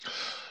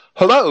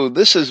Hello,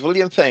 this is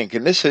William Fink,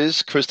 and this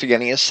is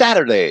Christogenea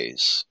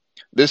Saturdays.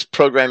 This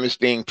program is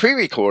being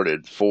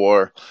pre-recorded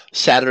for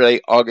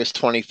Saturday,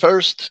 August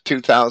 21st,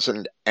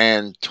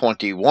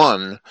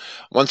 2021.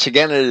 Once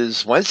again, it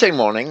is Wednesday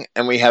morning,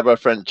 and we have our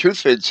friend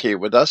TruthVid's here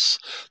with us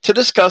to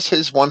discuss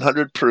his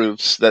 100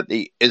 proofs that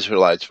the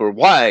Israelites were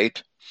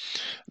white.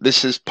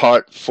 This is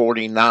part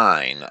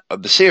 49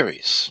 of the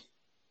series.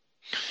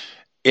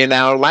 In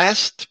our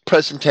last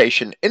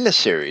presentation in the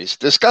series,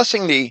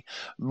 discussing the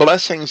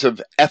blessings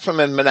of Ephraim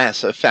and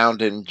Manasseh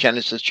found in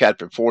Genesis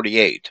chapter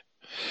 48,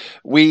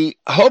 we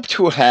hope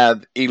to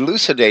have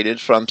elucidated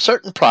from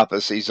certain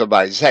prophecies of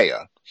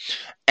Isaiah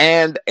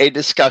and a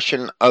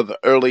discussion of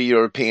early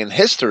European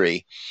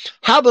history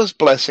how those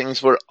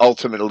blessings were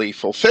ultimately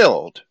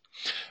fulfilled.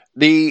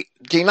 The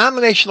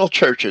denominational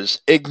churches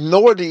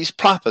ignore these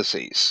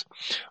prophecies,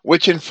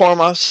 which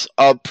inform us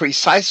of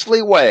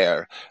precisely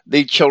where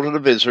the children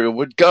of Israel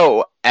would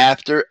go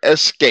after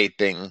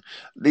escaping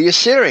the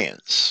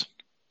Assyrians.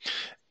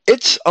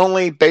 It's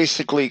only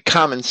basically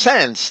common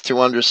sense to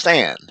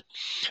understand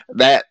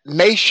that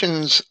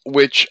nations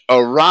which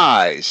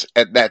arise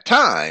at that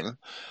time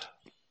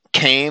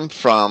came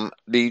from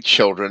the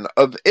children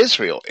of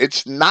Israel.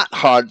 It's not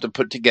hard to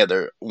put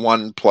together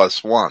 1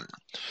 plus 1.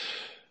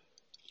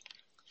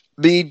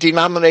 The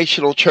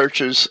denominational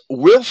churches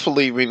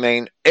willfully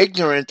remain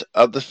ignorant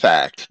of the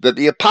fact that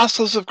the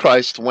apostles of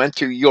Christ went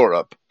to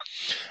Europe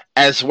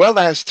as well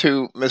as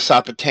to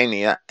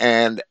Mesopotamia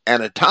and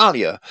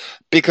Anatolia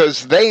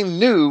because they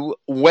knew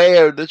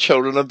where the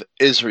children of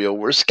Israel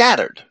were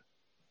scattered.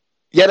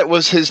 Yet it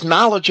was his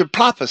knowledge of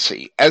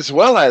prophecy as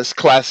well as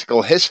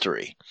classical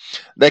history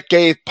that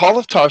gave Paul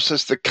of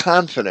Tarsus the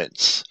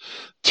confidence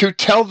to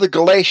tell the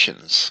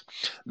Galatians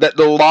that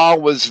the law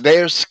was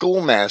their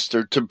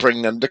schoolmaster to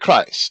bring them to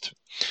Christ,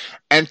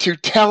 and to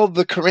tell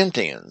the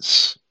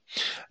Corinthians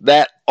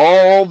that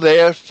all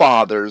their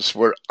fathers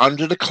were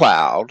under the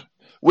cloud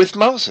with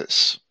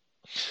Moses.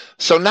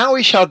 So now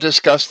we shall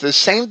discuss this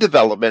same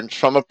development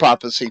from a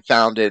prophecy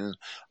found in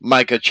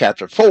Micah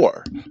chapter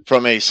 4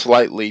 from a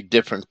slightly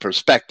different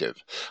perspective.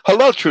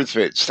 Hello,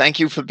 TruthVid's. Thank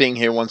you for being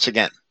here once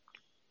again.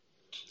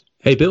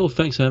 Hey, Bill,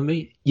 thanks for having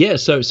me. Yeah,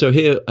 so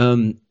here,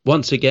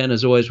 once again,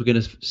 as always, we're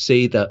going to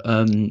see that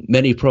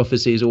many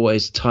prophecies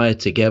always tie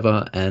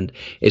together, and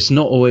it's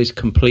not always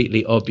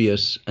completely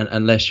obvious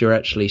unless you're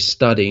actually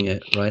studying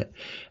it, right?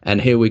 And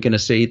here we're going to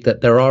see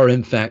that there are,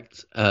 in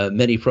fact,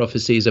 many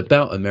prophecies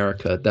about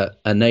America,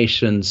 that a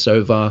nation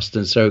so vast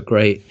and so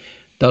great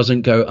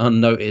doesn't go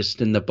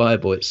unnoticed in the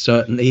Bible. It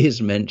certainly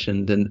is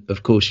mentioned, and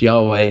of course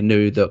Yahweh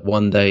knew that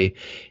one day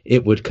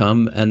it would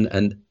come,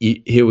 and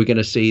here we're going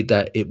to see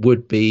that it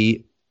would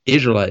be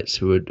Israelites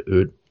who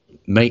would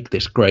make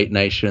this great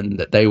nation,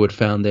 that they would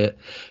found it,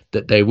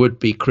 that they would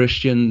be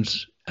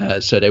Christians,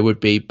 so they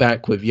would be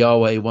back with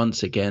Yahweh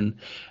once again.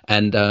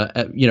 And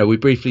we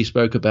briefly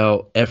spoke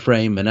about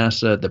Ephraim,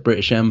 Manasseh, the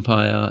British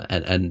Empire,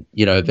 and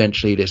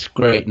eventually this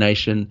great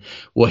nation.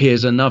 Well,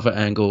 here's another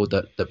angle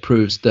that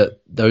proves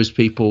that those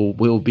people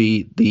will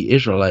be the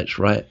Israelites,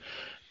 right?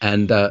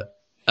 And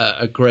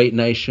a great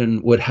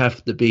nation would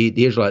have to be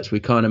the Israelites. We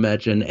can't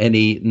imagine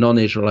any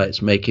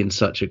non-Israelites making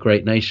such a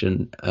great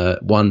nation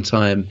one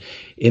time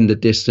in the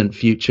distant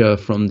future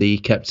from the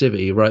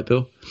captivity, right,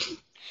 Bill?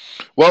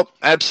 Well,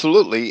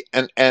 absolutely.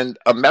 And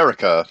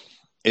America,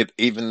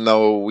 even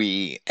though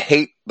we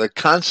hate the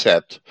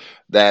concept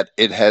that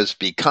it has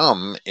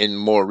become in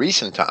more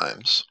recent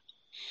times,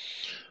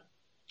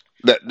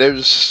 that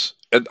there's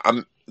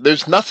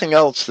nothing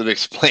else that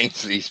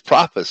explains these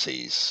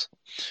prophecies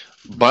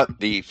but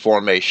the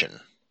formation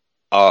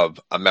of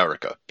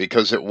America,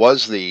 because it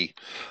was the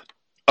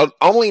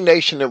only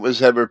nation that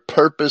was ever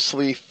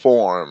purposely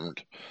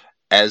formed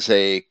as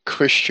a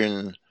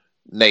Christian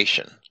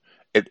nation.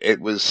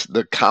 It was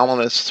the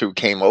colonists who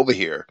came over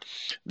here,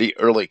 the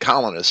early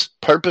colonists,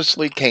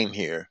 purposely came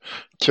here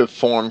to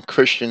form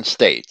Christian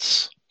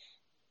states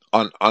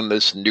on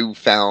this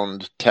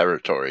newfound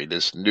territory,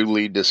 this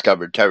newly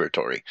discovered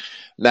territory.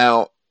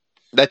 Now,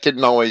 that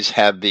didn't always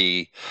have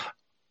the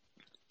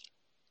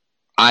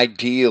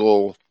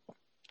ideal,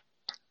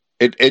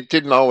 it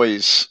didn't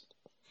always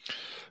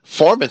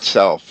form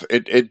itself.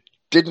 It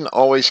didn't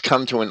always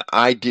come to an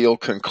ideal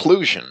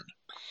conclusion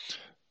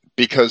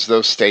because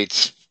those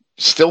states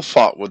still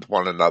fought with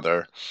one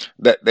another,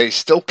 that they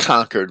still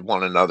conquered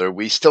one another.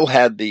 We still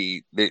had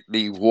the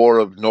war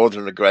of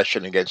northern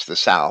aggression against the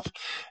South.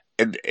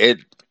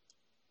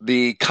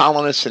 The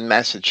colonists in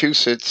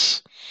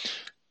Massachusetts,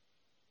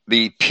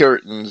 the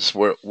Puritans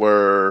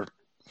were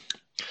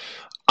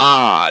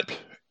odd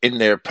in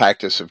their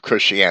practice of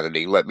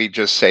Christianity. Let me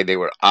just say they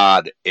were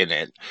odd in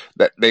it,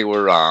 that they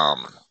were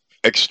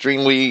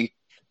extremely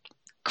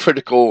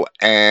critical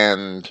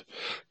and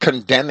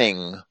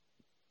condemning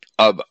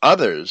of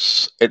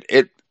others.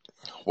 The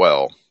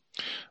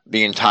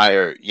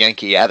entire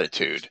Yankee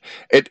attitude,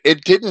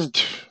 it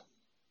didn't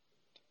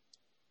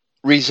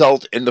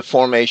result in the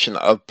formation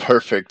of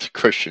perfect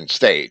Christian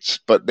states,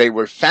 but they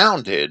were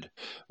founded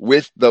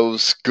with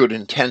those good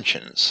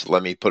intentions.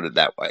 Let me put it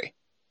that way.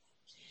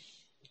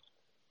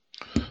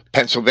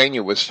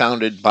 Pennsylvania was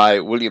founded by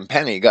William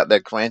Penn. Got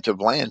that grant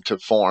of land to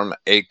form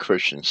a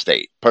Christian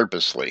state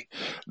purposely.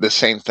 The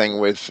same thing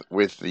with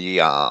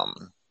the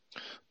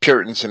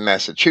Puritans in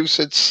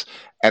Massachusetts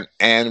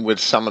and with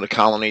some of the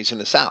colonies in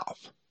the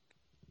South.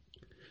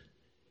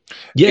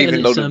 Yeah,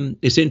 even and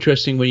it's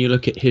interesting when you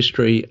look at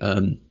history.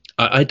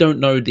 I don't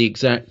know the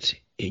exact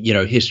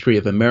history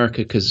of America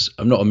because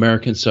I'm not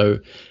American, so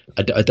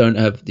I don't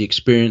have the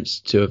experience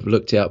to have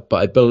looked at. But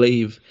I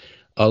believe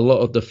a lot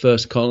of the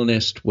first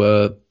colonists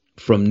were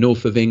from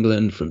north of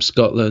England, from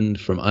Scotland,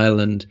 from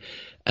Ireland,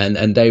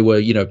 and they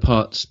were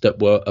parts that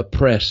were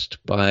oppressed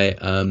by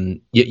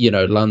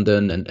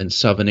London and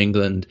southern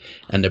England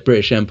and the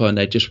British Empire, and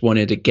they just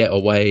wanted to get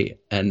away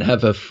and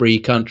have a free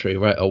country,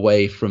 right,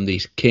 away from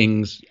these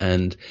kings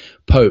and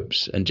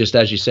popes, and just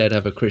as you said,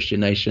 have a Christian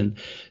nation.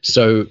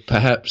 So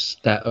perhaps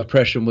that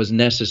oppression was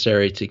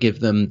necessary to give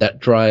them that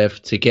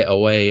drive to get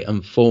away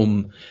and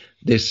form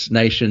this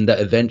nation that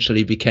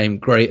eventually became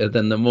greater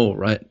than them all,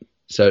 right?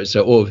 So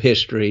all of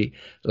history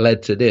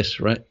led to this,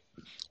 right?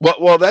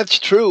 Well, that's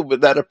true,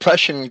 but that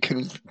oppression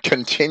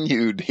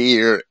continued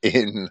here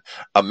in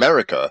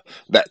America.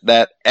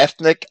 That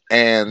ethnic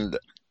and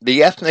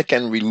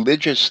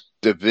religious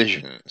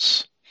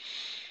divisions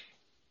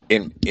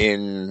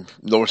in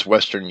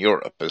northwestern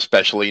Europe,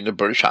 especially in the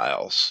British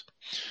Isles,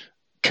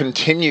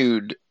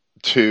 continued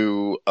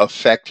to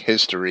affect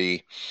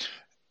history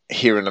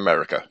here in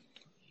America.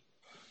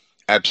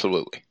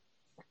 Absolutely.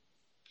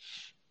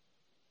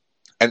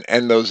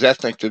 And those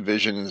ethnic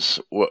divisions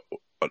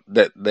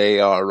that they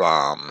are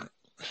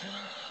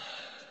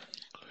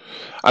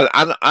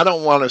I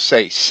don't want to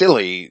say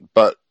silly,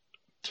 but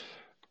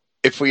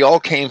if we all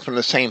came from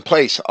the same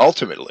place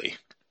ultimately,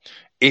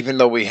 even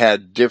though we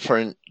had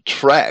different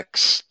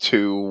treks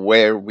to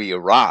where we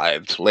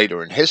arrived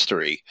later in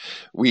history,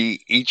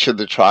 each of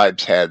the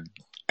tribes had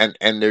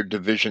and their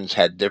divisions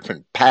had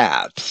different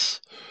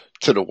paths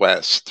to the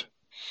west.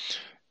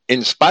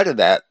 In spite of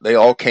that, they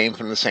all came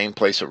from the same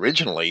place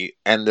originally,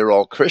 and they're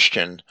all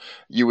Christian.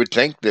 You would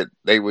think that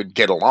they would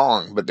get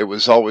along, but there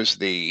was always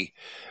the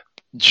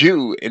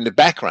Jew in the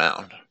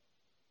background,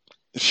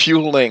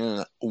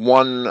 fueling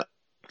one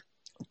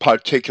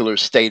particular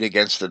state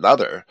against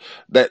another.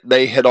 That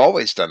they had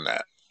always done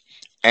that.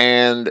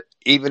 And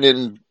even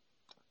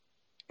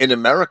in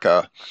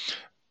America,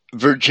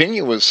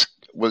 Virginia was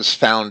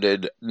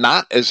founded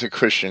not as a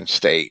Christian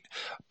state,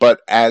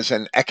 but as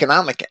an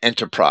economic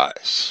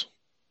enterprise.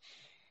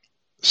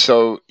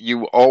 So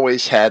you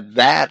always had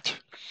that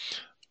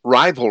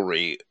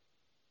rivalry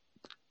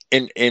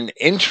in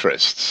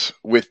interests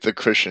with the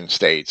Christian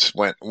states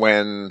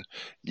when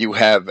you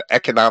have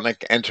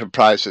economic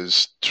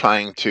enterprises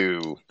trying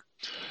to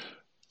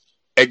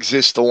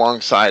exist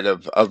alongside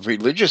of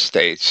religious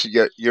states.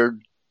 You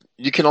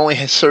can only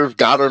serve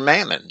God or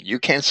mammon. You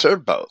can't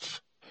serve both.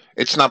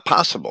 It's not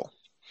possible.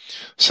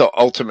 So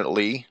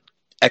ultimately,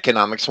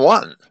 economics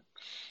won.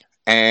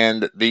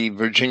 And the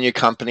Virginia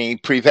Company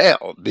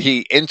prevailed.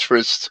 The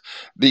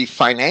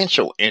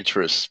financial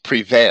interests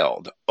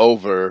prevailed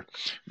over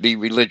the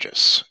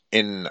religious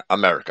in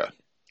America,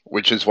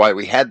 which is why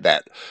we had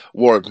that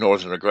War of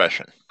Northern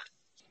Aggression,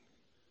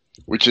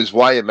 which is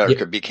why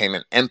America became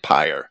an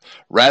empire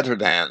rather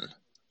than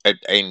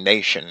a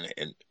nation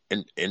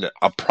in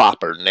a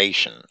proper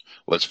nation.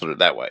 Let's put it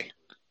that way.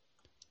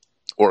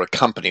 Or a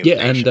company of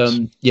nations.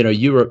 And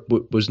Europe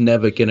was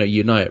never going to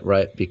unite,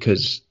 right?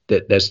 Because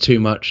there's too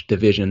much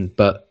division.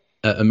 But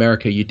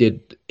America, you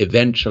did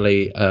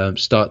eventually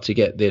start to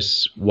get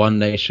this one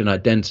nation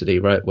identity,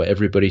 right? Where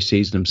everybody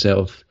sees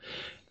themselves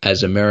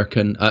as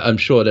American. I'm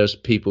sure there's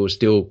people who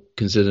still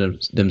consider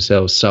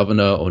themselves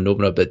Southerner or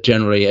Northerner, but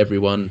generally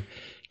everyone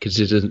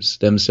considers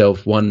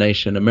themselves one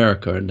nation,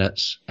 America. And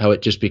that's how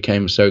it just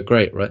became so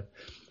great, right?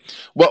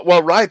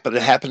 Well, right, but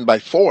it happened by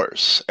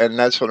force, and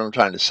that's what I'm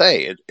trying to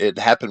say. It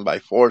happened by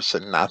force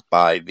and not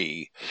by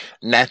the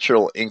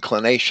natural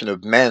inclination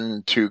of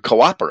men to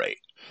cooperate.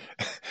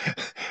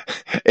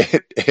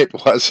 It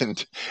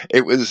wasn't.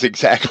 It was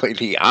exactly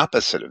the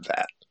opposite of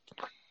that.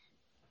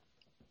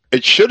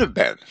 It should have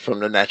been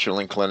from the natural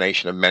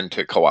inclination of men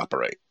to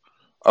cooperate,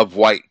 of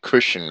white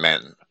Christian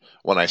men.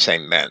 When I say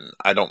men,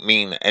 I don't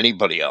mean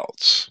anybody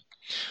else.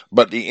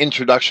 But the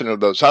introduction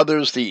of those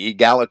others, the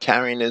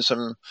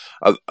egalitarianism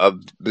of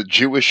the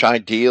Jewish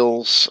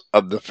ideals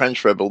of the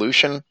French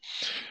Revolution,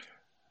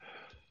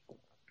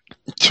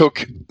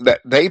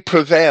 they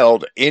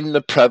prevailed in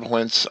the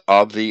prevalence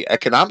of the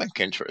economic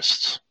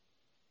interests,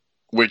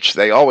 which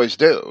they always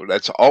do.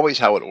 That's always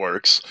how it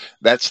works.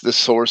 That's the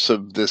source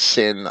of the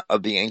sin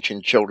of the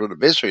ancient children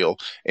of Israel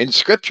in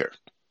Scripture.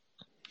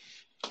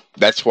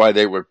 That's why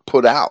they were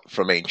put out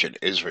from ancient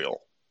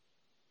Israel.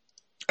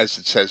 As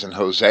it says in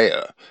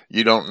Hosea,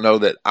 you don't know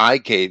that I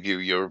gave you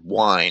your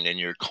wine and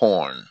your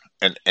corn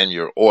and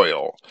your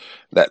oil.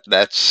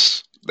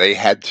 They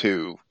had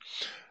to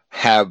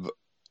have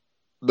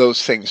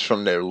those things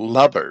from their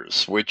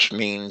lovers, which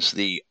means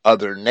the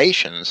other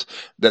nations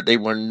that they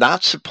were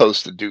not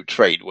supposed to do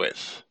trade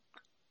with.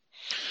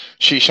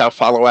 She shall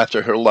follow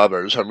after her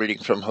lovers. I'm reading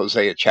from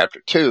Hosea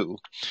chapter 2.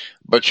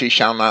 But she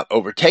shall not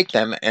overtake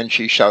them, and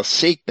she shall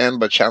seek them,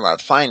 but shall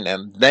not find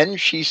them. Then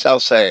she shall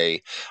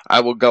say, I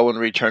will go and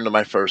return to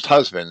my first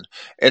husband.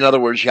 In other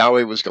words,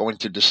 Yahweh was going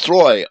to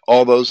destroy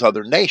all those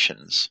other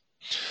nations.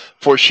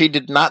 For she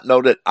did not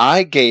know that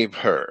I gave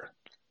her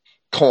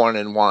corn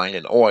and wine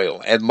and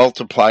oil, and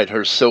multiplied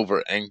her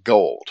silver and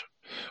gold,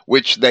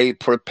 which they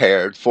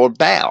prepared for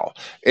Baal.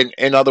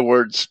 In other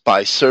words,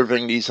 by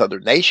serving these other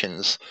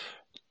nations,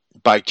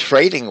 by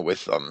trading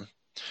with them,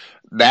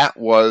 that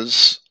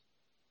was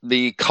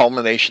the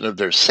culmination of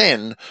their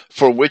sin,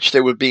 for which they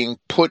were being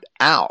put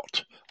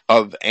out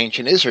of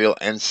ancient Israel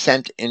and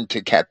sent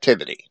into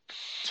captivity.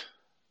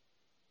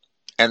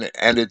 And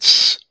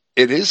it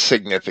is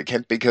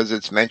significant because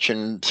it's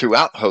mentioned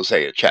throughout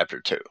Hosea chapter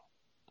 2.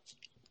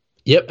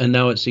 Yep, and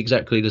now it's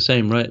exactly the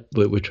same, right?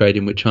 We're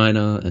trading with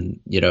China and,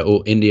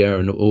 or India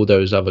and all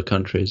those other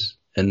countries,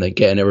 and they're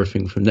getting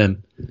everything from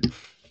them.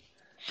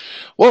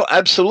 Well,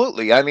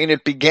 absolutely. I mean,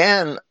 it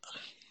began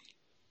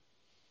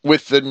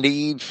with the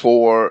need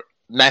for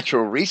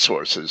natural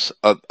resources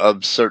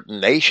of certain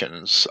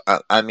nations.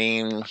 I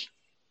mean,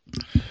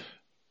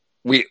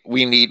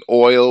 we need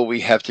oil, we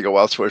have to go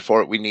elsewhere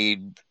for it. We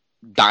need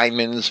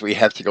diamonds, we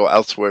have to go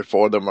elsewhere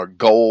for them, or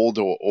gold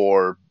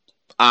or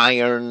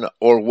iron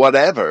or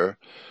whatever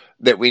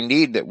that we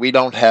need that we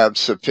don't have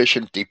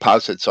sufficient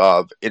deposits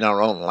of in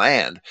our own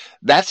land.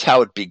 That's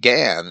how it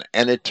began,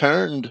 and it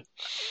turned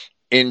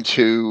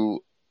into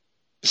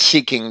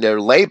seeking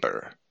their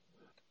labor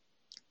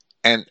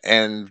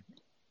and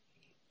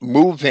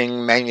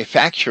moving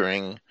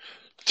manufacturing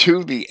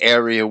to the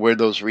area where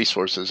those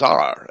resources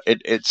are.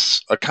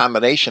 It's a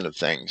combination of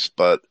things,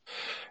 but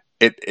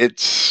it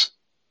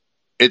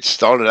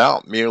started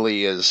out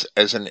merely as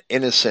an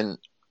innocent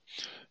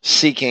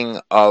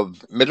seeking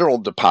of mineral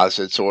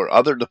deposits or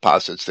other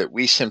deposits that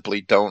we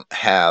simply don't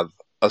have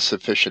a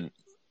sufficient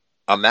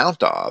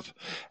amount of.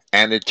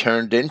 And it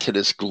turned into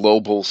this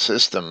global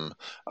system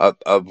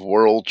of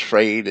world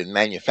trade and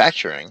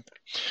manufacturing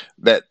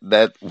that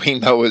we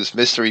know as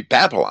Mystery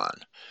Babylon.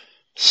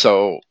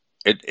 So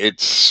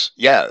it's,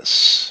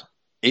 yes,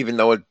 even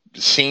though it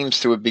seems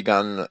to have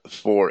begun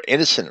for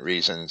innocent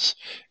reasons,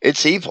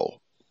 it's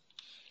evil,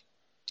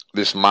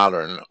 this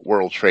modern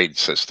world trade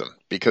system,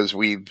 because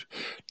we've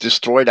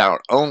destroyed our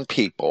own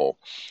people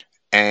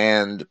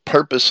and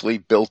purposely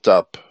built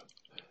up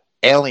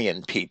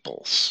alien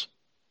peoples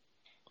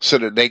so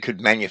that they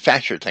could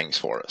manufacture things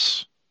for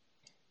us.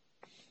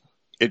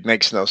 It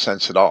makes no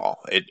sense at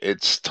all.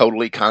 It's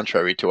totally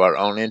contrary to our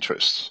own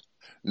interests.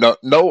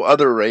 No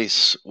other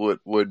race would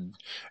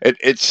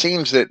it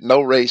seems that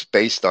no race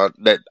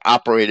that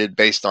operated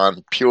based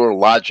on pure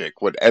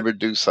logic would ever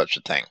do such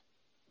a thing.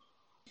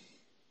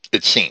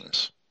 It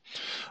seems.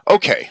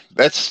 Okay,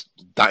 that's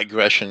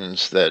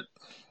digressions that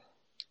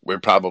we're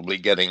probably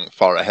getting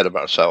far ahead of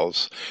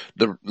ourselves.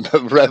 The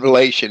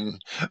revelation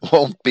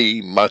won't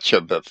be much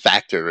of a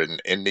factor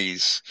in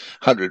these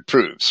 100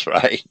 proofs,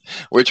 right?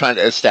 We're trying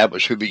to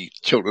establish who the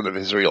children of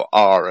Israel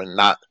are and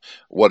not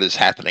what is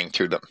happening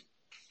to them.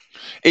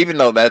 Even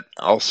though that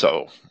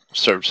also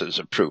serves as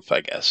a proof, I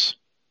guess.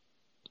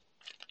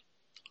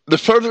 The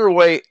further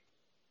away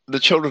the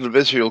children of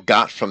Israel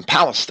got from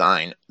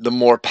Palestine, the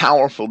more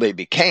powerful they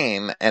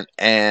became,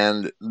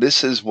 and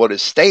this is what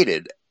is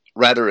stated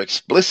rather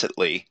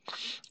explicitly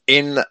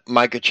in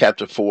Micah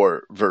chapter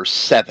 4, verse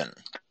 7.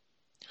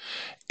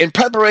 In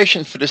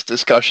preparation for this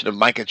discussion of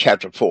Micah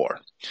chapter 4,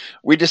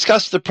 we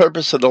discussed the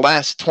purpose of the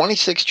last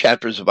 26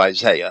 chapters of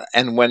Isaiah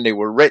and when they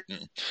were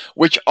written,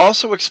 which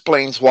also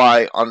explains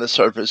why, on the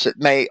surface, it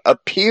may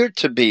appear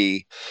to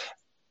be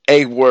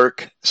a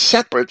work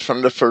separate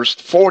from the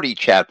first 40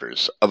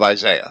 chapters of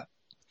Isaiah.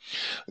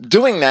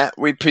 Doing that,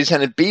 we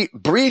presented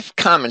brief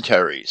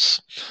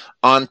commentaries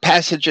on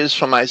passages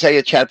from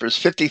Isaiah chapters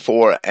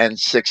 54 and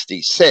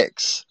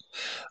 66,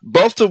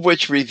 both of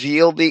which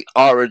reveal the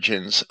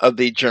origins of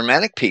the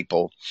Germanic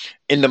people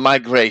in the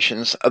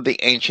migrations of the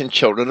ancient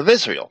children of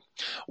Israel,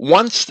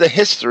 once the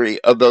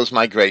history of those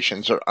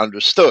migrations are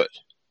understood.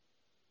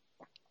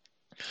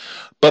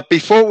 But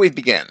before we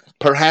begin,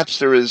 perhaps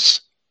there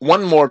is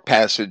one more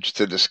passage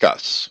to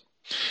discuss,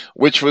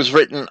 which was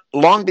written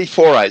long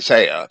before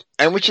Isaiah,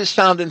 and which is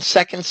found in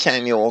 2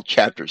 Samuel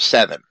chapter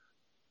 7.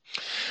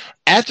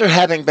 After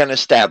having been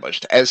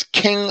established as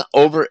king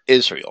over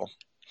Israel,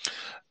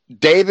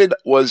 David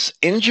was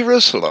in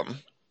Jerusalem,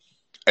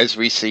 as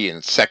we see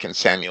in 2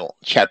 Samuel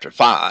chapter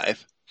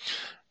 5,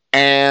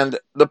 and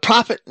the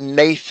prophet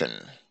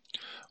Nathan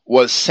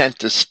was sent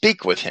to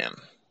speak with him.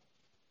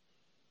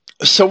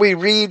 So we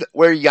read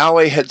where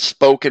Yahweh had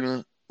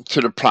spoken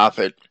to the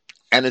prophet,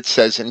 and it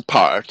says in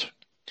part,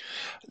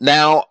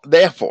 "Now,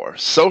 therefore,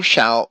 so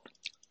shalt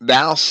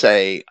thou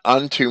say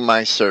unto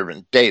my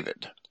servant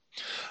David,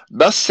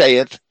 Thus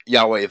saith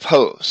Yahweh of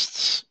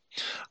hosts,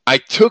 I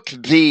took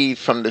thee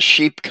from the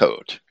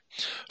sheepcote,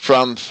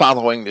 from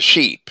following the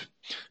sheep,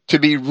 to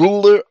be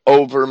ruler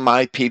over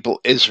my people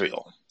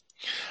Israel.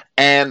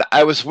 And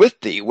I was with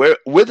thee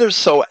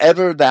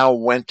whithersoever thou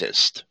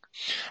wentest,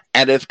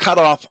 and have cut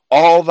off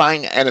all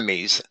thine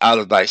enemies out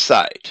of thy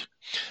sight,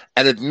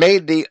 and have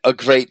made thee a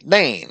great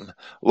name,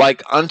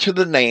 like unto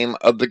the name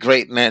of the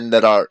great men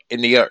that are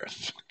in the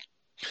earth.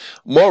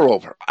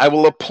 Moreover, I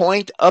will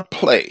appoint a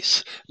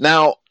place.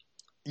 Now,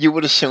 you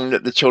would assume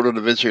that the children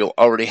of Israel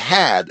already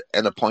had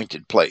an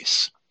appointed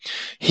place.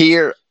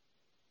 Here,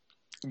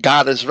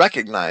 God is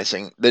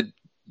recognizing that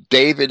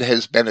David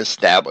has been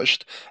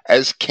established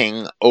as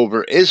king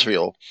over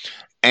Israel,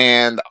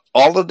 and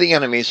all of the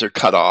enemies are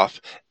cut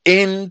off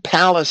in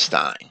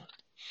Palestine,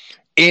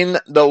 in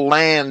the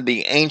land,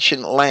 the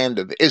ancient land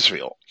of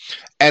Israel.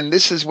 And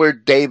this is where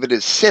David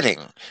is sitting,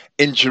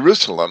 in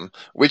Jerusalem,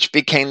 which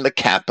became the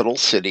capital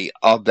city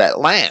of that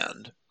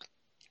land.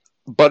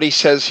 But he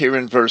says here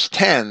in verse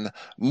 10,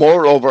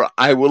 moreover,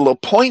 I will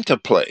appoint a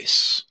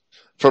place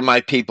for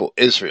my people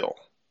Israel,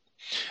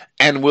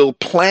 and will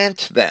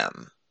plant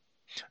them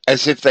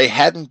as if they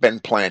hadn't been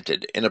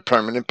planted in a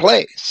permanent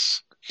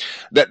place,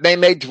 that they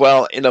may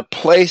dwell in a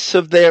place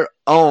of their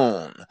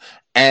own,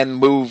 and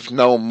move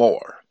no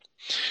more.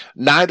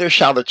 Neither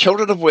shall the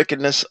children of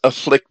wickedness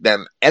afflict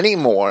them any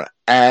more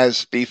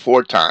as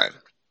before time,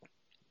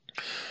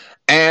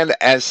 and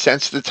as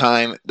since the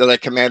time that I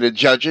commanded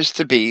judges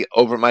to be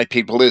over my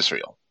people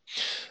Israel,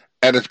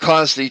 and have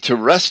caused thee to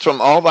rest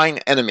from all thine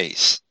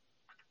enemies.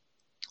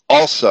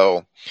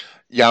 Also,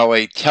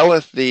 Yahweh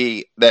telleth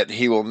thee that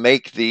he will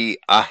make thee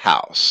a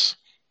house,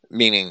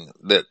 meaning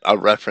that a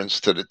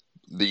reference to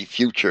the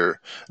future,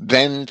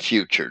 then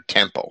future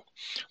temple,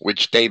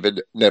 which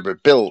David never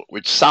built,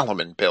 which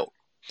Solomon built.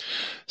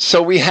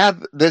 So we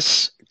have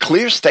this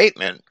clear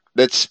statement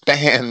that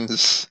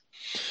spans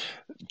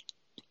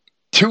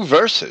 2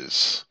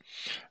 verses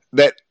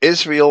that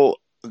Israel,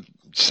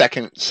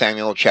 2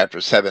 Samuel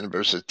chapter 7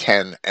 verses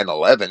 10 and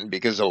 11,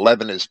 because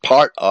 11 is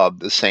part of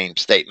the same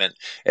statement.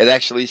 It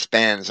actually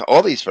spans,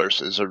 all these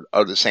verses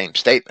are the same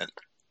statement.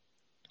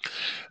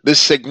 This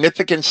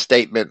significant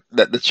statement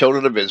that the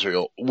children of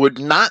Israel would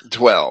not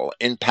dwell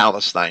in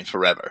Palestine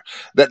forever,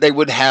 that they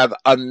would have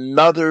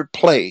another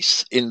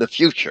place in the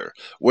future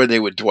where they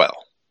would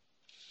dwell.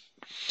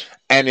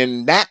 And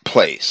in that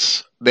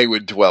place, they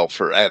would dwell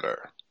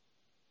forever.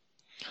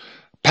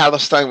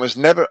 Palestine was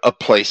never a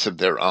place of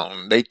their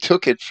own. They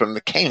took it from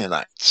the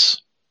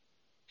Canaanites.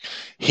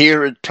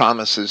 Here it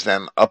promises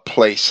them a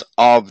place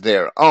of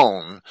their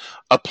own,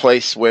 a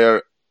place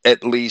where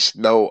at least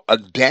no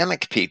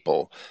Adamic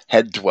people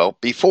had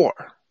dwelt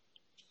before.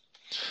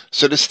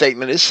 So the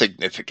statement is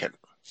significant.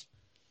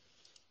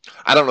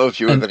 I don't know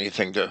if you have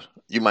anything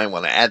you might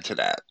want to add to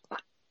that.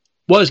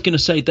 Well, I was going to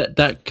say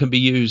that can be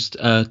used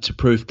to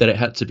prove that it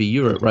had to be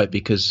Europe, right?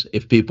 Because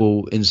if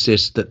people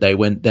insist that they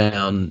went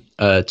down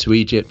to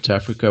Egypt, to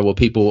Africa, well,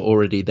 people were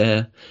already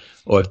there.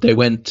 Or if they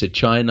went to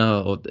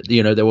China, or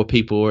there were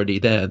people already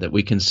there, that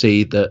we can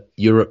see that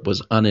Europe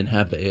was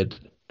uninhabited.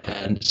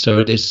 And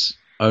so this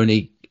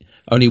only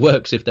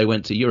works if they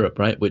went to Europe,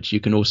 right? Which you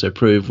can also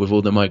prove with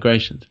all the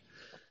migrations.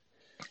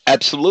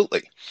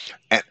 Absolutely.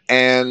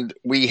 And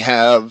we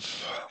have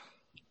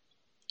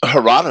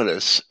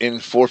Herodotus in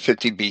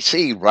 450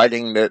 BC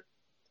writing that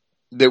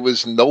there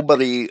was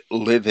nobody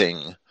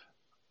living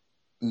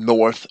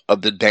north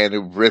of the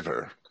Danube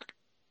River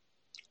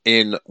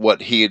in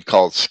what he had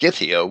called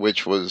Scythia,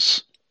 which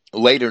was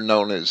later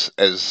known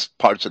as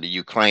parts of the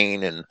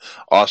Ukraine and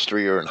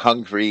Austria and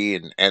Hungary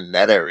and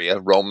that area,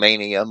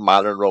 Romania,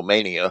 modern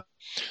Romania.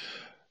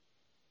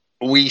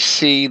 We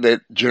see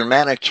that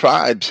Germanic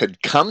tribes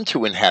had come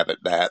to inhabit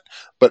that,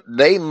 but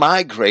they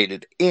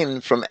migrated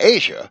in from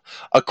Asia,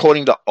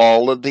 according to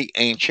all of the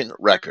ancient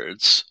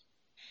records,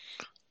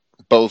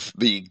 both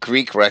the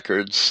Greek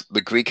records,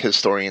 the Greek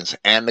historians,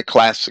 and the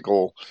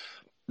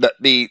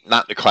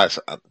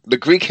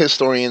Greek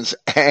historians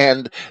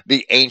and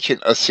the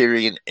ancient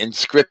Assyrian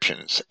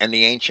inscriptions and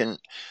the ancient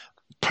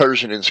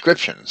Persian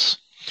inscriptions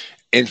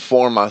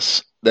inform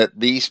us that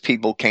these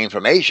people came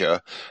from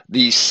Asia,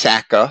 these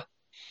Saka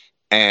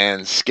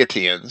and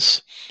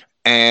Scythians,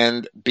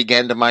 and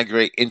began to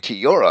migrate into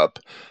Europe.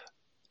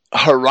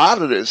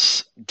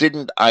 Herodotus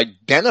didn't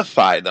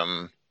identify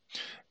them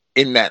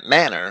in that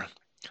manner,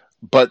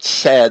 but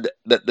said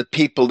that the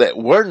people that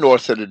were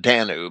north of the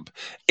Danube,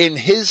 in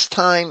his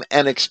time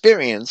and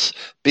experience,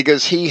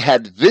 because he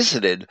had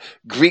visited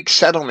Greek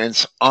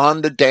settlements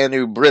on the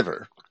Danube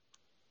River,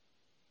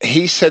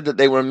 he said that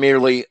they were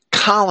merely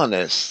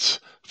colonists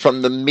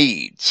from the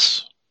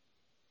Medes.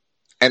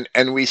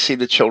 And we see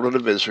the children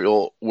of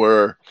Israel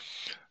were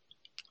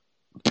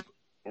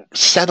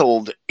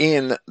settled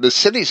in the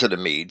cities of the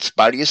Medes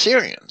by the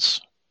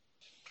Assyrians,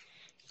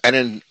 and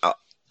in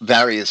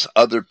various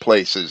other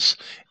places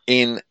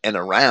in and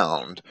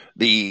around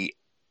the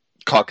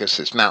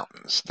Caucasus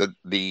Mountains,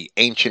 the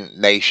ancient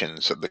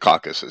nations of the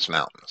Caucasus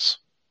Mountains,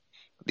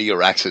 the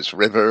Araxes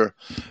River,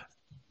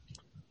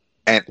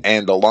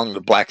 and along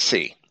the Black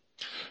Sea.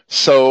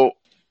 So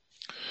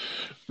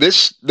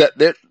this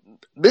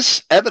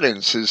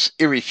evidence is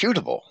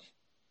irrefutable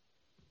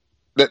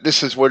that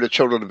this is where the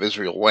children of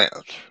Israel went.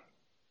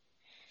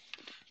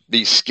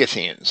 these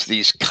Scythians,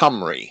 these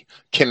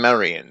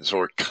Cimmerians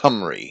or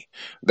Cymri,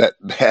 that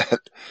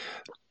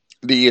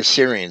the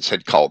Assyrians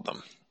had called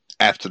them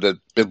after the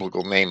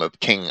biblical name of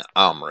King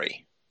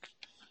Omri.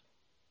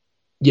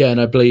 Yeah, and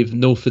I believe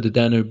north of the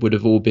Danube would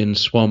have all been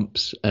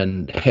swamps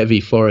and heavy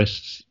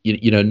forests.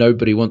 You know,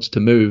 nobody wants to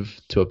move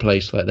to a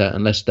place like that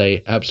unless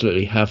they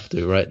absolutely have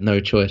to, right? No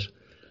choice.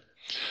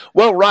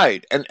 Well,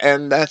 right,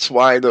 and that's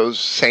why those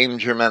same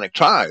Germanic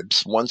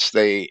tribes, once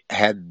they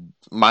had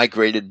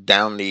migrated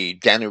down the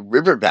Danube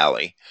River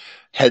Valley,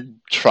 had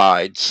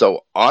tried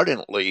so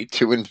ardently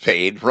to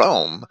invade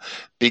Rome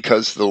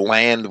because the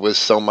land was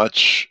so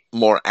much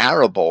more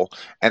arable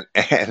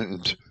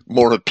and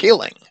more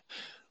appealing,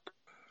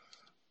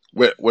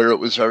 where it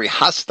was very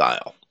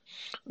hostile.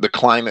 The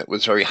climate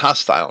was very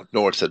hostile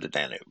north of the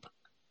Danube.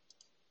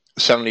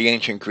 Some of the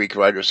ancient Greek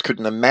writers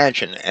couldn't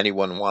imagine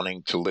anyone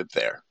wanting to live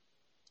there.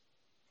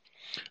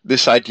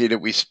 This idea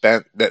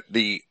that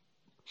the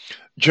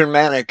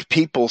Germanic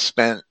people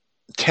spent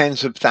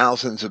tens of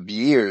thousands of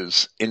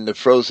years in the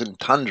frozen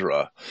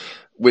tundra,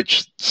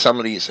 which some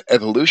of these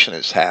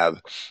evolutionists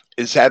have,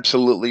 is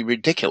absolutely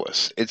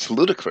ridiculous. It's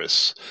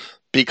ludicrous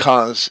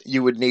because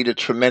you would need a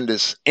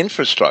tremendous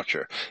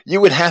infrastructure.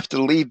 You would have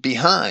to leave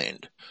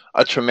behind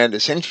a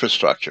tremendous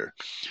infrastructure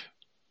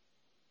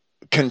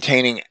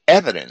containing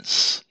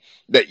evidence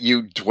that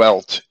you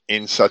dwelt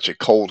in such a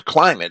cold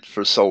climate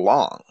for so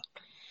long.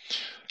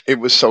 It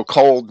was so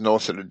cold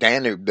north of the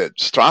Danube that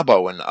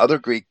Strabo and other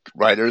Greek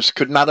writers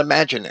could not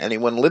imagine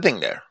anyone living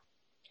there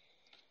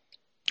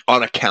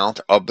on account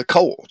of the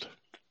cold.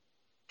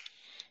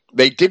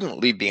 They didn't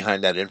leave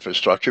behind that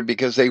infrastructure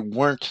because they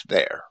weren't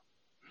there.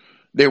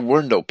 There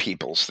were no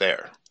peoples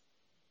there.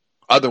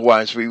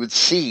 Otherwise, we would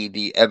see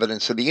the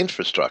evidence of the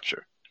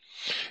infrastructure.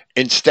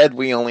 Instead,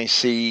 we only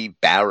see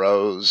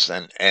barrows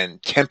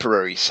and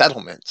temporary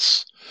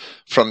settlements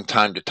from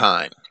time to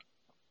time.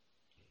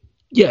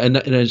 Yeah, and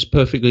it's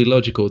perfectly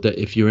logical that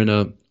if you're in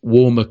a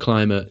warmer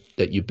climate,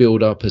 that you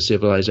build up a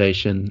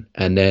civilization,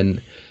 and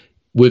then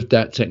with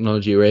that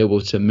technology, you're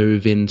able to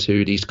move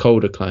into these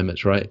colder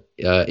climates, right?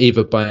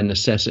 Either by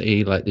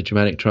necessity, like the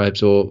Germanic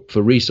tribes, or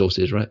for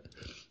resources, right?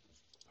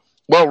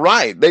 Well,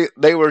 right.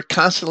 They were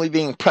constantly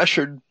being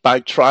pressured by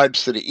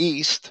tribes to the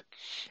east,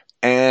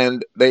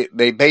 and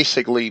they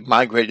basically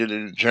migrated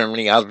into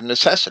Germany out of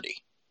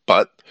necessity.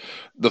 But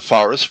the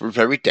forests were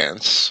very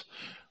dense.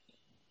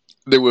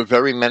 There were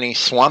very many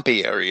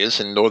swampy areas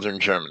in northern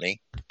Germany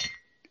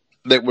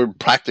that were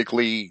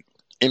practically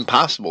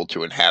impossible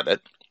to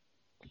inhabit.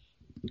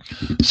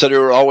 So they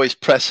were always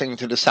pressing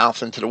to the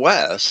south and to the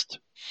west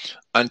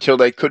until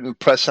they couldn't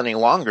press any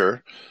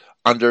longer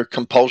under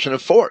compulsion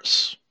of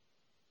force.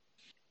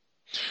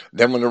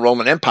 Then when the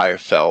Roman Empire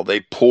fell,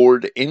 they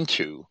poured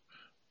into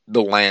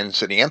the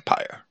lands of the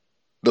empire,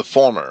 the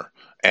former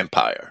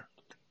empire.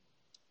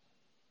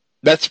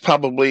 That's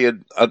probably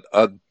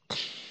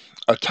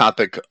a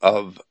topic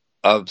of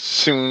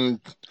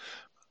soon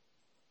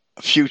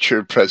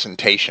future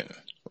presentation.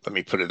 Let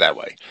me put it that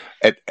way.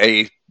 At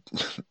a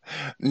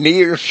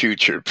near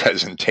future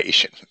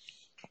presentation.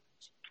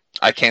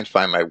 I can't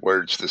find my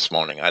words this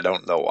morning. I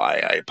don't know why.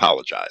 I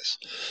apologize.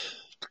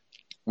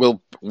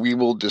 We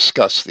will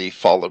discuss the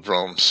fall of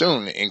Rome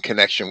soon in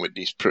connection with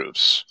these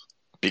proofs,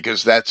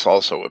 because that's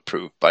also a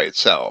proof by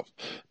itself.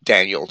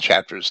 Daniel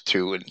chapters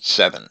 2 and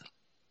 7.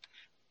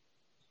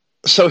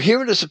 So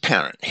here it is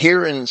apparent,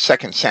 here in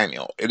 2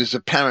 Samuel, it is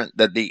apparent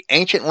that the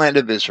ancient land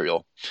of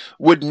Israel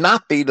would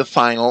not be the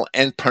final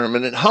and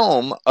permanent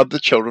home of the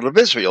children of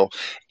Israel,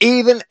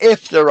 even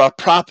if there are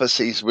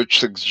prophecies which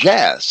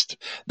suggest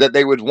that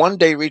they would one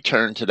day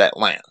return to that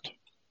land.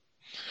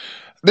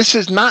 This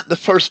is not the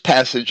first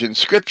passage in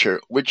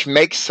Scripture which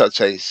makes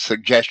such a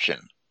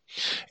suggestion.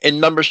 In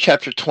Numbers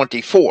chapter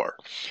 24,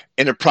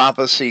 in a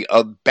prophecy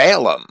of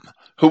Balaam,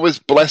 who was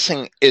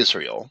blessing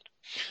Israel,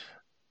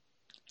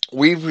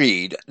 we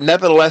read,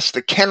 "Nevertheless,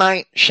 the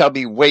Kenite shall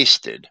be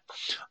wasted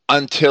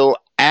until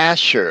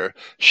Asher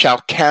shall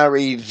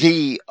carry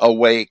thee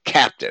away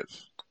captive."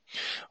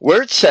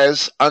 Where it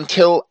says,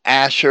 "until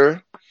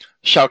Asher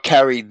shall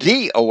carry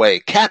thee away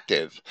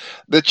captive,"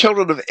 the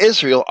children of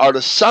Israel are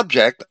the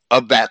subject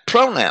of that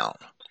pronoun.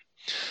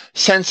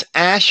 Since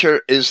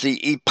Asher is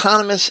the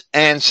eponymous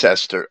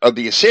ancestor of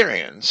the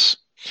Assyrians,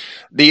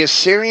 the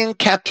Assyrian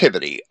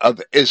captivity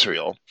of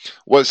Israel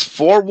was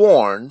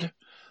forewarned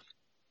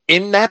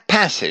in that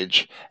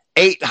passage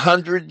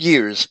 800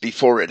 years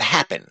before it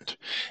happened,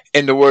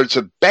 in the words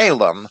of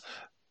Balaam,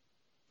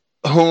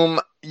 whom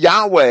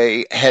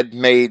Yahweh had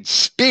made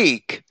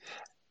speak,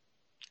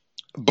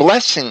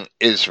 blessing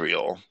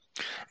Israel,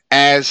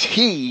 as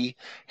he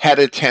had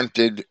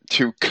attempted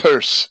to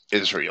curse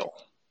Israel.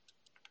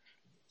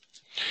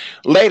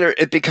 Later,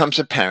 it becomes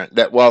apparent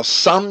that while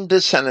some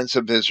descendants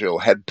of Israel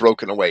had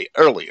broken away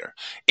earlier,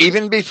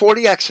 even before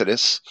the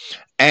Exodus,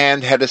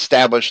 and had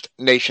established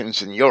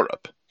nations in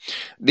Europe,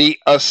 the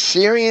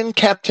Assyrian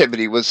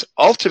captivity was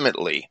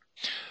ultimately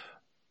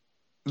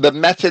the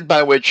method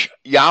by which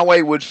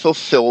Yahweh would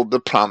fulfill the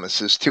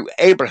promises to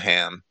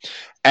Abraham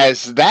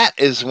as that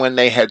is when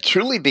they had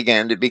truly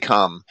began to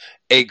become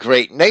a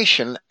great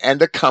nation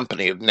and a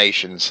company of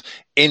nations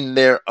in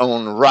their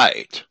own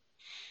right.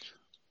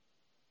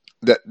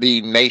 That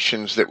the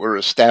nations that were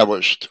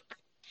established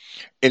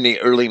in the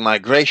early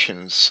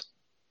migrations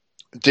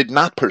did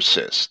not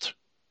persist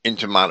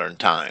into modern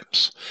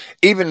times,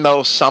 even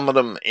though some of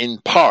them in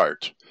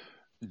part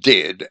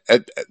did.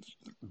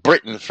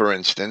 Britain, for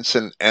instance,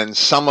 and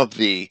some of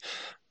the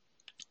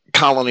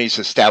colonies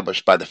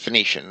established by the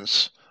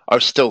Phoenicians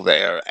are still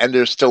there, and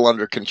they're still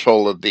under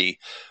control of the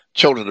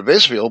children of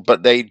Israel,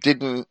 but they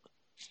didn't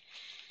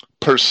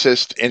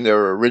persist in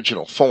their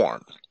original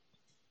form.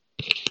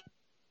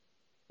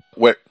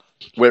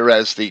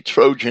 Whereas the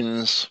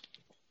Trojans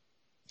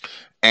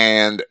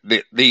and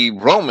the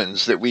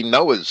Romans that we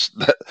know as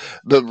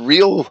the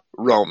real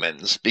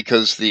Romans,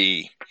 because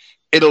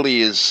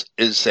Italy is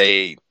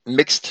a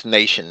mixed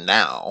nation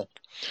now.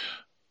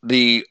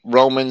 The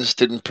Romans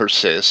didn't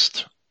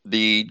persist.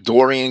 The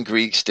Dorian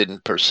Greeks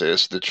didn't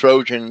persist. The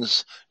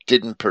Trojans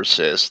didn't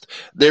persist.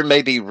 There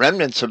may be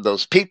remnants of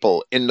those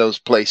people in those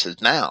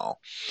places now,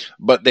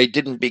 but they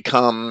didn't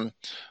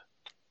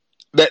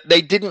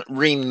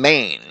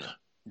remain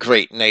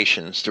great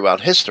nations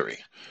throughout history.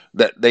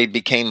 That they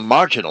became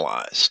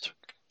marginalized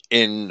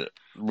in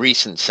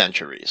recent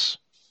centuries.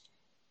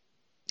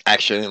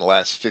 Actually, in the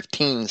last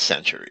 15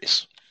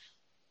 centuries.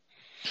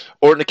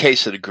 Or in the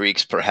case of the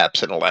Greeks,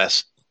 perhaps in the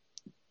last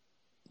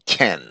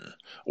 10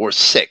 or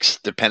 6,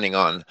 depending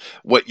on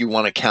what you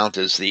want to count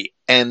as the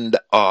end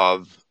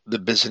of the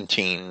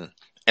Byzantine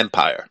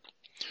Empire.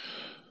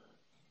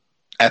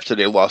 After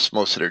they lost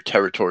most of their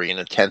territory in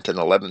the 10th and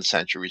 11th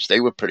centuries, they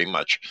were pretty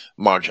much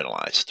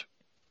marginalized.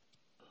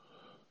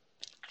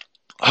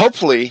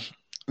 Hopefully,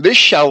 this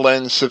shall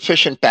lend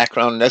sufficient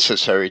background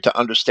necessary to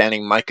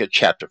understanding Micah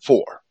chapter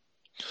 4.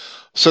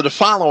 So the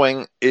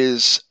following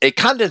is a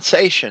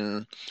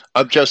condensation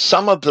of just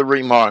some of the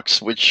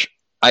remarks which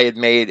I had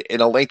made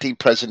in a lengthy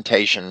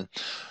presentation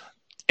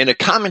in a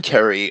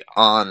commentary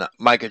on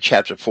Micah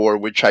chapter 4,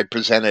 which I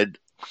presented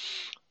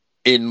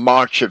in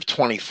March of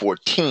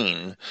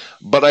 2014,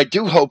 but I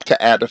do hope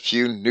to add a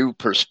few new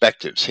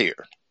perspectives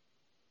here.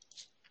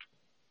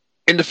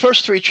 In the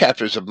first 3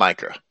 chapters of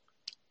Micah,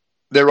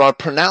 there are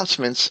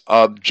pronouncements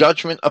of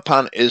judgment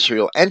upon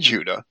Israel and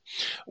Judah,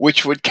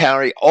 which would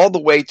carry all the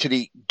way to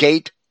the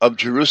gate of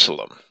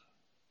Jerusalem.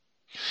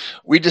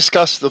 We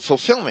discussed the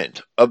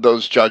fulfillment of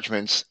those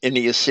judgments in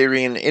the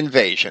Assyrian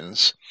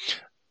invasions,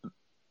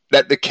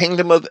 that the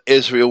kingdom of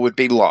Israel would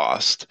be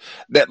lost,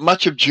 that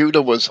much of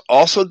Judah was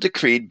also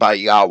decreed by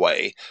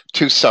Yahweh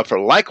to suffer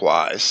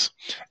likewise,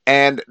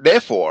 and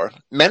therefore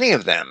many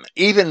of them,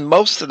 even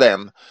most of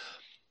them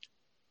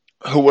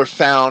who were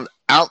found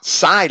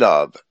outside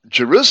of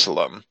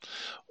Jerusalem,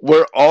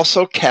 were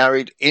also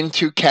carried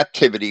into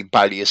captivity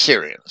by the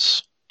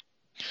Assyrians.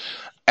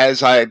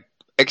 As I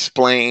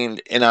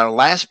explained in our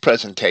last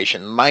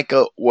presentation,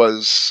 Micah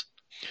was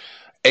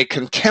a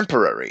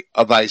contemporary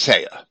of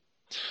Isaiah.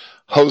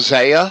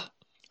 Hosea,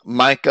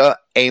 Micah,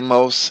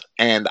 Amos,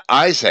 and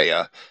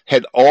Isaiah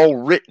had all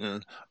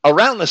written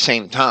around the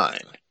same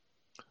time,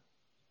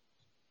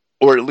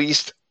 or at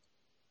least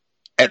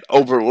at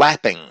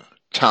overlapping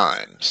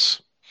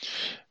times,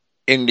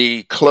 in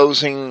the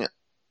closing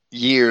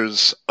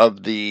years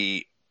of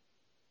the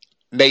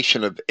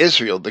nation of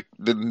Israel,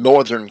 the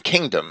northern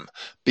kingdom,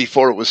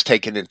 before it was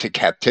taken into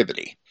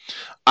captivity.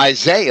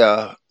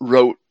 Isaiah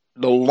wrote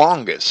the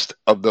longest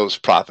of those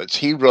prophets.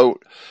 He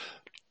wrote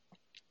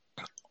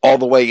all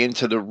the way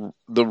into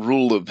the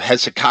rule of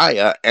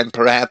Hezekiah, and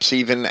perhaps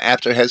even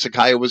after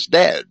Hezekiah was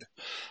dead.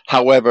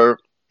 However,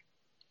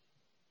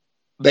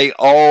 they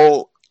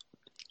all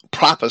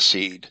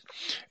prophesied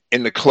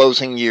in the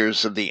closing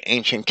years of the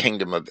ancient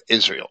kingdom of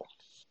Israel.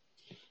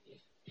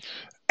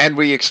 And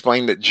we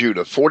explained that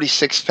Judah,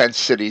 46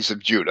 fenced cities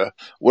of Judah,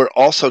 were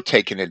also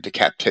taken into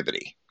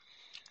captivity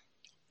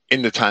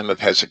in the time of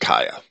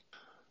Hezekiah,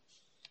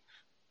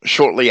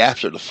 shortly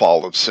after the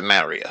fall of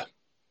Samaria,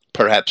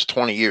 perhaps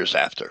 20 years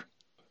after.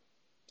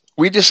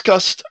 We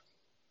discussed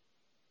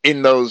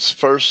in those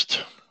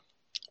first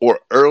or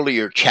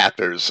earlier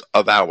chapters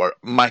of our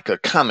Micah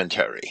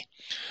commentary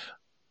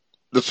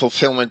the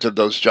fulfillment of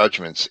those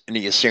judgments in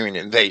the Assyrian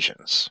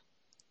invasions.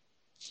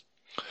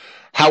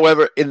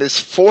 However, in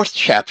this 4th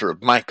chapter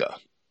of Micah,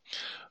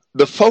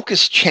 the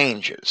focus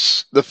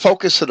changes. The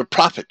focus of the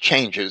prophet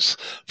changes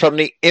from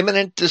the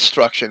imminent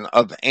destruction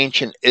of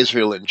ancient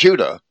Israel and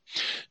Judah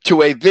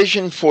to a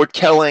vision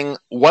foretelling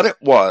what it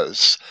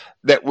was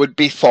that would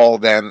befall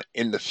them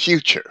in the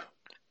future.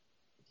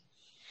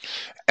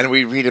 And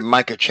we read in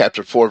Micah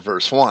chapter 4,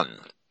 verse 1,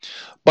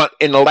 "But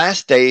in the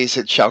last days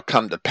it shall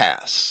come to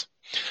pass,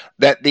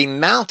 that the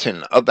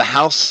mountain of the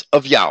house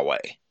of Yahweh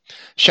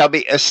shall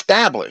be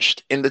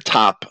established in the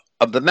top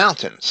of the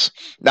mountains."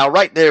 Now,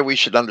 right there, we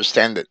should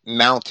understand that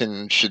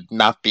mountain should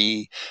not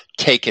be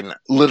taken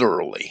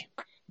literally,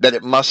 that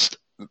it must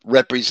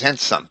represent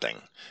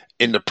something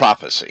in the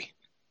prophecy.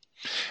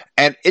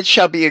 "And it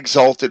shall be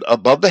exalted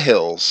above the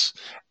hills,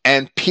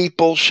 and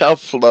people shall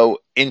flow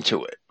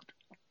into it."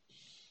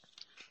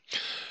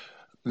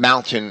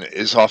 mountain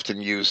is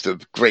often used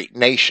of great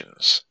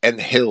nations and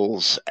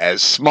hills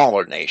as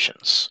smaller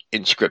nations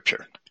in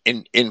Scripture,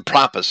 in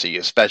prophecy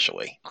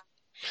especially.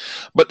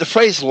 But the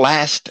phrase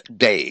last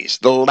days,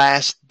 the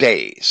last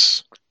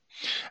days,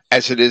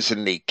 as it is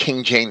in the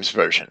King James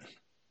Version,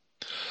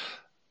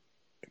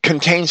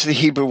 contains the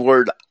Hebrew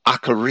word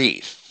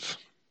akarith,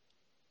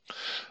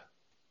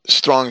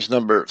 Strong's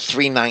number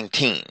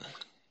 319.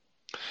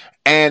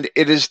 And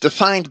it is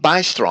defined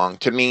by Strong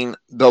to mean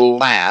the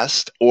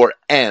last or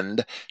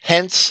end,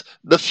 hence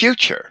the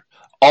future,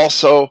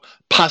 also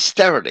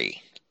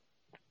posterity.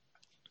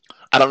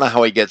 I don't know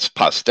how he gets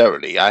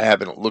posterity. I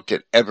haven't looked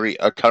at every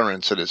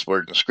occurrence of this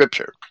word in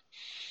Scripture.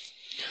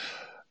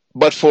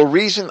 But for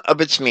reason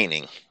of its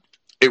meaning,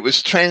 it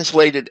was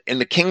translated in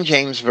the King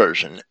James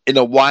Version in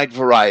a wide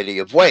variety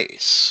of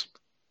ways.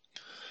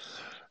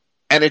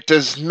 And it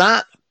does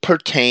not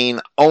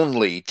pertain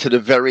only to the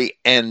very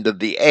end of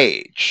the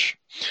age,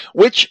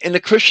 which in the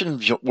Christian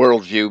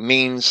worldview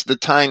means the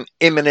time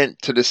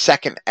imminent to the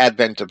second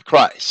advent of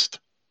Christ.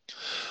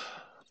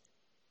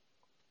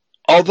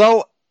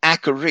 Although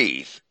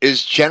akarith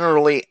is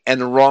generally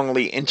and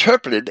wrongly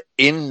interpreted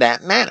in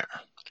that manner.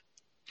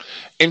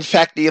 In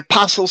fact, the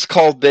apostles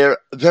called their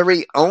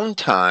very own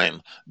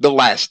time the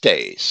last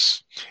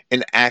days.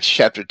 In Acts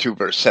chapter 2,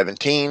 verse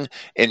 17,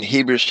 in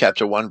Hebrews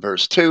chapter 1,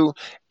 verse 2,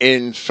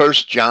 in 1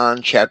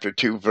 John chapter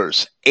 2,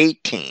 verse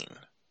 18.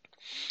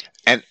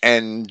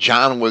 And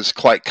John was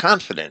quite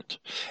confident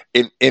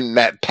in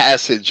that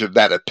passage of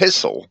that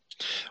epistle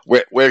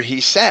where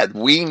he said,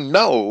 we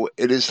know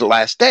it is the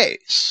last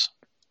days.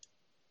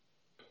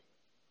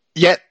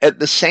 Yet at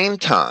the same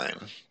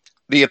time,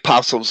 the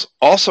apostles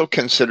also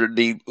considered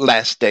the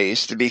last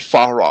days to be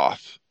far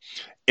off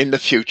in the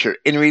future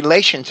in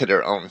relation to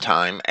their own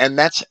time, and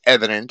that's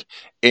evident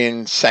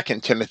in 2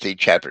 Timothy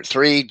chapter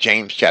 3,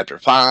 James chapter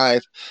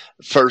 5,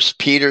 1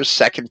 Peter,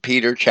 2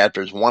 Peter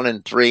chapters 1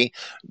 and 3,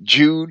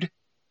 Jude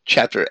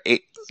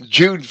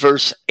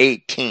verse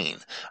 18.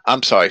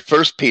 I'm sorry,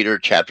 1 Peter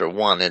chapter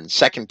 1 and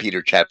 2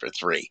 Peter chapter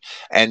 3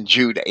 and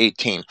Jude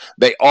 18.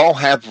 They all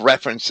have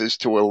references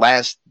to a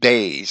last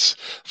days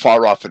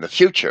far off in the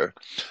future,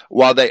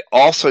 while they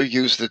also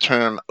use the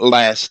term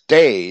last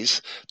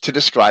days to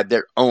describe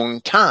their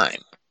own time.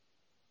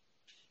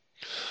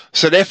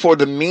 So therefore,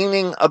 the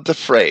meaning of the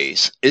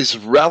phrase is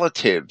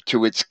relative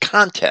to its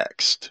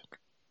context.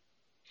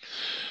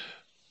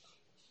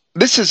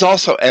 This is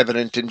also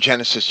evident in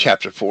Genesis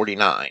chapter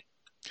 49,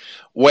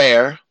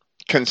 where,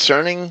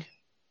 concerning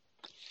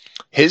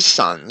his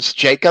sons,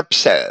 Jacob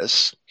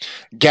says,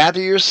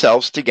 gather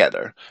yourselves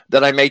together,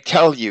 that I may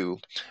tell you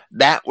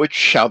that which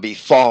shall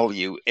befall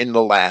you in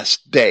the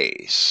last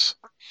days.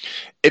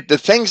 If the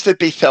things that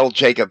befell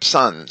Jacob's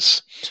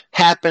sons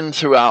happened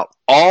throughout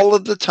all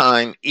of the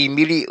time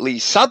immediately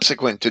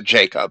subsequent to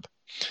Jacob,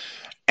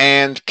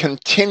 and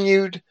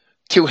continued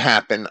to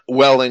happen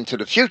well into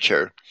the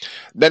future,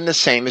 then the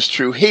same is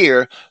true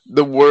here.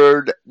 The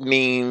word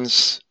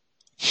means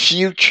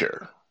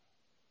future.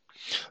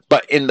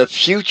 But in the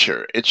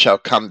future it shall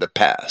come to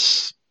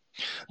pass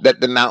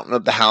that the mountain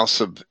of the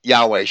house of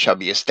Yahweh shall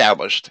be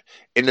established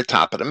in the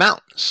top of the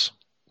mountains.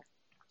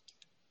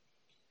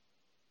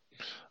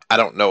 I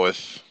don't know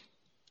if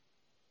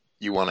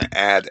you want to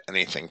add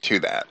anything to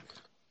that.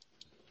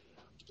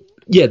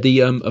 Yeah, the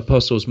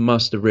apostles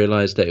must have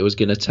realized that it was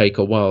going to take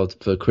a while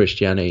for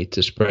Christianity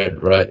to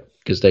spread, right?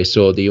 Because they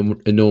saw the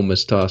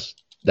enormous task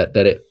that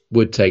it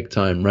would take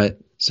time, right?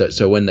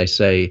 So when they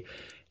say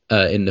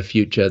in the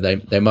future,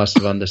 they must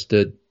have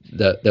understood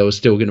that there was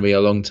still going to be a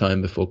long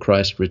time before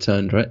Christ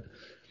returned, right?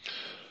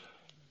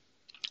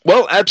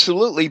 Well,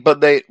 absolutely,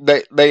 but they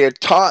had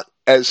taught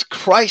as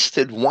Christ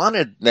had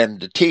wanted them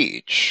to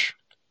teach.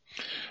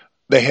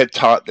 They had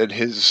taught that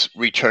his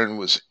return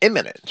was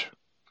imminent,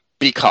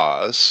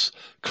 because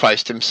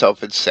Christ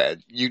himself had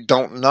said, you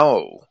don't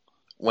know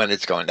when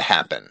it's going to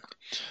happen.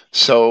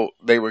 So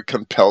they were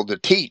compelled to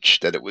teach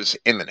that it was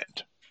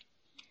imminent,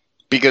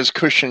 because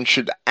Christians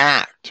should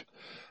act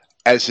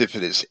as if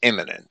it is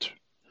imminent.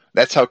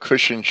 That's how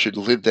Christians should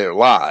live their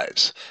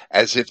lives,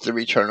 as if the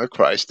return of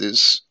Christ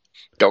is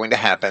going to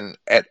happen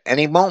at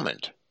any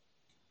moment.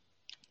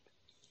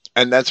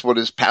 And that's what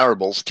his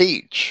parables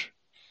teach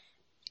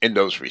in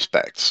those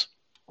respects.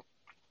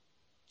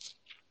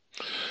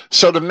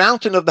 So the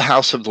mountain of the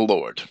house of the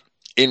Lord.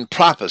 In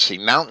prophecy,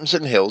 mountains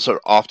and hills are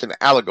often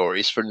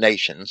allegories for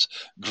nations,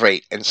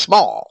 great and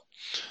small.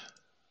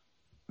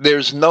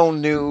 There's no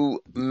new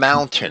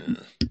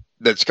mountain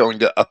that's going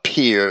to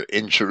appear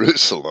in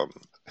Jerusalem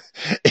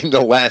in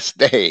the last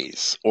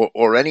days,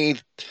 or any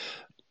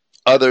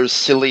other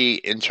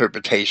silly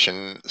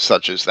interpretation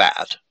such as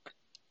that.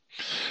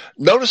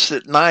 Notice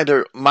that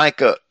neither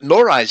Micah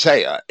nor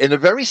Isaiah, in a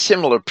very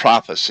similar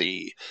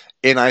prophecy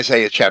in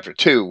Isaiah chapter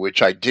 2,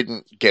 which I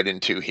didn't get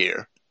into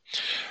here,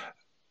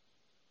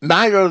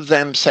 neither of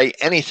them say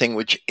anything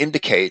which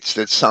indicates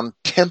that some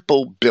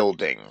temple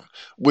building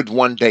would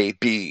one day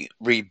be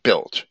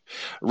rebuilt.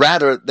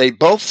 Rather, they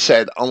both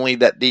said only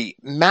that the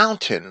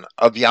mountain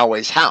of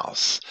Yahweh's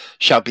house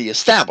shall be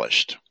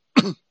established.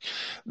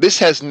 This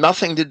has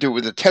nothing to do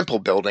with the temple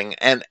building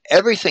and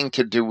everything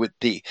to do with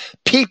the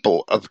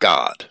people of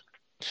God.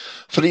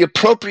 For the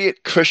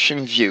appropriate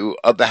Christian view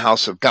of the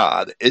house of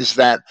God is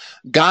that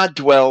God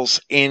dwells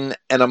in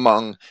and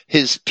among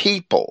his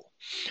people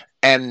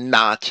and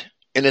not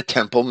in a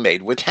temple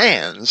made with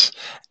hands,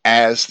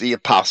 as the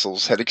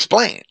apostles had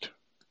explained.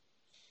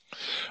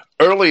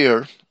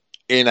 Earlier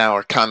in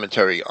our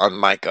commentary on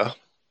Micah,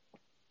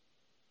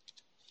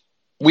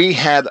 we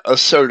had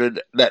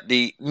asserted that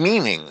the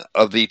meaning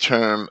of the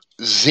term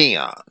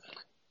Zion,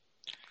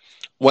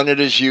 when it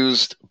is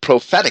used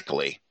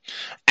prophetically,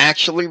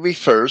 actually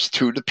refers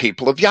to the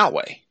people of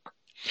Yahweh.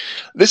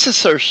 This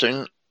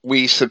assertion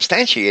we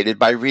substantiated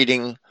by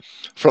reading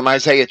from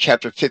Isaiah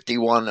chapter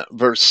 51,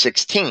 verse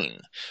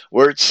 16,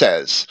 where it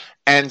says,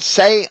 "And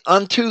say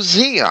unto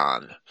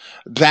Zion,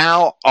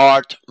 thou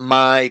art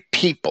my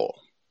people."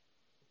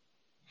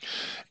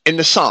 In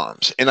the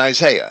Psalms, in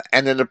Isaiah,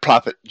 and in the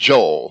prophet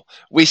Joel,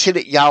 we see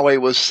that Yahweh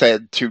was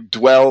said to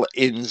dwell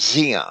in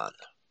Zion.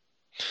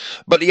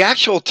 But the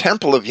actual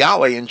temple of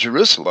Yahweh in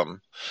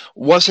Jerusalem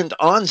wasn't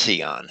on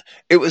Zion.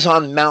 It was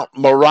on Mount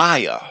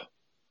Moriah.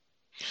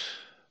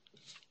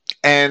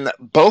 And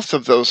both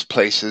of those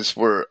places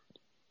were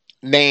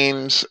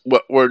names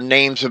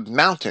of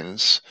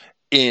mountains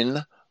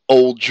in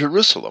Old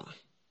Jerusalem,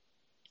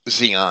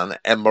 Zion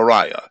and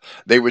Moriah.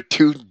 They were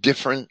two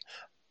different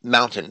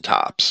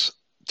mountaintops,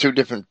 two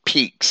different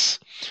peaks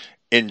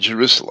in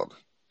Jerusalem.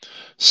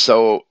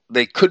 So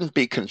they couldn't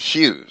be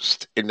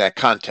confused in that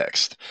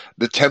context.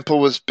 The temple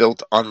was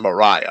built on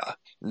Moriah,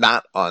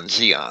 not on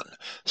Zion.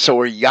 So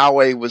where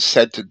Yahweh was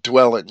said to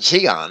dwell in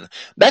Zion,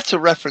 that's a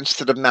reference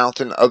to the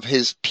mountain of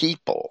his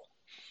people,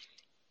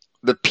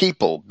 the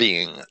people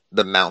being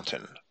the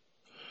mountain.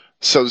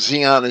 So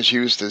Zion is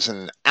used as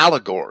an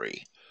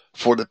allegory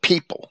for the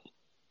people.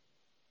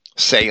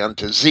 Say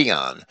unto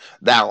Zion,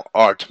 thou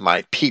art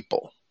my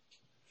people.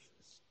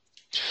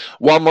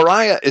 While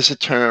Moriah is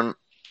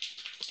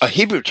a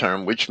Hebrew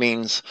term which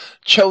means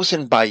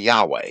chosen by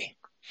Yahweh,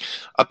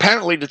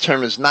 apparently the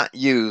term is not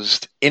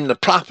used in the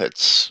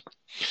prophets,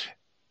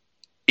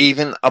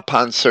 even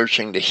upon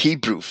searching the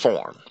Hebrew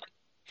form.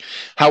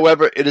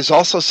 However, it is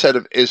also said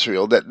of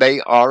Israel that they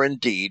are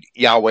indeed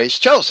Yahweh's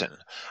chosen.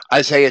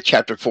 Isaiah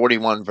chapter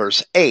 41,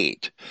 verse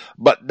 8,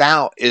 "But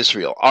thou,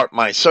 Israel, art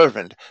my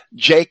servant,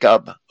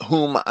 Jacob,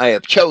 whom I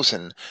have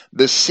chosen,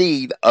 the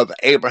seed of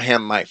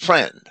Abraham my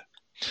friend."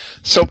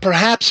 So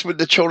perhaps with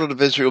the children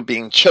of Israel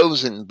being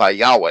chosen by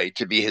Yahweh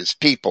to be his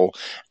people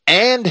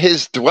and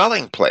his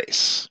dwelling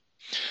place,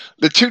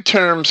 the two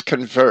terms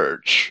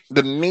converge.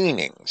 The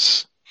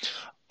meanings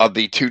of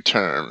the two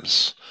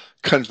terms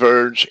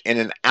converge in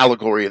an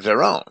allegory of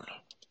their own.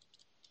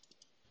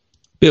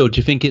 Bill, do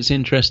you think it's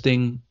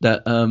interesting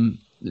that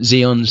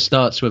Zion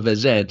starts with a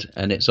Z,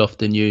 and it's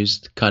often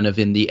used kind of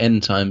in the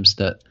end times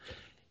that,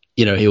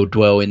 you know, he'll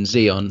dwell in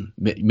Zion,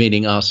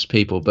 meaning us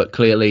people, but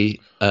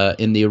clearly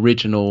in the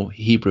original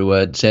Hebrew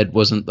word, Z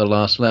wasn't the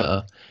last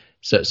letter.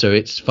 So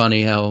it's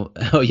funny how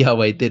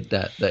Yahweh did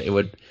that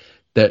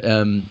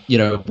you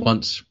know,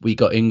 once we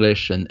got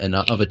English and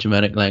other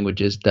Germanic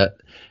languages, that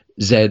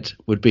Z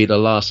would be the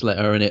last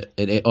letter, and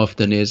it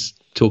often is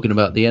talking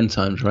about the end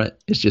times, right?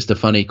 It's just a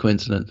funny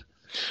coincidence.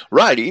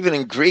 Right, even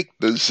in Greek,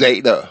 the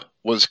zeta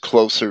was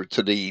closer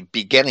to the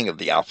beginning of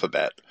the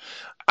alphabet.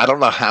 I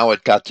don't know how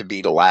it got to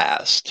be the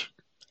last,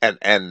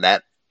 and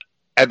that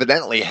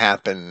evidently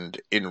happened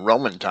in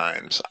Roman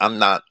times. I'm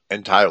not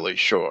entirely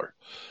sure.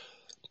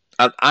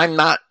 I'm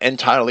not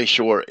entirely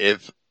sure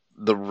if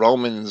the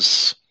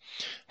Romans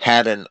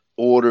had an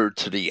order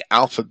to the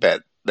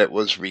alphabet that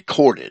was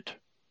recorded.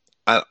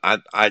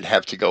 I'd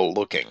have to go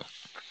looking.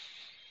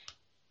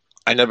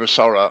 I never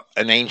saw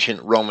an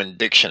ancient Roman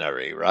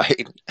dictionary,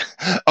 right?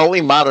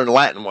 Only modern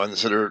Latin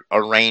ones that are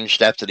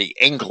arranged after the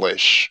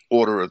English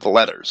order of the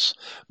letters.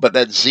 But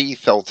that Z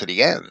fell to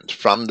the end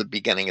from the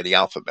beginning of the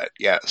alphabet,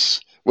 yes,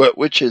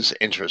 which is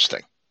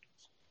interesting.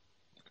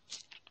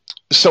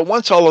 So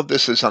once all of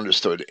this is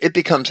understood, it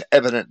becomes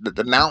evident that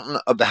the mountain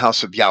of the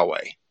house of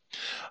Yahweh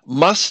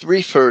must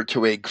refer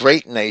to a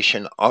great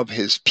nation of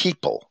his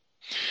people,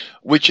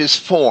 which is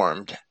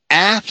formed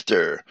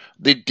after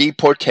the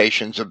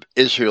deportations of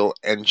Israel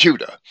and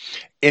Judah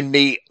in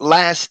the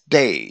last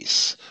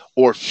days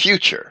or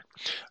future,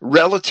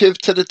 relative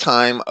to the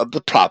time of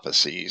the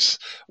prophecies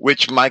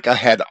which Micah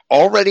had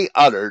already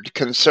uttered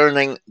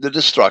concerning the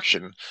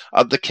destruction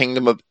of the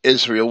kingdom of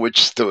Israel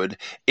which stood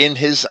in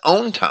his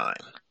own time.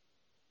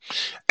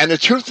 And the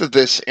truth of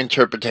this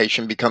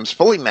interpretation becomes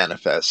fully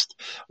manifest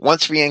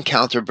once we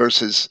encounter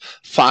verses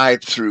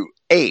 5 through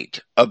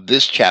 8 of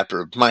this chapter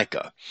of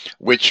Micah,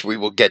 which we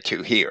will get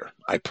to here,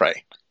 I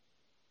pray.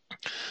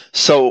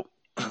 So,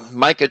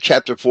 Micah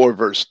chapter 4,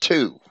 verse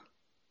 2.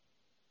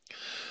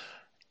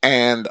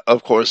 And,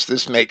 of course,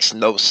 this makes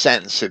no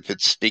sense if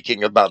it's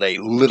speaking about a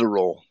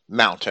literal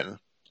mountain.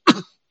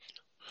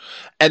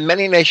 "And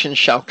many nations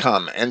shall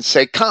come and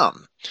say,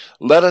 Come,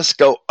 let us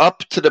go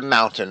up to the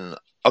mountain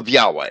of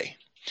Yahweh,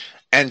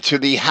 and to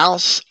the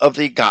house of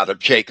the God of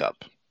Jacob,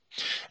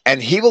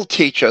 and he will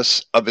teach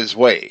us of his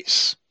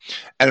ways,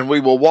 and we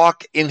will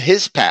walk in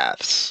his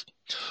paths.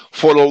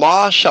 For the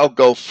law shall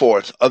go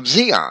forth of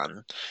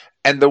Zion,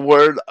 and the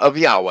word of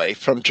Yahweh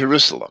from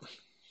Jerusalem.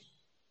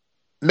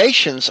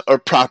 Nations are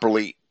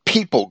properly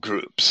people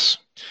groups,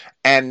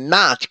 and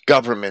not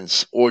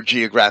governments or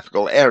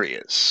geographical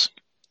areas.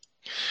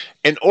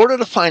 In order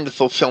to find the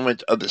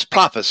fulfillment of this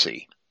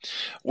prophecy,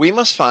 we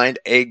must find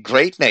a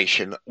great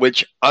nation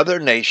which other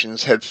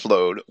nations have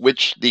flowed,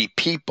 which the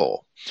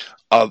people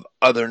of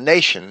other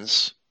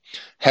nations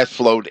have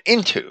flowed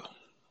into.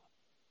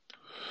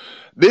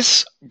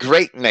 This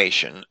great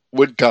nation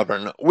would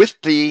govern with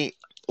the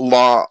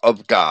law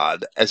of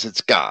God as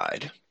its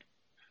guide,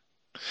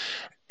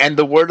 and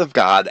the word of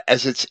God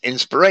as its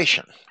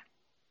inspiration.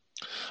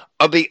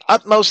 Of the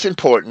utmost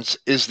importance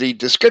is the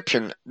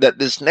description that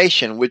this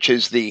nation, which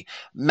is the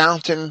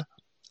mountain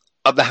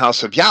of the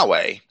house of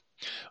Yahweh,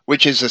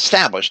 which is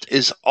established,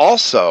 is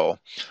also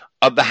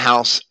of the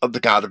house of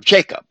the God of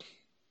Jacob.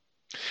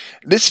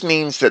 This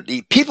means that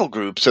the people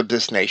groups of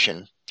this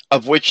nation,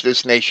 of which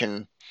this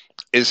nation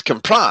is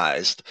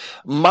comprised,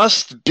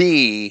 must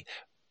be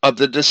of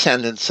the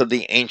descendants of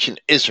the ancient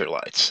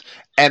Israelites,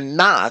 and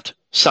not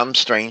some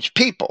strange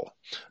people,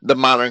 the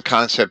modern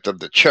concept of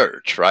the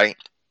church, right?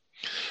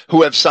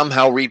 Who have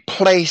somehow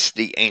replaced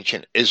the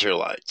ancient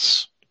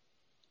Israelites.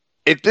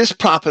 If this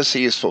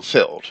prophecy is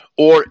fulfilled,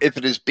 or if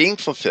it is being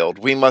fulfilled,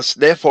 we must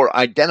therefore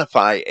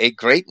identify a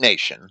great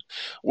nation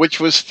which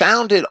was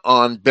founded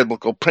on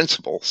biblical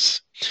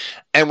principles,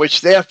 and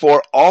which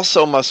therefore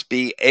also must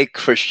be a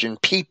Christian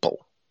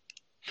people.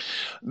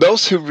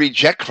 Those who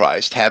reject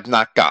Christ have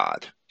not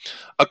God,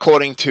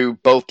 according to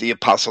both the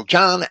Apostle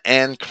John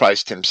and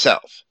Christ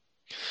himself.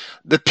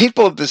 The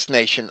people of this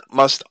nation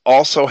must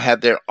also have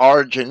their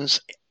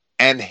origins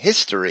and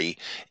history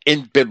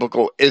in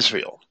biblical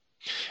Israel.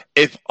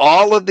 If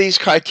all of these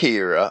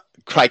criteria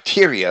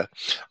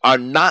are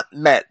not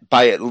met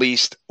by at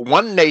least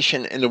one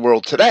nation in the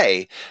world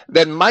today,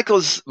 then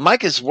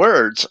Micah's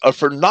words are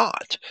for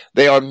naught.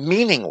 They are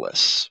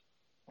meaningless.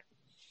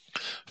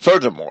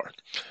 Furthermore,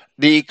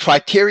 the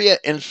criteria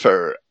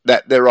infer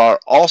that there are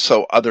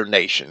also other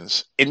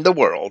nations in the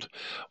world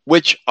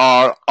which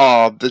are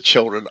of the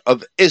children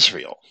of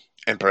Israel.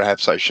 And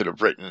perhaps I should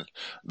have written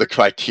the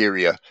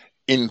criteria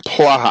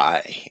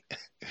imply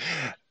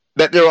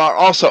that there are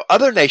also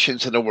other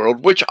nations in the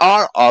world which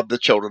are of the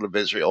children of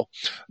Israel,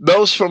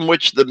 those from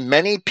which the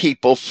many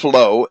people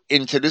flow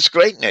into this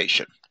great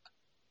nation.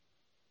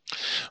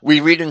 We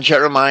read in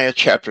Jeremiah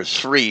chapter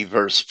 3,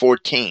 verse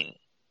 14,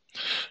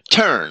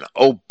 "Turn,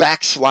 O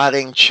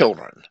backsliding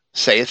children,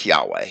 saith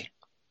Yahweh,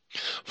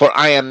 for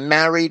I am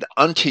married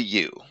unto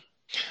you,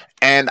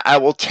 and I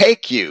will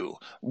take you,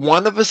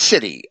 one of a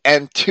city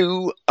and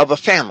two of a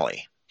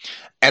family,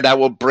 and I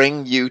will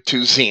bring you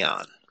to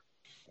Zion."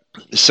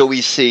 So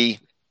we see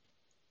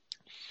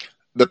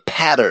the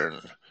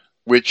pattern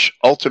which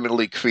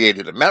ultimately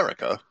created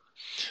America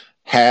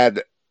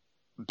had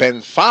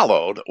been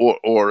followed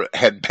or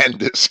had been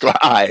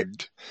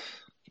described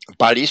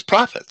by these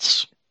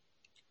prophets.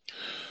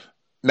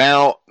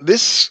 Now,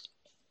 this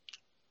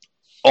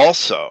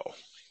also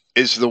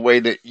is the way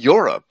that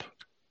Europe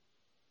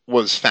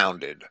was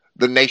founded.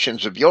 The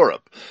nations of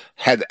Europe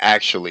had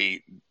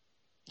actually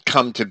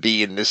come to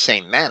be in the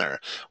same manner,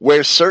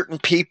 where certain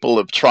people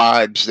of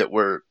tribes that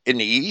were in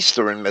the east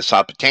or in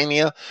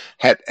Mesopotamia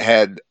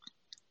had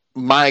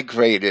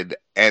migrated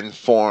and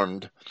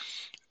formed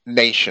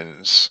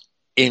nations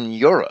in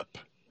Europe.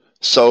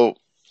 So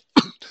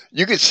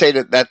you could say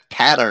that that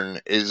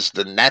pattern is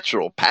the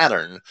natural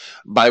pattern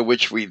by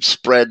which we've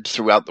spread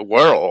throughout the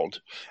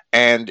world,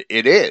 and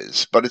it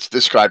is, but it's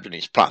described in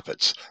these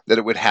prophets that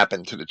it would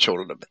happen to the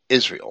children of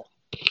Israel.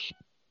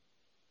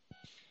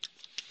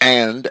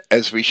 And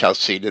as we shall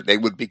see, that they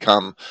would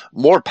become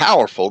more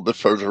powerful the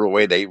further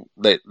away they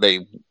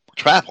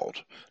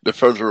traveled, the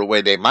further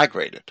away they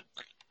migrated.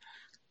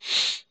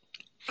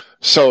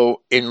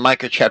 So in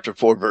Micah chapter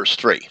 4, verse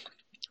 3,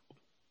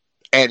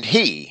 "And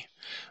he,"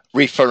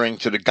 referring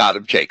to the God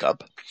of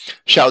Jacob,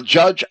 "shall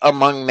judge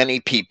among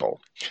many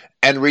people,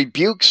 and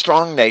rebuke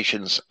strong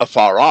nations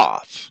afar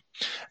off.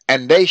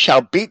 And they shall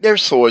beat their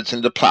swords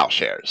into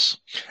plowshares,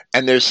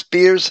 and their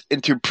spears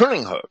into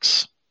pruning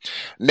hooks.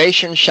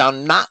 Nation shall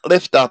not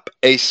lift up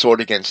a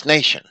sword against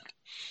nation,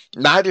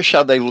 neither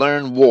shall they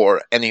learn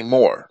war any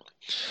more.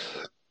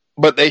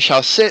 But they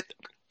shall sit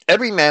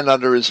every man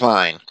under his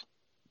vine,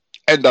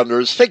 and under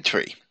his fig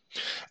tree,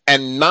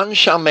 and none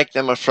shall make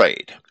them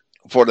afraid.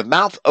 For the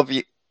mouth of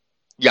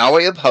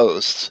Yahweh of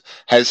hosts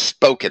has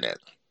spoken it."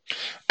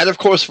 And of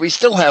course, we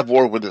still have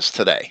war with us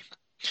today.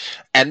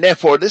 And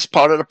therefore, this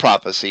part of the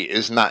prophecy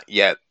is not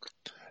yet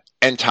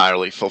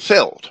entirely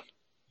fulfilled.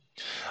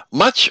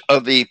 Much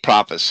of the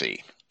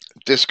prophecy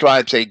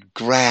describes a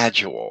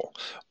gradual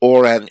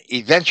or an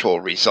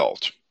eventual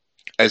result,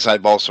 as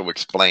I've also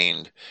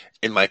explained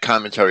in my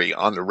commentary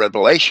on the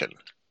Revelation.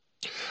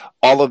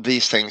 All of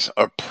these things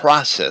are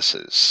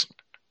processes.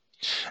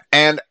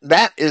 And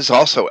that is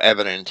also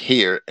evident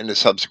here in the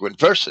subsequent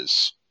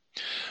verses.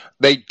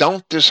 They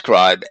don't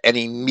describe an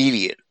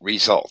immediate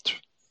result.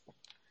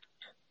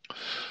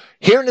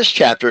 Here in this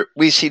chapter,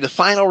 we see the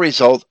final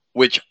result of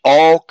which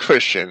all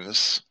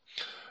Christians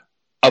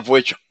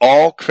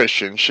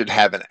should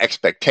have an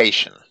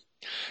expectation.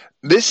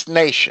 This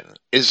nation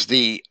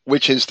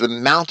which is the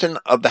mountain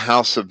of the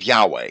house of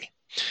Yahweh,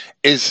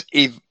 is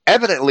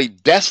evidently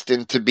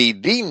destined to be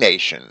the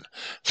nation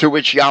through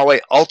which Yahweh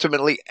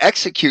ultimately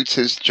executes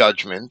his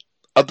judgment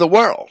of the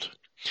world.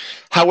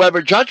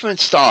 However, judgment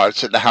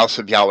starts at the house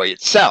of Yahweh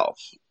itself,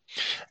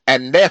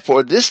 and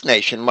therefore this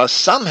nation must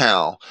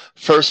somehow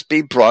first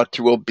be brought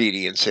to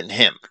obedience in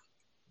him.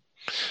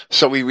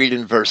 So we read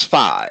in verse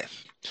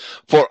 5,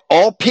 "For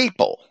all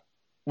people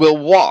will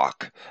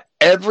walk,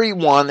 every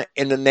one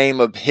in the name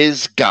of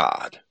his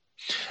God,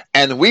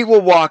 and we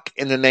will walk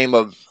in the name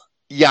of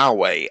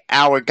Yahweh,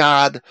 our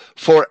God,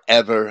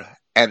 forever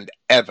and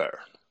ever."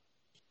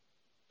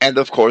 And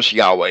of course,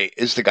 Yahweh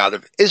is the God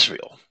of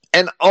Israel,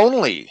 and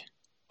only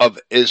of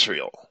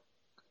Israel.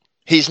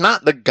 He's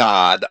not the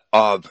God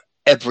of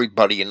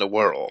everybody in the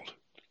world.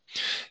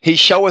 He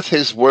showeth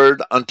his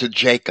word unto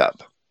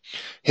Jacob,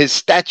 his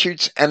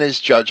statutes and his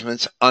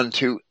judgments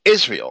unto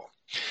Israel.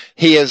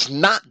 He has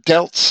not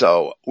dealt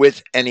so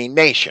with any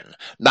nation,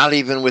 not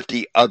even with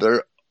the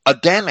other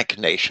Adamic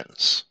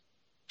nations.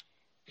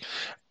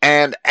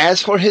 And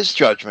as for his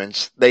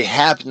judgments, they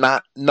have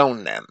not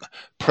known them.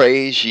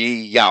 Praise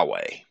ye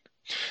Yahweh.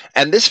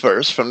 And this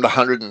verse from the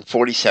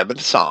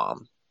 147th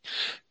Psalm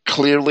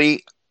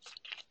clearly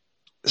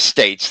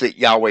states that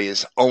Yahweh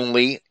is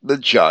only the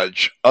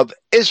judge of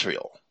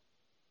Israel.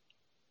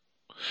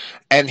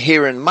 And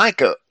here in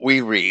Micah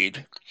we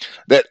read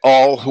that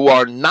all who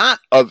are not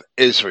of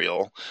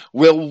Israel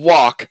will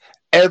walk,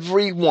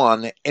 every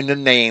one in the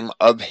name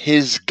of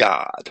his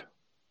God.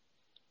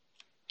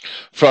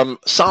 From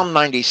Psalm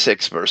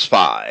 96 verse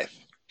 5,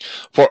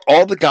 "For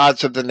all the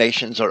gods of the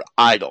nations are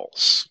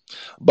idols,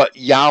 but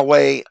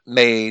Yahweh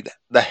made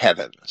the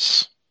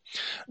heavens."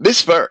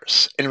 This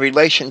verse, in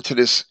relation to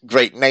this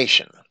great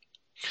nation,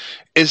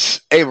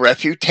 is a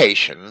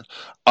refutation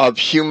of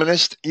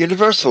humanist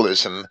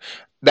universalism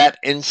that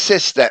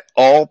insists that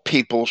all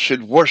people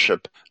should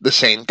worship the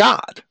same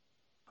God.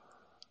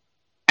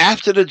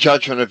 After the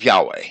judgment of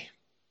Yahweh,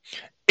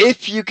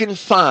 if you can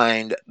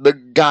find the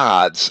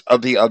gods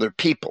of the other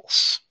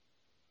peoples,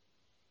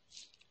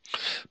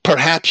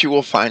 perhaps you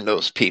will find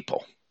those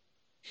people.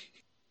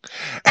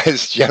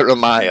 As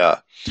Jeremiah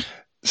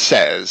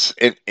says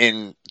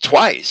in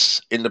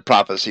twice in the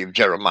prophecy of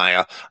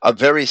Jeremiah, a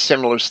very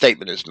similar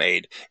statement is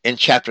made in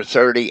chapter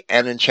 30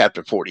 and in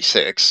chapter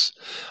 46.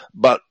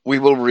 But we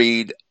will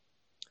read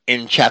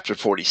in chapter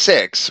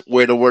 46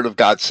 where the word of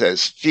God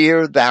says,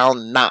 "Fear thou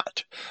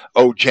not,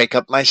 O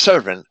Jacob my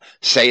servant,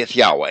 saith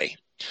Yahweh,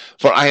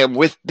 for I am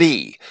with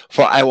thee,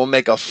 for I will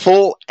make a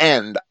full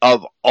end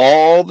of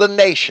all the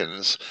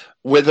nations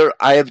whither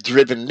I have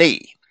driven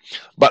thee.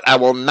 But I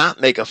will not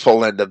make a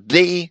full end of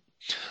thee,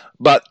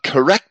 but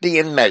correct thee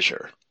in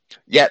measure,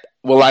 yet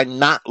will I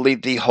not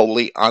leave thee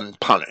wholly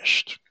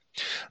unpunished."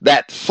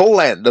 That full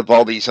end of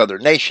all these other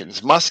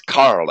nations must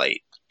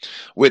correlate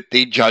with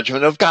the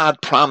judgment of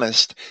God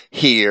promised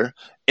here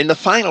in the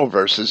final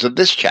verses of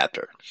this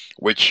chapter,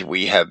 which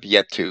we have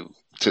yet to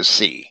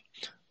see,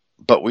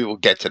 but we will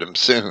get to them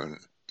soon.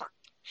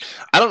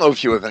 I don't know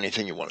if you have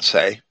anything you want to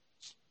say.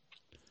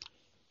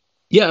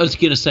 Yeah, I was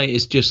going to say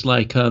it's just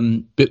like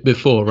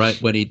before,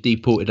 right? When he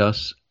deported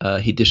us,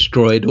 he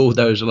destroyed all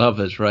those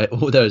lovers, right?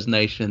 All those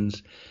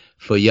nations,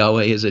 for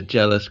Yahweh is a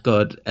jealous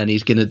God, and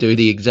he's going to do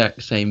the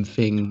exact same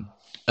thing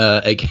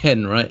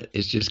again, right?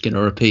 It's just going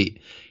to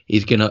repeat.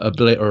 He's going to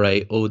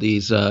obliterate all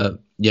these,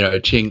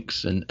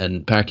 chinks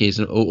and Pakis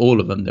and all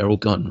of them. They're all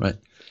gone, right?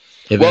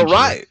 Eventually.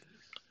 Well,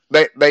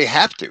 right. They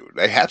have to.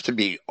 They have to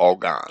be all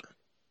gone.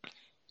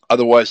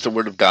 Otherwise, the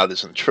word of God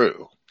isn't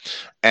true.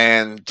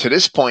 And to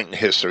this point in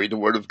history, the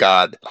word of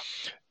God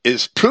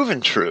is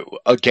proven true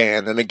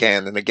again and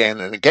again and again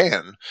and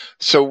again.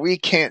 So we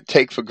can't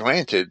take for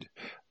granted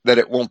that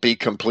it won't be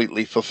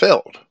completely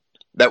fulfilled.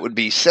 That would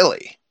be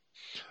silly.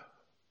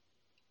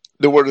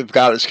 The word of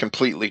God is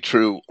completely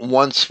true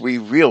once we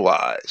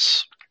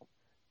realize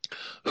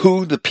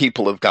who the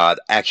people of God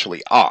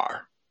actually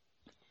are,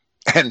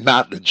 and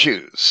not the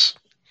Jews.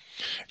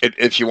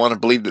 If you want to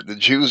believe that the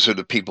Jews are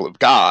the people of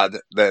God,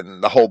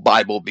 then the whole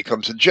Bible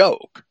becomes a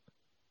joke.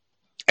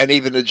 And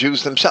even the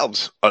Jews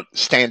themselves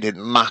stand in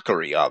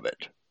mockery of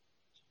it.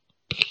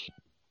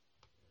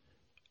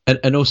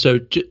 And also,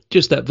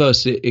 just that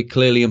verse, it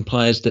clearly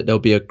implies that there'll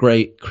be a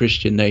great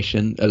Christian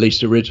nation, at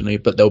least originally,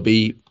 but there'll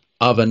be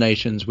other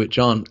nations which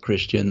aren't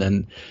Christian,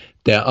 and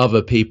there are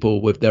other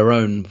people with their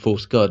own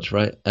false gods,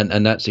 right?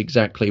 And that's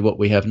exactly what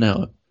we have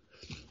now.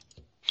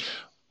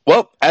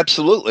 Well,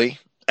 absolutely.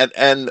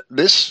 And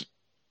this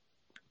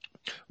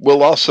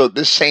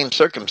same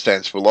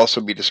circumstance will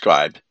also be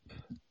described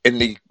in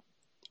the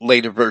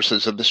later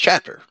verses of this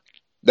chapter.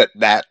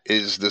 That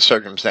is the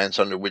circumstance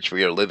under which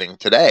we are living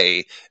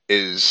today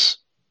is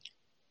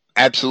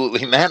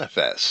absolutely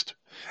manifest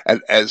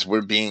as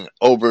we're being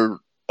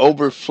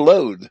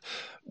overflowed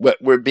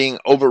We're being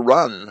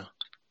overrun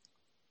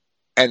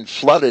and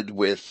flooded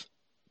with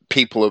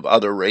people of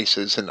other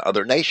races and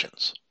other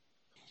nations,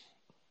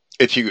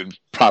 if you could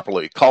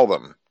properly call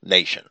them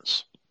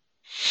nations.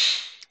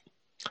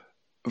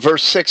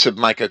 Verse 6 of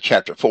Micah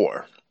chapter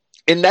 4.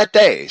 In that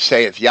day,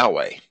 saith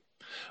Yahweh,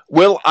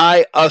 will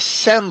I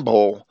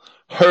assemble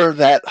her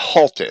that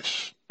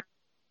halteth,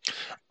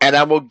 and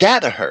I will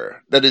gather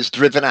her that is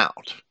driven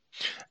out,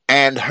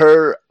 and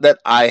her that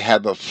I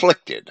have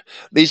afflicted.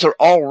 These are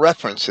all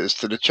references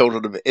to the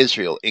children of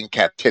Israel in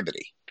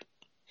captivity.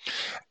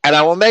 And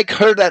I will make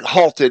her that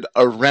halted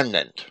a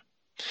remnant,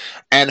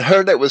 and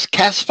her that was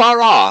cast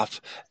far off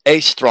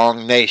a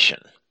strong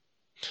nation.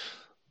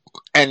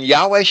 And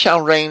Yahweh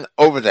shall reign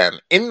over them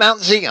in Mount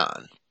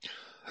Zion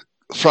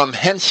from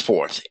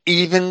henceforth,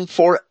 even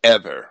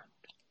forever.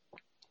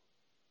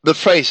 The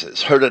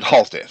phrases, her that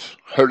halteth,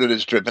 her that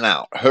is driven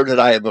out, her that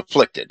I have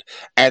afflicted,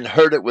 and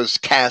her that was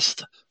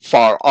cast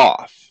far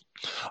off,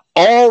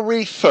 all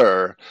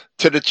refer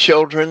to the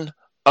children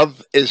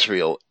of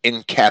Israel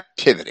in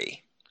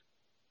captivity.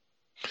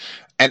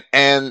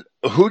 And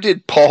who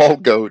did Paul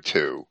go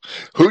to?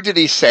 Who did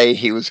he say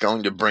he was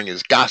going to bring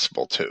his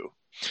gospel to?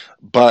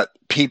 But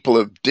people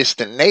of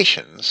distant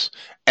nations,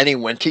 and he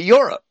went to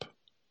Europe.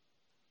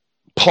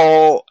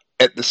 Paul,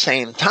 at the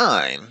same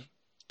time,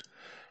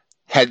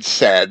 had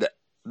said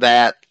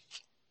that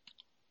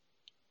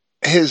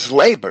his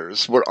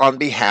labors were on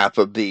behalf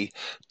of the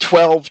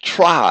 12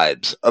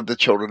 tribes of the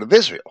children of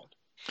Israel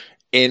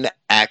in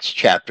Acts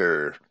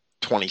chapter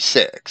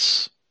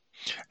 26.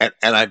 And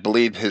I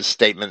believe his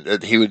statement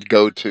that he would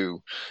go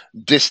to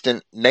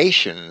distant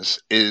nations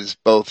is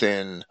both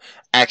in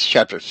Acts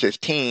chapter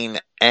 15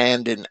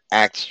 and in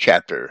Acts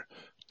chapter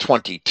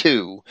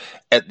 22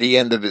 at the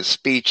end of his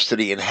speech to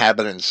the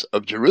inhabitants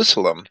of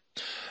Jerusalem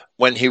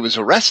when he was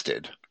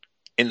arrested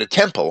in the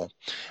temple,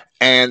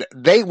 and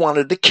they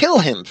wanted to kill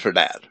him for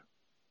that.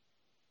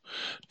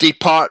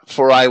 Depart,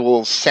 for I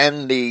will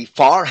send thee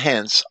far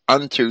hence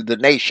unto the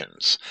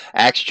nations.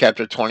 Acts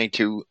chapter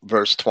 22,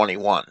 verse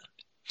 21.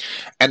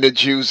 And the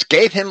Jews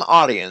gave him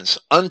audience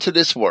unto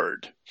this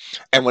word.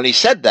 And when he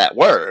said that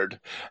word,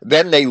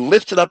 then they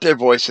lifted up their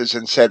voices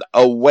and said,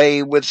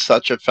 away with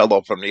such a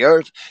fellow from the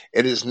earth.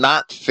 It is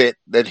not fit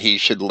that he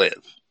should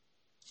live.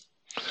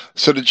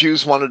 So the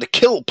Jews wanted to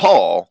kill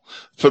Paul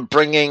for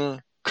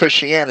bringing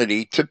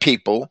Christianity to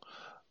people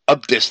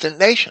of distant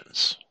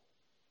nations.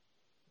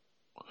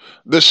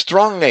 The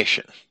strong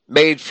nation,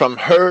 made from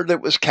her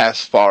that was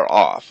cast far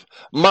off,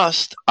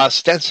 must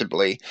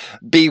ostensibly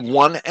be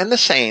one and the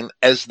same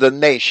as the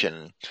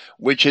nation,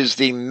 which is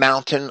the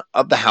mountain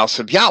of the house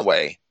of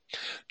Yahweh,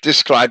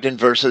 described in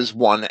verses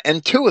 1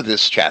 and 2 of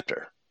this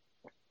chapter.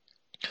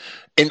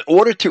 In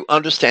order to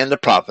understand the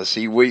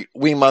prophecy, we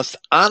must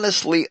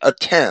honestly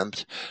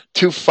attempt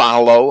to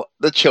follow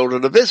the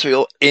children of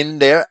Israel in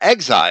their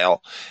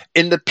exile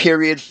in the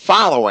period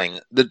following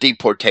the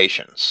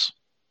deportations.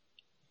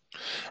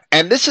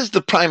 And this is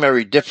the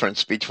primary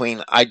difference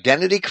between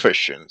identity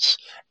Christians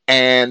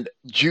and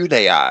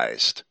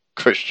Judaized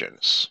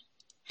Christians.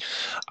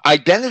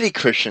 Identity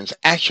Christians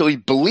actually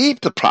believe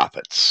the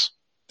prophets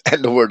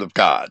and the Word of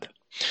God,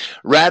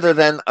 rather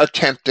than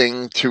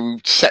attempting to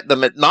set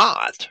them at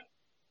naught.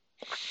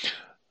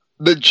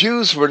 The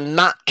Jews were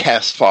not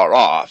cast far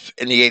off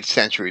in the 8th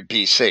century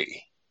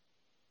BC.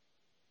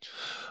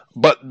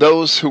 But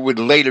those who would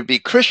later be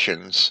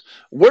Christians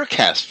were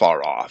cast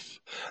far off.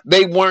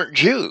 They weren't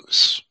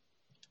Jews.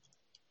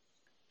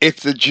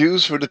 If the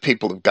Jews were the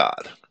people of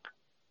God,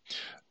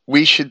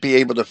 we should be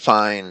able to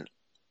find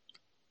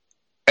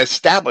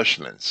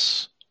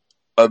establishments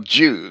of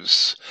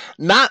Jews,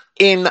 not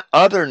in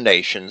other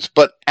nations,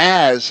 but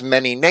as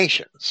many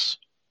nations,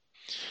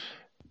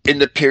 in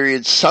the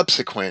period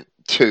subsequent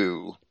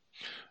to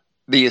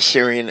the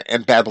Assyrian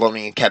and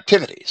Babylonian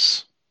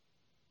captivities.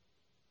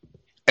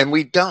 And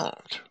we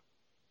don't.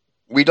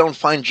 We don't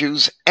find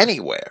Jews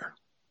anywhere.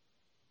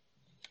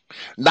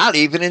 Not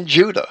even in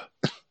Judah.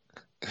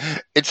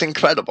 It's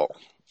incredible.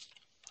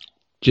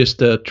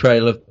 Just a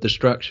trail of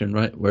destruction,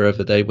 right?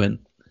 Wherever they went.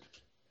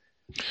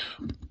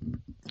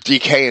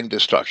 Decay and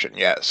destruction,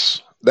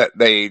 yes. That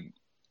they,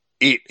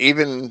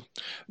 even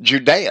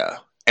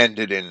Judea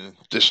ended in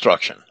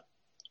destruction.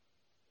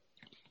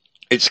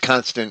 Its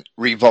constant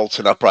revolts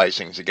and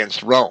uprisings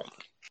against Rome.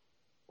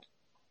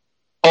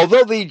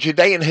 Although the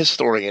Judean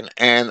historian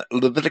and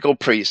Levitical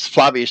priest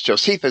Flavius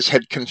Josephus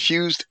had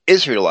confused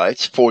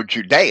Israelites for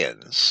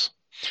Judeans,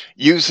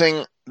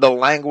 using the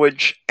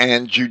language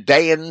and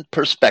Judean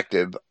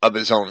perspective of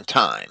his own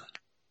time.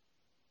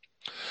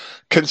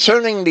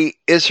 Concerning the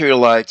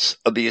Israelites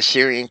of the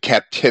Assyrian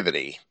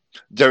captivity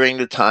during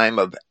the time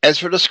of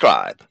Ezra the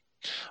scribe,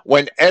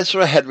 when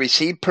Ezra had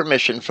received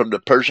permission from the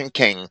Persian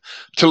king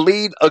to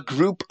lead a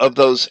group of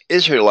those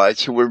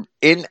Israelites who were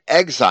in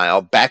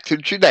exile back to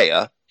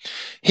Judea,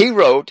 he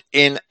wrote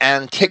in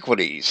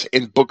Antiquities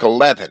in Book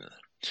 11,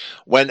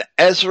 when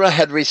Ezra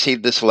had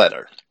received this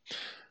letter.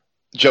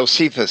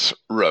 Josephus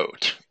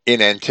wrote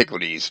in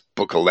Antiquities,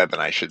 Book 11,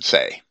 I should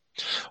say.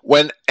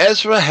 When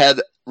Ezra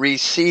had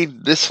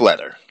received this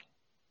letter,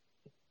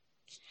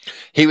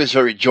 he was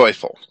very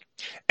joyful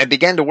and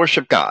began to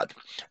worship God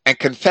and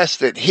confessed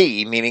that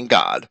he, meaning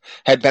God,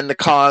 had been the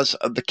cause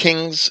of the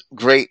king's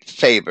great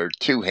favor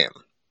to him,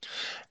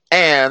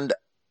 and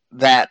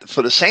that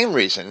for the same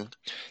reason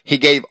he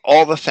gave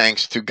all the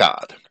thanks to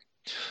God.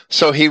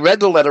 So he read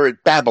the letter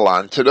at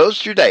Babylon to those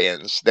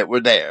Judeans that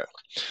were there,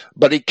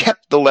 but he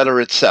kept the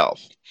letter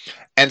itself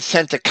and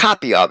sent a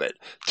copy of it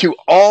to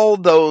all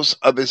those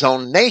of his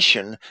own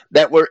nation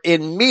that were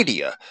in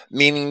Media,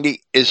 meaning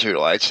the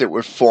Israelites that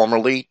were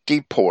formerly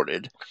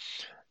deported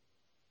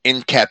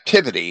in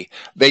captivity.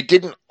 They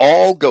didn't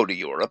all go to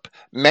Europe.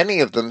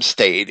 Many of them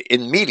stayed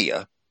in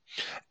Media.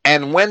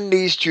 And when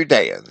these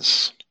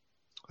Judeans,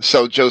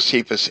 so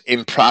Josephus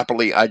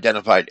improperly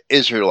identified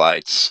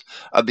Israelites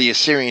of the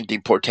Assyrian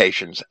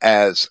deportations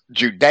as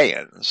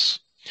Judeans,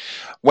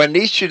 when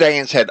these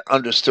Judeans had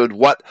understood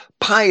what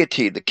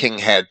piety the king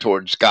had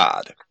towards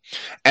God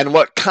and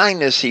what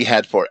kindness he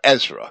had for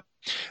Ezra,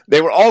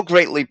 they were all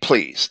greatly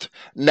pleased.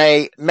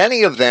 Nay,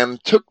 many of them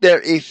took their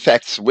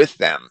effects with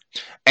them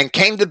and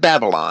came to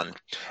Babylon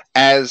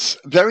as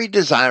very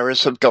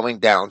desirous of going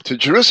down to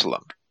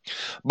Jerusalem.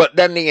 But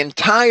then the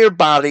entire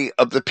body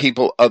of the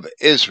people of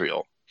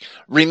Israel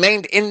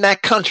remained in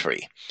that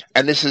country,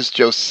 and this is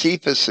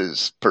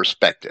Josephus's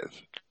perspective.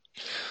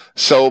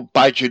 So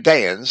by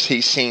Judeans,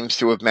 he seems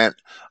to have meant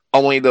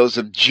only those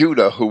of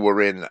Judah who were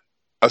in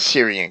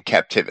Assyrian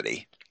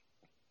captivity.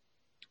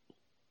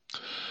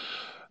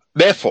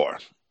 Therefore,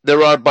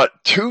 there are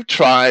but 2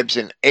 tribes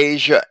in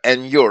Asia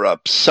and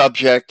Europe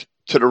subject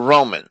to the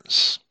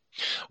Romans,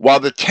 while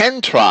the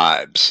 10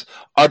 tribes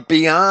are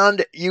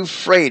beyond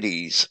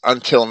Euphrates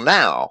until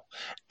now,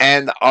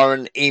 and are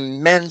an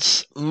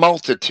immense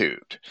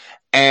multitude,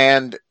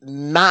 and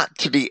not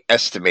to be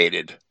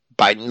estimated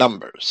by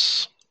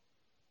numbers.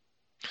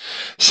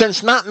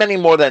 Since not many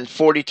more than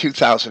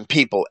 42,000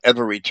 people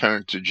ever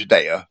returned to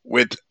Judea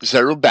with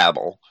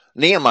Zerubbabel,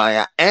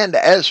 Nehemiah, and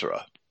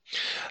Ezra,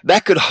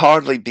 that could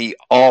hardly be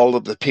all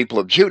of the people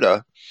of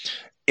Judah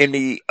in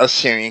the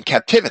Assyrian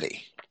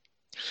captivity,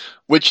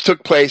 which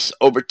took place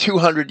over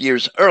 200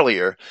 years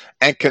earlier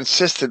and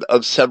consisted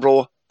of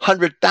several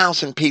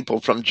 100,000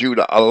 people from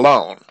Judah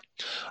alone,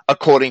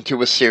 according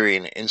to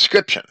Assyrian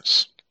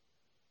inscriptions.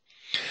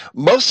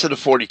 Most of the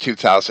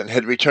 42,000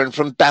 had returned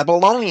from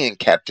Babylonian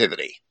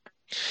captivity.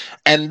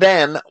 And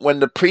then, when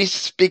the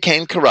priests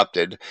became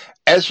corrupted,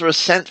 Ezra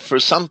sent for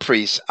some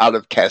priests out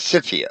of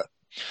Cassiphia,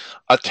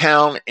 a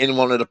town in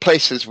one of the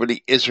places where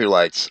the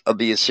Israelites of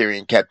the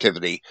Assyrian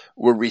captivity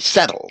were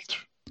resettled.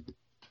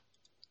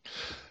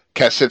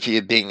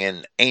 Cassiphia being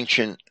in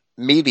ancient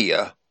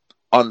Media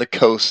on the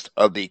coast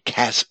of the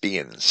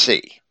Caspian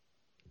Sea.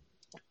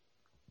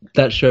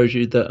 That shows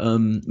you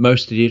that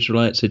most of the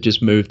Israelites had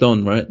just moved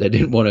on, right? They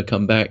didn't want to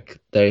come back.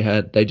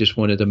 They just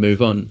wanted to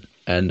move on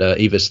and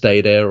either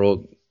stay there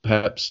or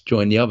perhaps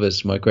join the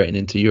others migrating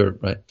into Europe,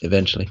 right?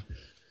 Eventually.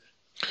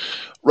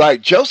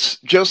 Right.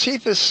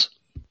 Josephus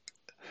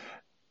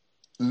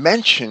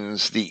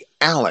mentions the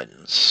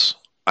Alans,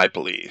 I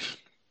believe.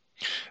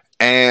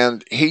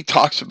 And he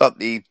talks about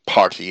the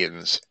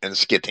Parthians and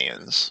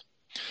Scythians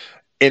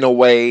in a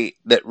way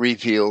that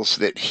reveals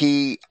that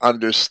he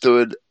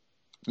understood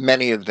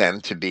many of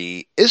them to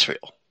be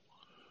Israel,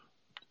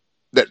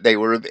 that they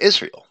were of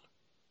Israel.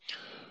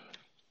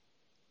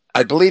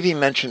 I believe he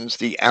mentions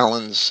the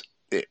Alans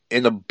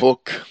in a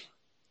book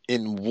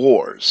in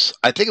Wars.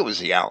 I think it was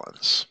the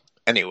Alans.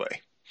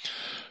 Anyway,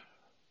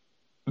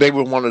 they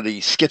were one of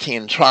the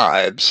Scythian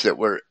tribes that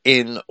were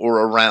in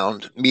or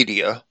around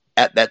Media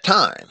at that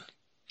time.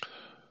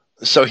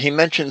 So he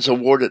mentions a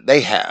war that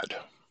they had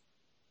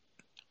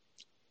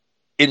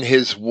in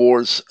his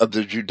Wars of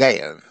the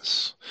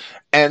Judeans.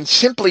 And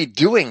simply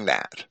doing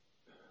that,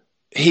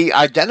 he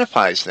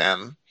identifies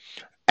them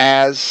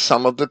as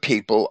some of the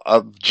people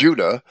of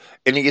Judah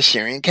in the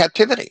Assyrian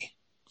captivity.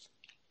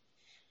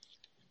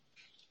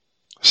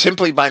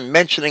 Simply by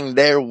mentioning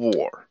their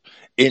war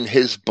in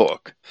his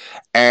book.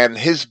 And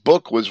his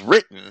book was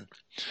written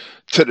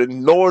to the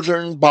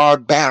northern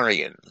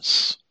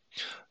barbarians,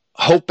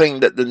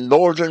 hoping that the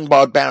northern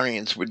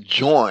barbarians would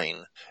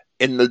join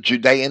in the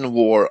Judean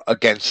war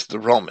against the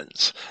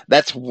Romans.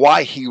 That's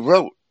why he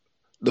wrote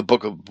the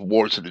book of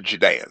Wars of the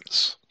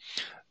Judeans.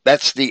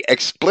 That's the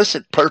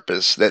explicit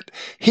purpose that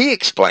he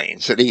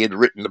explains that he had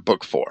written the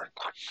book for.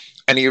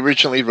 And he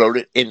originally wrote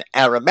it in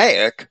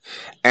Aramaic,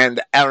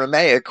 and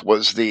Aramaic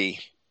was the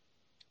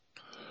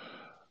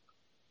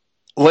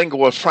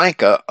lingua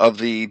franca of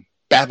the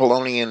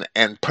Babylonian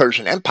and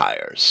Persian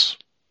empires.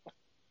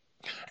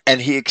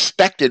 And he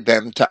expected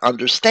them to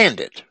understand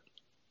it,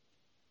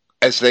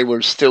 as they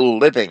were still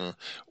living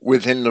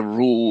within the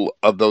rule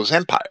of those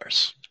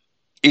empires,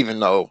 even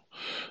though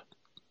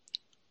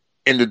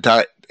in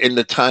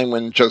the time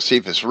when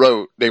Josephus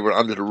wrote, they were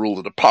under the rule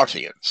of the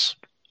Parthians.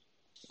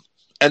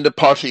 And the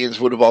Parthians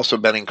would have also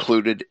been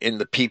included in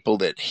the people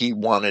that he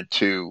wanted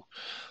to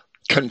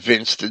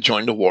convince to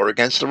join the war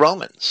against the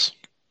Romans.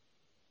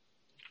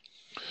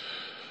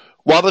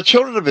 While the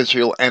children of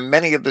Israel and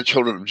many of the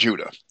children of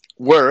Judah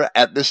were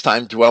at this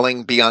time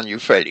dwelling beyond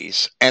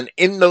Euphrates, and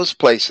in those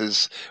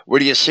places where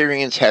the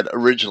Assyrians had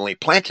originally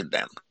planted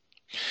them.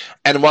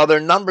 And while their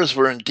numbers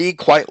were indeed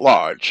quite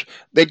large,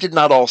 they did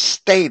not all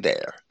stay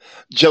there.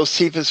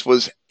 Josephus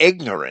was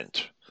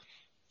ignorant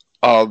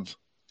of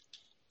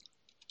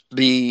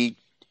the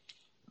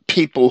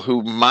people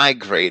who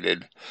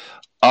migrated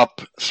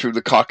up through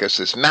the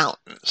Caucasus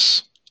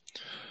Mountains.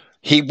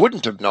 He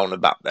wouldn't have known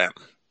about them.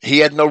 He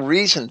had no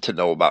reason to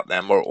know about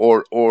them,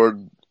 or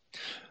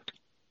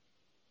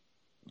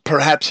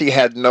perhaps he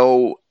had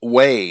no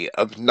way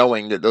of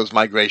knowing that those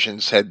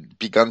migrations had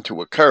begun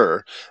to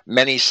occur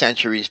many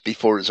centuries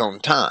before his own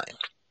time.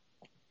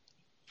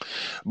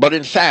 But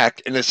in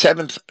fact, in the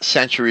 7th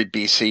century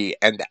BC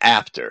and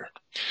after,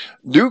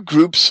 new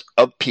groups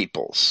of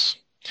peoples,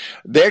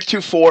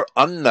 theretofore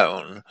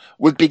unknown,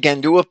 would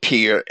begin to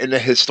appear in the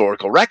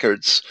historical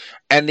records,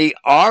 and the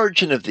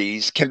origin of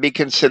these can be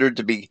considered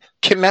to be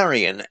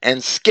Cimmerian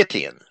and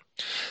Scythian,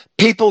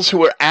 peoples who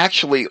were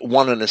actually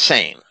one and the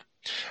same.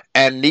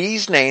 And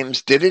these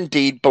names did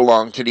indeed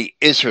belong to the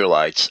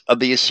Israelites of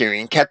the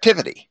Assyrian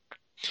captivity.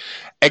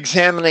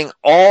 Examining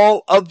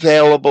all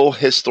available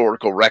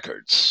historical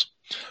records,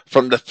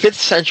 from the 5th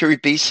century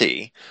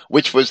BC,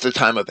 which was the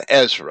time of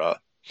Ezra,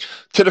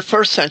 to the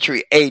 1st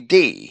century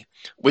AD,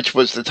 which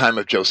was the time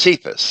of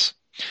Josephus,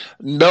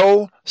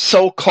 no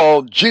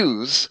so-called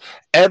Jews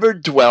ever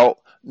dwelt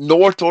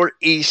north or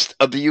east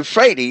of the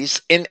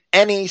Euphrates in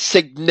any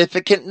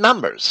significant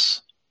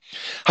numbers.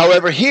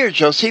 However, here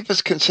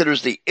Josephus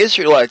considers the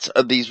Israelites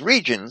of these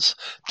regions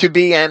to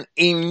be an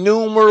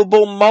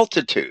innumerable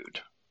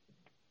multitude.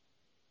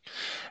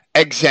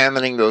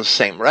 Examining those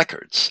same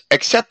records,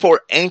 except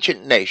for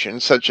ancient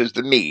nations such as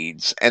the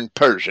Medes and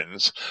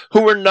Persians,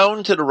 who were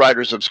known to the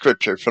writers of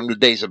Scripture from the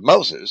days of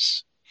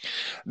Moses,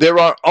 there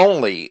are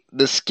only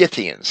the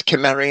Scythians,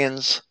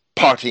 Cimmerians,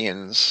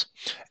 Parthians,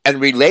 and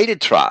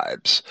related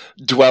tribes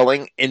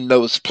dwelling in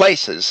those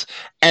places,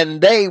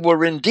 and they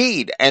were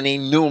indeed an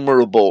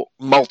innumerable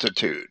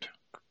multitude.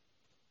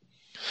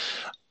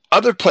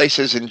 Other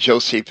places in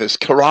Josephus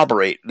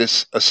corroborate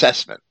this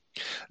assessment,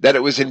 that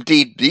it was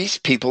indeed these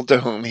people to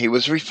whom he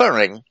was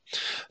referring,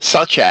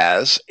 such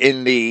as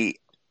in the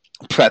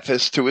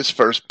preface to his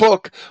first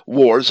book,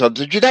 Wars of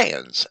the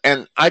Judeans,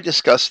 and I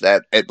discussed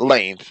that at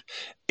length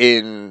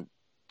in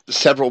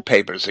several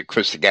papers at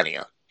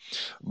Christogenea,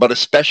 but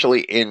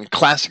especially in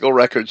classical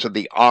records of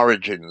the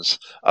origins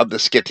of the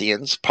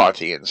Scythians,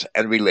 Parthians,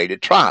 and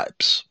related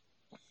tribes.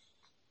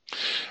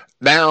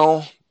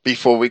 Now,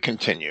 before we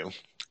continue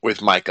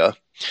with Micah,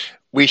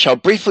 we shall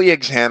briefly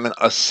examine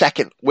a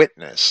second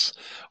witness,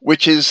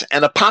 which is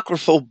an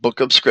apocryphal book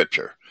of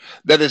Scripture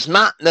that is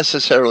not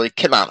necessarily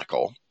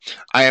canonical.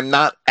 I am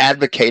not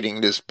advocating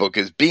this book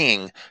as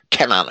being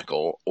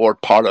canonical or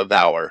part of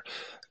our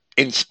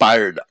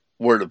inspired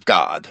Word of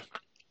God,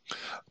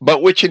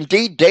 but which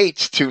indeed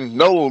dates to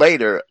no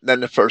later than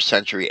the 1st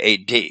century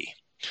AD.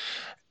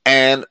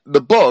 And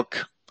the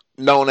book,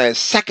 known as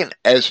 2nd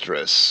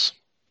Esdras,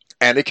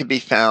 and it can be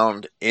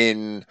found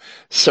in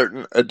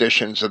certain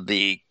editions of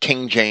the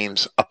King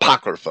James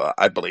Apocrypha,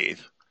 I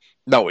believe.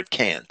 No, it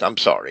can't. I'm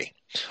sorry.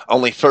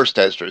 Only 1st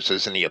Esdras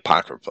is in the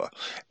Apocrypha.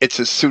 It's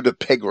a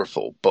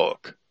pseudepigraphal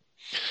book.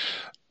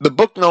 The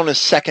book known as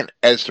 2nd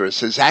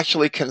Esdras is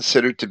actually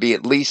considered to be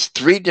at least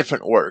 3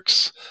 different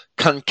works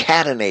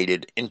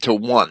concatenated into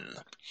one.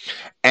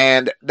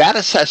 And that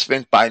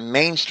assessment by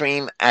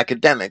mainstream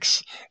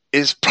academics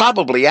is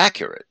probably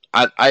accurate.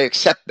 I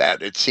accept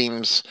that. It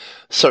seems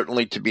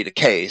certainly to be the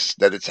case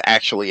that it's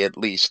actually at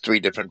least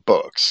 3 different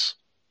books.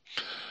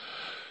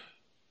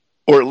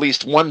 Or at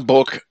least one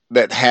book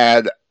that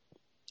had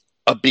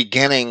a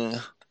beginning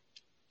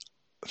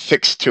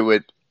fixed to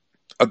it,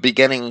 a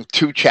beginning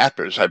 2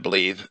 chapters, I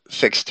believe,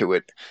 fixed to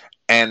it,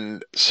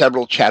 and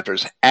several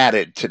chapters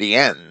added to the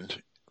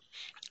end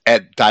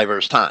at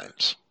diverse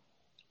times.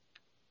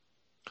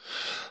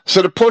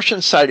 So the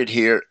portion cited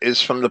here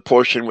is from the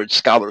portion which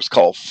scholars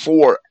call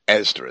 4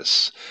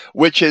 Esdras,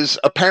 which is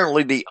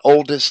apparently the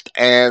oldest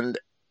and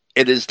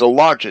it is the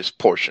largest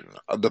portion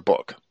of the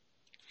book.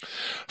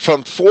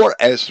 From 4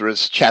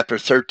 Esdras, chapter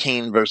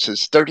 13,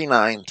 verses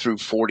 39 through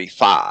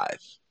 45.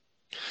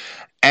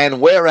 And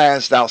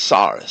whereas thou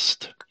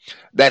sawest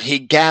that he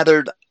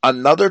gathered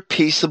another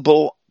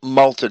peaceable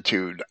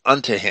multitude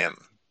unto him.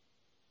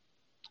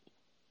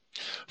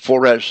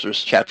 4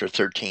 Esdras, chapter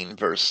 13,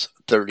 verse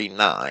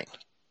 39.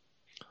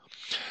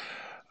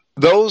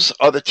 Those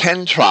are the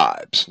 10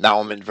 tribes, now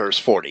I'm in verse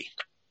 40,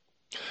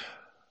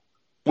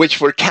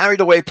 which were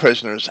carried away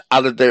prisoners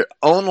out of their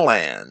own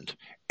land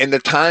in the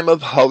time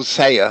of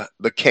Hosea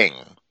the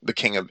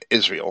king of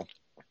Israel,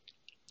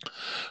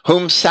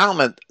 whom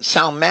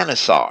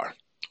Shalmaneser,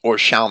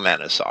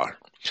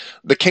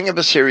 the king of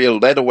Assyria,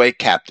 led away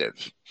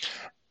captive,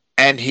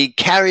 and he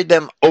carried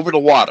them over the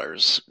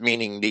waters,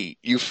 meaning the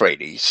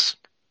Euphrates,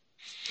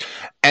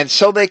 and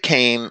so they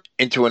came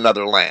into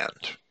another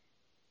land.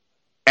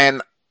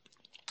 And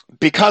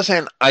because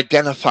an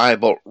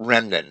identifiable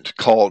remnant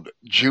called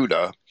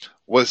Judah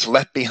was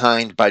left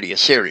behind by the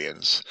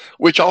Assyrians,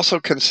 which also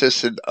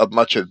consisted of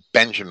much of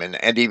Benjamin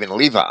and even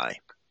Levi.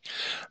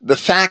 The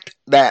fact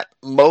that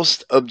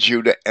most of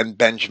Judah and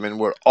Benjamin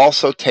were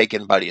also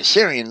taken by the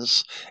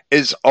Assyrians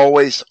is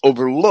always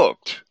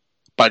overlooked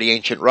by the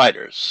ancient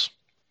writers.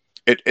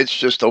 It's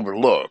just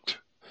overlooked.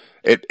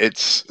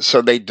 It's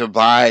so they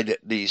divide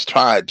these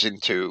tribes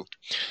into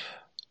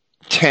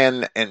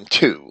 10 and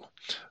 2,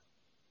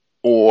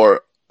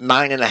 or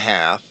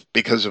 9.5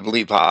 because of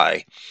Levi,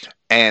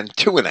 and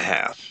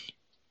 2.5.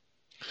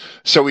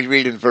 So we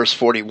read in verse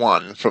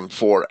 41 from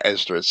 4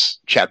 Esdras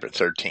chapter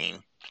 13.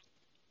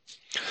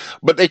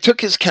 But they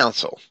took his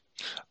counsel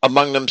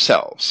among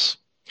themselves,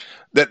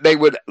 that they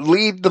would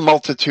leave the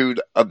multitude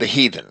of the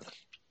heathen,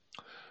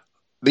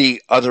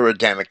 the other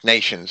Adamic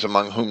nations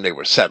among whom they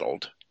were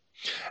settled,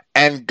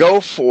 and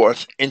go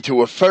forth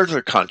into a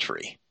further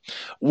country,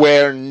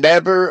 where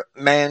never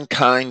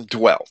mankind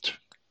dwelt,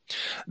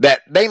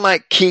 that they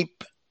might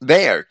keep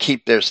their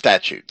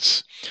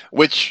statutes,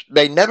 which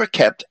they never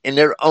kept in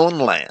their own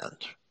land.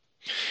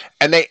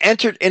 And they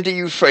entered into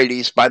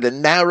Euphrates by the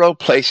narrow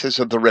places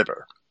of the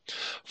river,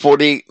 for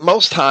the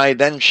Most High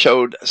then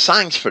showed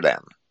signs for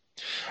them,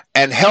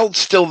 and held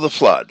still the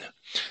flood,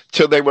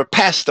 till they were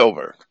passed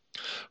over.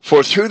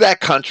 For through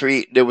that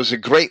country there was a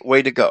great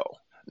way to go,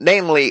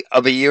 namely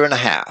of 1.5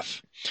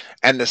 years,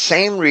 and the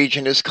same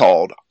region is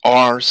called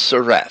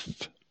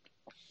Ar-Sareth.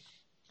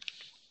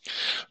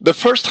 The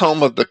first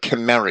home of the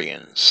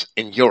Cimmerians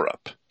in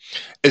Europe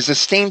is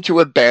esteemed to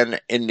have been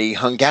in the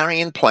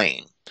Hungarian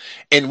plain,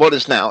 in what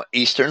is now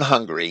eastern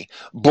Hungary,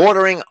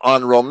 bordering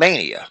on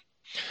Romania.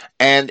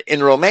 And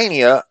in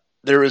Romania,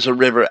 there is a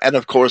river, and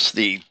of course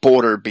the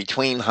border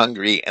between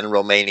Hungary and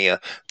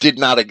Romania did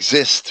not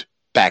exist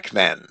back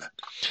then.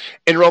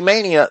 In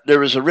Romania,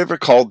 there is a river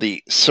called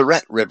the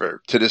Siret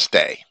River to this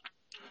day,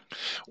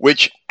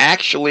 which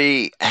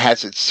actually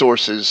has its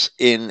sources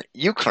in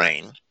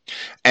Ukraine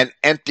and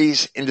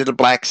empties into the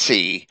Black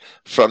Sea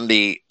from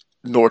the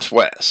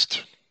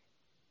northwest.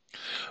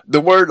 The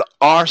word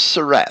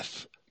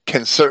Ar-Sareth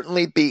can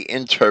certainly be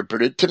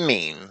interpreted to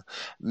mean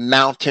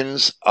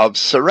mountains of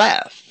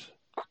Sareth,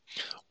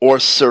 or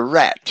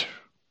Siret,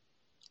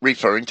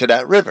 referring to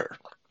that river.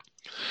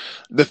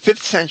 The 5th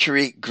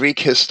century Greek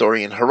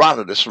historian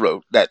Herodotus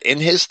wrote that in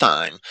his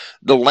time,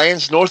 the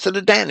lands north of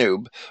the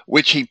Danube,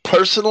 which he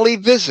personally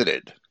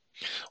visited,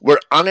 were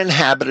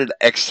uninhabited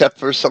except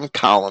for some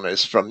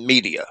colonists from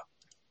Media.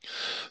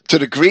 To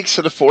the Greeks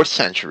of the 4th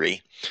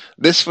century,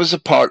 this was a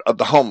part of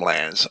the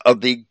homelands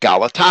of the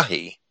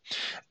Galatae,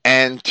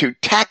 and to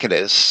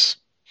Tacitus,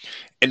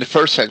 in the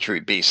 1st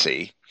century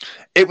BC,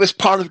 it was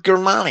part of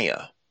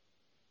Germania,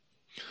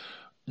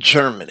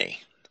 Germany.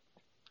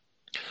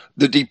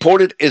 The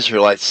deported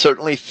Israelites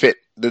certainly fit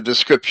the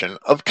description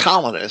of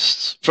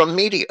colonists from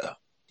Media.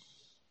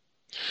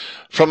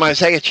 From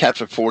Isaiah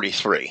chapter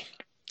 43,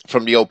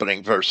 from the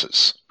opening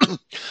verses.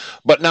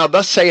 But now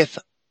thus saith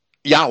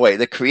Yahweh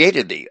that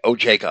created thee, O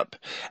Jacob,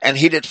 and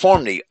he that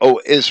formed thee, O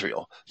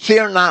Israel,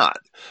 fear not,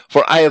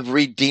 for I have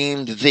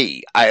redeemed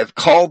thee. I have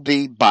called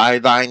thee by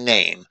thy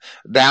name.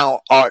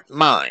 Thou art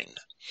mine.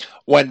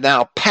 When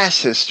thou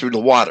passest through the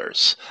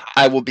waters,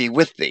 I will be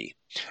with thee.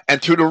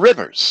 And through the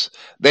rivers,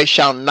 they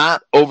shall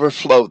not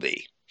overflow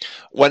thee.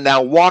 When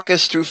thou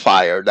walkest through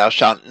fire, thou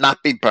shalt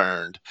not be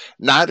burned,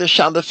 neither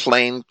shall the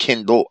flame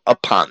kindle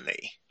upon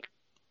thee.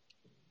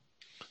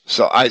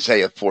 So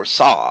Isaiah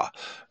foresaw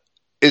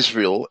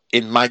Israel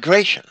in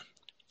migration.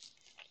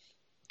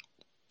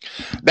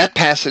 That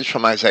passage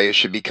from Isaiah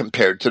should be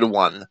compared to the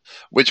one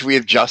which we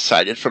have just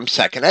cited from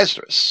 2nd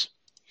Esdras.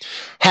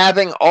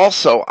 Having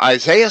also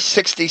Isaiah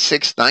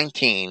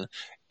 66:19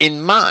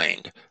 in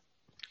mind,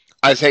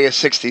 Isaiah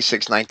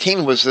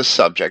 66:19 was the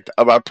subject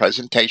of our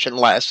presentation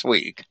last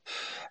week,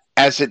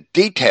 as it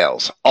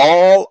details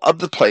all of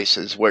the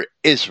places where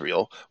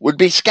Israel would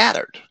be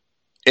scattered.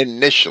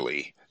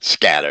 Initially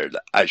scattered,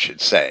 I should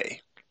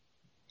say.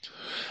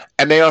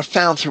 And they are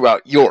found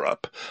throughout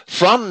Europe,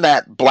 from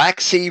that Black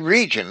Sea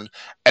region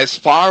as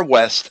far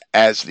west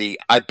as the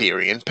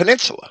Iberian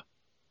Peninsula.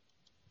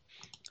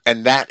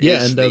 And that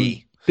is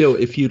the... Bill,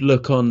 if you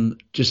look on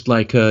just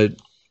like a,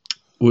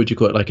 what would you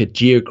call it, like a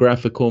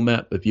geographical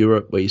map of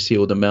Europe where you see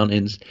all the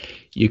mountains,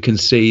 you can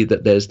see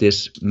that there's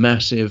this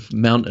massive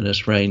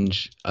mountainous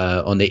range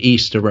on the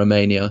east of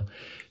Romania.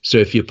 So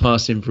if you're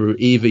passing through,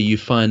 either you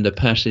find a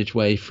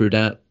passageway through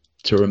that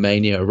to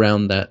Romania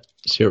around that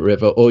Siret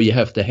River, or you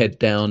have to head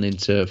down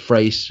into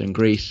Thrace and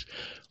Greece,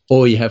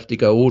 or you have to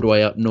go all the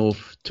way up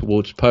north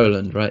towards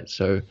Poland, right?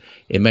 So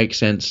it makes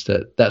sense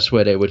that that's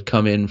where they would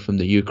come in from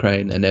the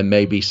Ukraine and then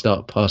maybe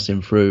start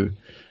passing through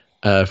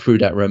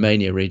that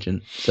Romania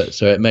region.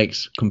 So it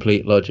makes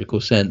complete logical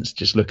sense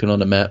just looking on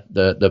the map,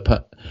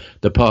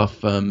 the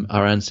path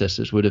our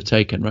ancestors would have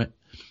taken, right?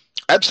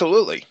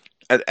 Absolutely.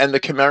 And the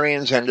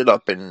Cimmerians ended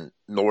up in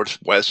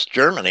northwest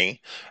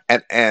Germany,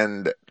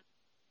 and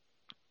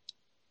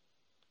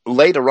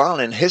later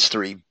on in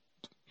history,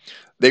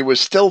 they were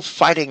still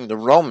fighting the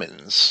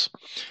Romans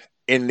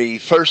in the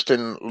 1st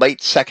and late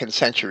 2nd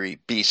century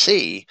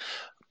BC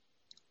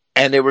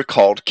and they were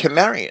called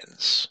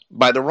Cimmerians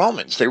by the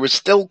Romans. They were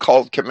still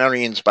called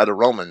Cimmerians by the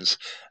Romans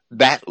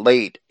that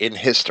late in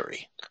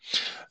history.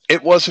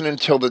 It wasn't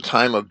until the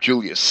time of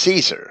Julius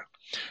Caesar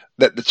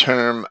that the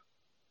term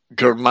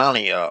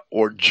Germania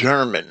or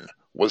German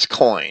was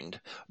coined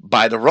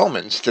by the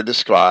Romans to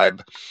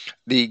describe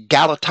the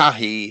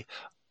Galatae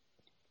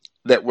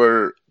that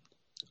were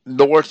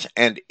north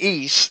and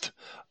east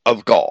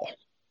of Gaul,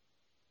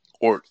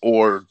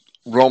 or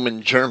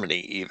Roman Germany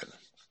even.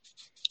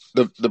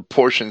 The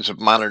portions of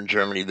modern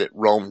Germany that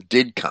Rome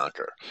did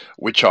conquer,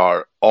 which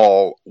are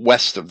all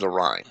west of the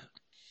Rhine.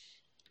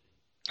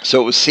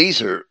 So it was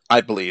Caesar,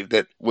 I believe,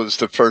 that was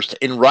the first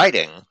in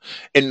writing,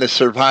 in the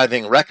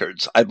surviving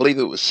records. I believe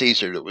it was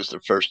Caesar that was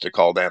the first to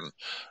call them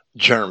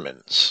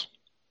Germans.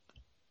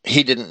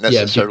 He didn't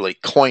necessarily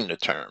coin the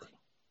term.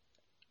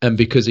 And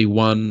because he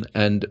won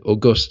and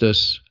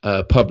Augustus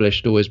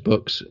published all his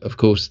books, of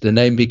course, the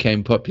name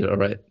became popular,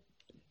 right?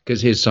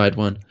 Because his side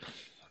won.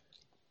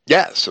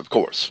 Yes, of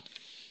course.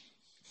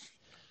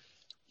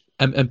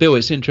 And Bill,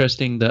 it's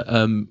interesting that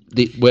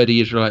where the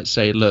Israelites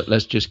say, look,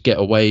 let's just get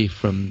away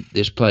from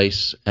this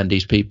place and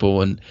these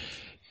people and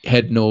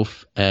head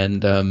north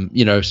and,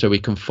 so we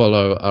can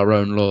follow our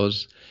own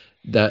laws,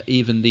 that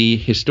even the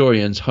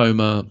historians,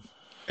 Homer,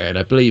 and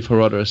I believe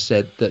Herodotus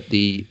said that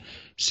the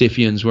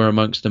Scythians were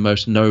amongst the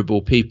most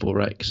noble people,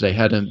 right? Because they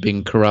hadn't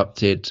been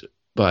corrupted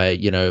by,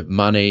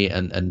 money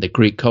and the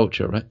Greek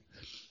culture, right?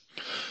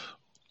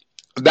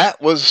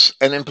 That was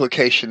an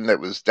implication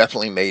that was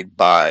definitely made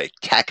by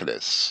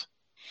Tacitus.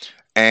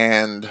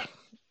 And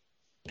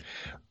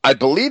I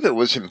believe it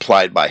was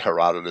implied by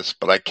Herodotus,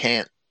 but I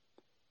can't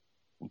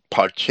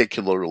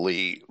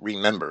particularly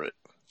remember it.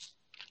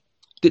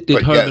 Did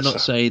Homer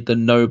not say the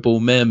noble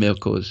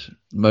Myrmidons,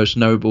 most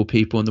noble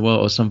people in the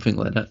world, or something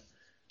like that?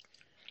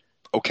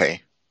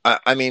 Okay.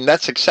 I mean,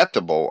 that's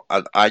acceptable.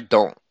 I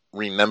don't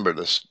remember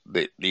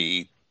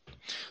the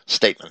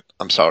statement.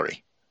 I'm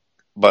sorry.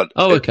 But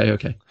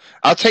okay.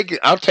 I'll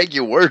take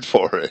your word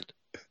for it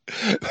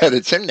that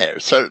it's in there,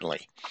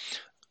 certainly.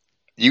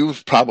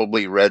 You've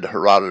probably read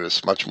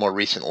Herodotus much more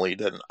recently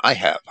than I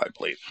have, I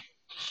believe.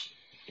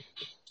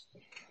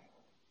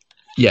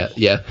 Yeah.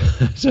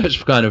 So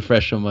it's kind of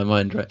fresh on my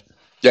mind, right?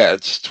 Yeah,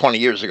 it's 20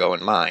 years ago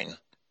in mine.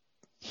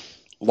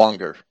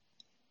 Longer.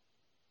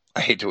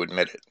 I hate to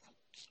admit it.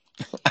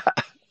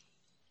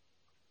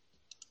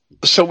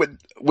 So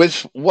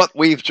with what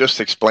we've just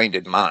explained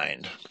in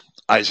mind,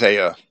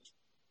 Isaiah,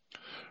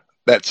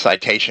 that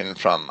citation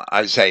from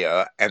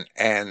Isaiah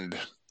and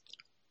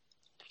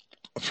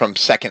from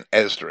 2nd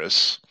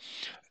Esdras,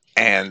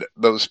 and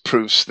those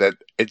proofs that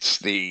it's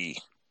the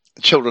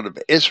children of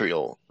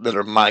Israel that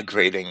are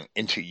migrating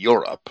into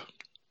Europe.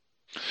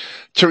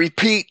 To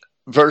repeat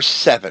verse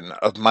 7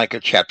 of Micah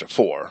chapter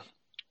 4,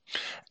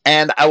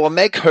 and I will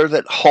make her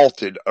that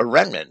halted a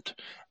remnant,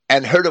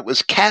 and her that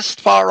was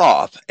cast far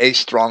off a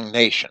strong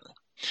nation.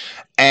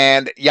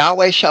 And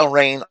Yahweh shall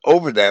reign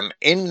over them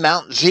in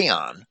Mount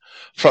Zion,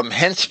 from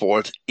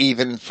henceforth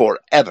even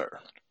forever.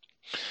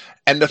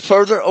 And the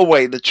further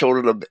away the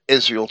children of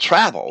Israel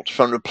traveled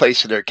from the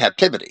place of their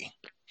captivity,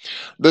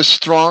 the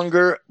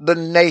stronger the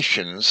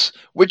nations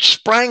which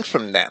sprang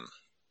from them.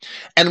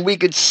 And we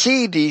could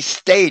see these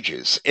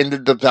stages in the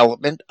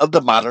development of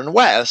the modern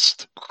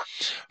West,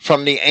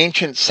 from the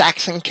ancient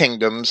Saxon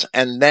kingdoms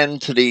and then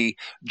to the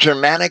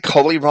Germanic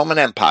Holy Roman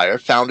Empire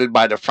founded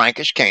by the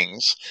Frankish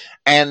kings,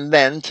 and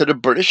then to the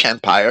British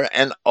Empire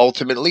and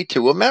ultimately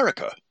to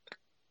America.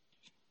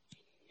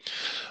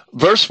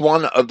 Verse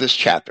 1 of this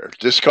chapter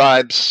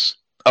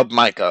of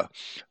Micah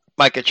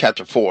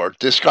chapter 4,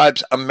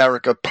 describes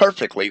America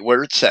perfectly,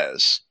 where it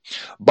says,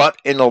 "But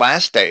in the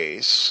last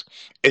days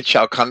it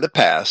shall come to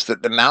pass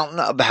that the mountain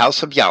of the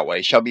house of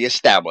Yahweh shall be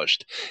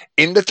established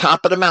in the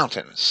top of the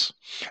mountains,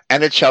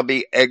 and it shall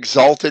be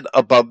exalted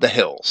above the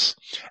hills,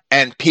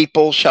 and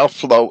people shall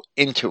flow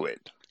into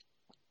it."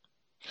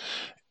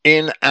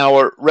 In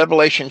our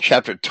Revelation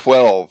chapter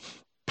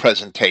 12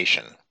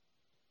 presentation,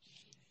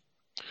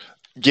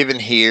 given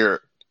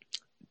here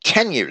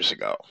 10 years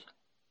ago,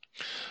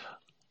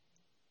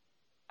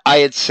 I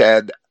had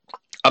said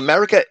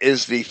America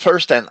is the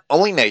first and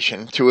only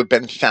nation to have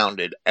been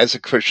founded as a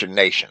Christian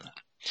nation,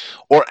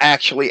 or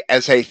actually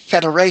as a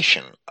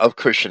federation of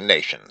Christian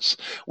nations,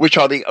 which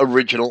are the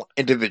original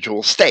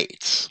individual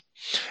states.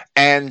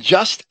 And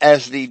just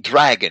as the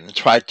dragon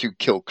tried to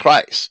kill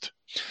Christ,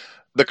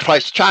 the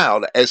Christ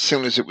child, as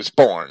soon as it was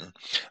born,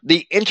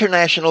 the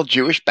international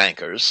Jewish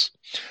bankers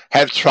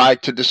have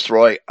tried to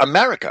destroy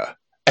America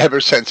ever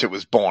since it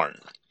was born.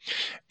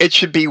 It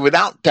should be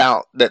without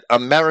doubt that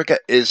America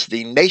is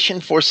the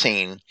nation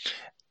foreseen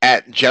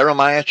at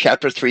Jeremiah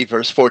chapter 3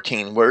 verse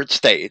 14, where it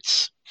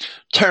states,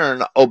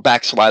 "Turn, O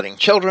backsliding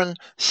children,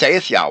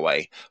 saith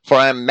Yahweh, for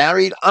I am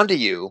married unto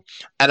you,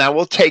 and I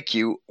will take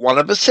you, one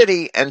of a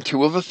city and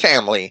two of a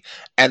family,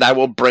 and I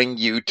will bring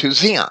you to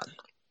Zion."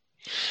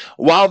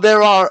 While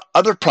there are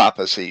other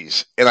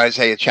prophecies in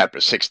Isaiah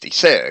chapter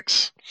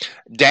 66,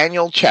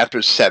 Daniel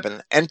chapters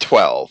 7 and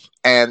 12,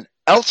 and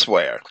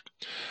elsewhere,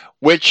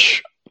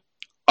 which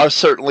are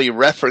certainly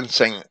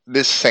referencing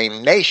this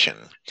same nation,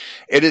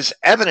 it is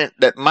evident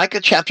that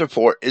Micah chapter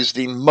 4 is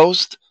the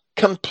most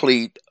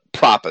complete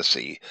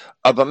prophecy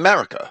of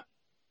America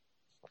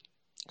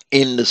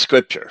in the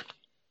scripture.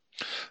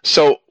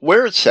 So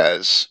where it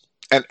says,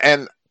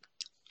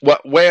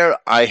 where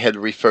I had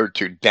referred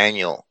to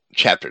Daniel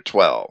chapter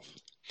 12,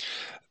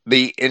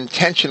 the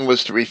intention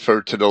was to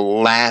refer to the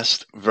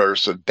last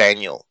verse of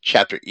Daniel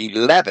chapter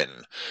 11,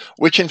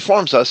 which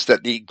informs us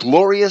that the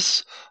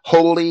glorious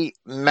holy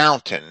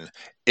mountain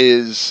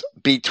is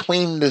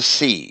between the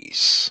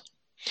seas.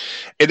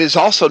 It is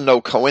also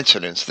no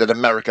coincidence that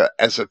America,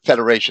 as a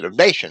federation of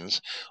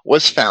nations,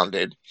 was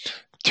founded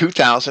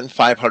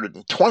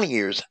 2,520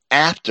 years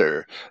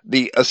after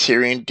the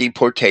Assyrian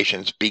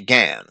deportations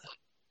began,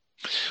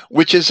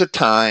 which is a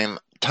time,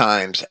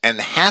 times, and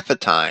half a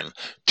time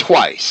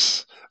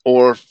twice,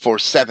 or for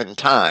 7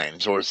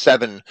 times, or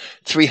 7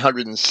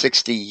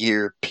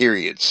 360-year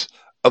periods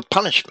of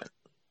punishment.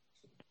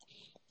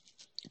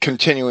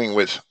 Continuing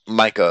with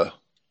Micah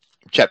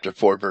chapter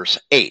 4, verse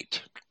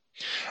 8.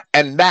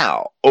 And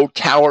thou, O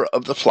tower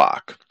of the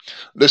flock,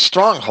 the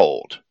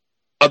stronghold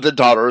of the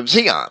daughter of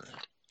Zion,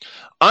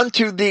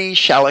 unto thee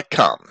shall it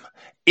come,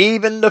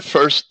 even the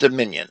first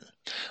dominion.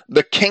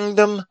 The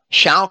kingdom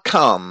shall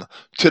come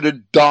to the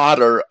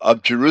daughter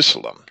of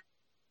Jerusalem.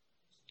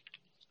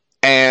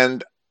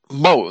 And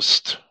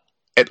most,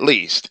 at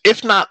least,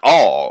 if not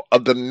all,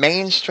 of the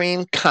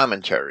mainstream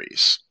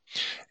commentaries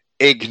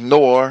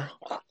ignore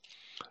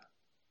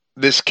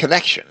this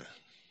connection.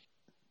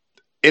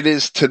 It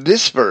is to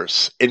this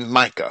verse in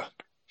Micah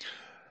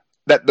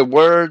that the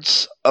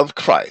words of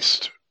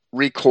Christ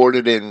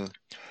recorded in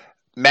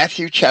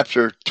Matthew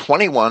chapter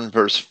 21,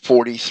 verse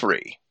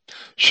 43,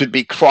 should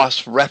be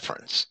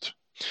cross-referenced,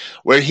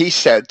 where he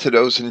said to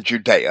those in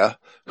Judea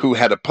who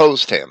had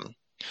opposed him,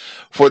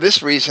 For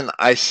this reason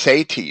I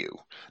say to you,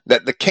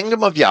 that the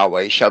kingdom of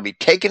Yahweh shall be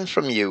taken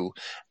from you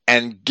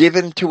and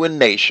given to a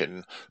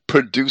nation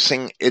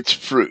producing its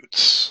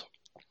fruits.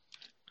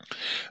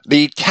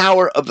 The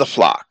tower of the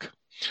flock,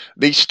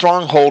 the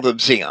stronghold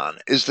of Zion,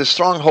 is the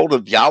stronghold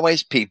of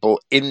Yahweh's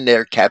people in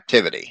their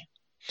captivity.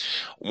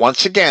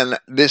 Once again,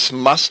 this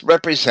must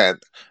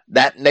represent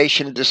that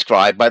nation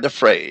described by the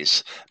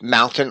phrase,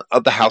 mountain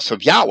of the house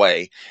of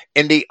Yahweh,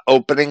 in the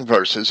opening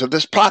verses of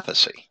this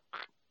prophecy.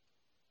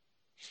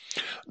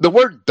 The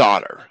word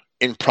daughter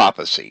in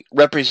prophecy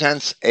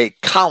represents a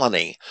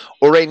colony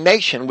or a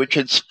nation which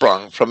had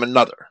sprung from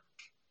another.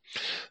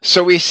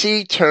 So we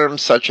see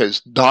terms such as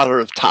daughter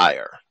of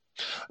Tyre,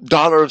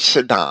 daughter of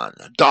Sidon,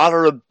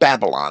 daughter of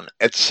Babylon,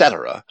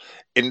 etc.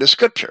 in the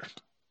scripture.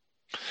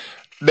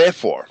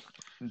 Therefore,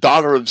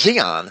 daughter of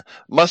Zion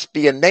must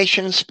be a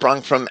nation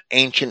sprung from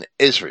ancient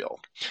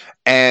Israel,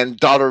 and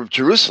daughter of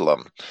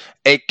Jerusalem,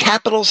 a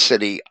capital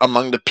city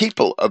among the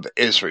people of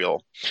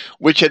Israel,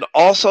 which had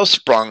also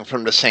sprung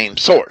from the same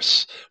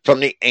source, from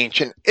the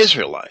ancient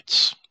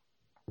Israelites.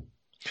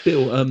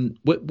 Bill,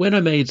 when I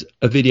made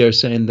a video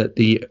saying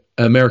that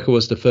America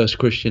was the first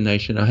Christian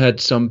nation, I had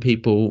some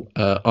people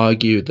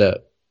argue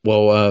that,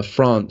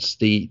 France,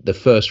 the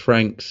first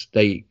Franks,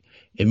 they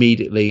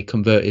immediately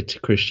converted to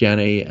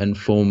Christianity and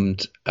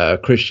formed a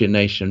Christian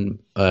nation,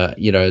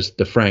 as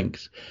the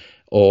Franks.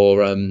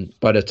 Or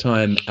by the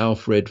time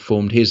Alfred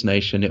formed his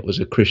nation, it was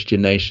a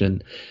Christian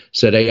nation.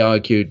 So they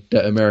argued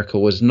that America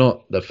was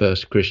not the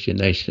first Christian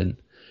nation.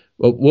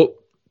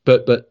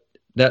 But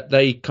that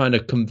they kind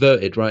of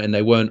converted, right? And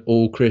they weren't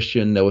all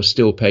Christian. There were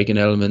still pagan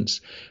elements.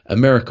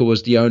 America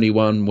was the only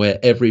one where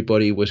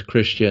everybody was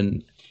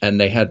Christian. And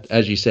they had,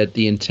 as you said,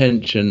 the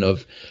intention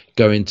of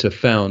going to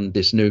found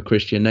this new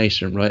Christian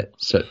nation, right?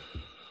 So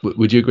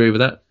would you agree with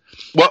that?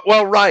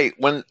 Well, right.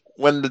 When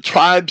the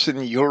tribes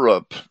in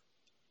Europe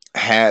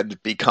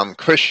had become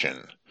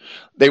Christian,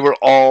 they were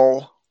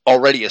all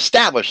already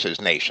established as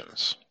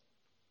nations.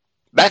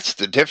 That's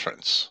the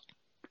difference.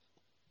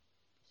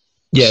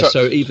 Yeah,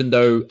 so even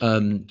though,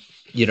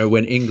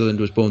 when England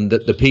was born,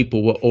 that the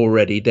people were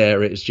already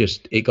there, it's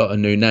just it got a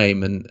new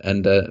name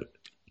and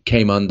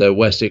came under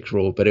Wessex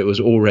rule, but it was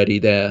already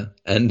there,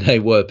 and they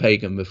were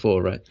pagan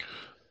before, right?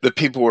 The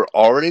people were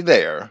already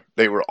there.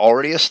 They were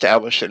already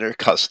established in their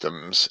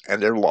customs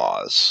and their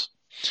laws.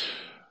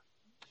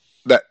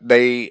 That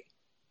they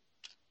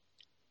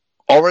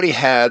already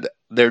had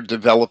their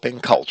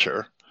developing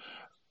culture,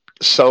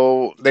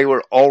 so they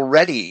were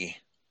already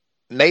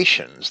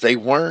nations. They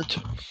weren't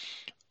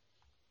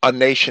a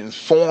nation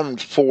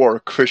formed for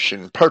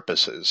Christian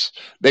purposes.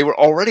 They were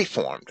already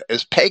formed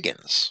as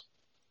pagans.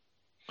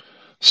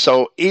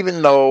 So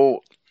even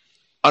though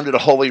under the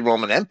Holy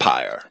Roman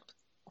Empire,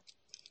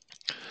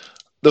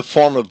 the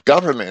form of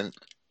government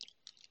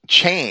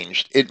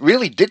changed, it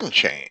really didn't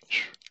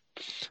change,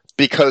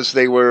 because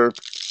they were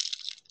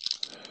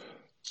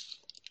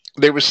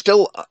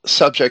still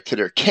subject to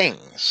their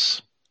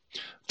kings,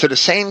 to the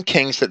same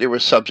kings that they were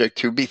subject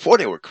to before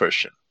they were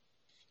Christian.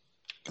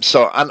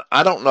 So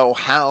I don't know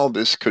how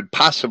this could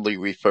possibly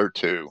refer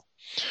to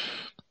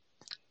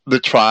the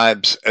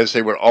tribes as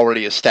they were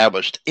already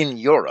established in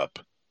Europe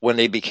when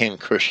they became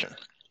Christian.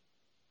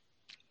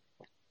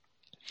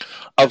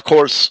 Of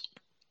course,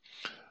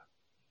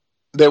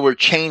 there were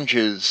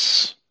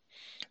changes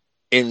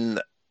in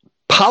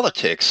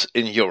politics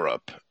in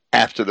Europe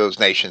after those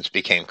nations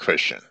became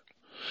Christian.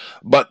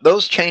 But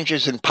those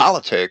changes in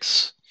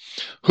politics,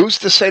 who's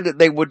to say that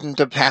they wouldn't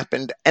have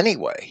happened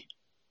anyway,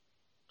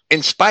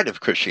 in spite of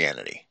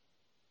Christianity?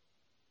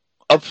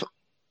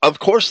 Of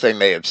course they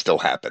may have still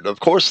happened. Of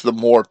course the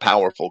more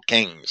powerful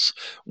kings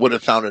would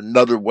have found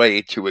another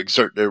way to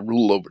exert their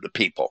rule over the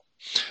people,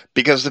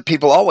 because the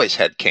people always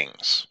had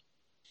kings.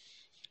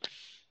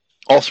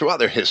 All throughout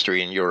their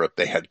history in Europe,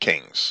 they had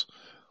kings.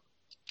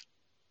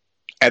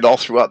 And all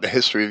throughout the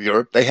history of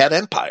Europe, they had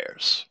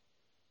empires.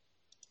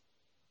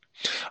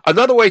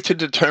 Another way to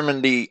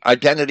determine the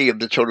identity of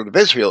the children of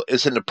Israel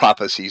is in the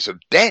prophecies of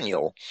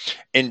Daniel,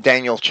 in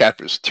Daniel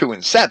chapters 2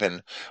 and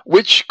 7,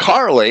 which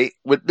correlate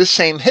with the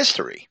same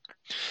history.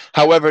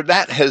 However,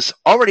 that has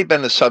already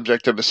been the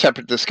subject of a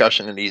separate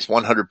discussion in these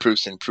 100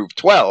 proofs in Proof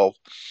 12.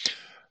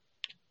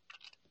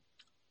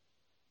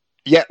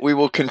 Yet we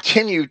will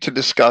continue to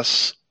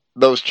discuss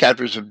those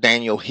chapters of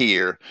Daniel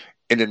here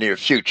in the near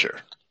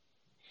future,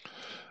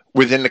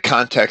 within the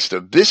context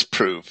of this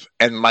proof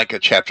and Micah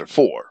chapter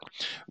 4.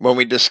 When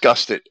we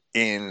discussed it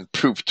in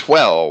Proof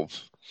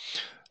 12,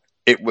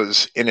 it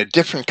was in a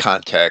different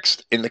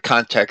context, in the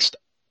context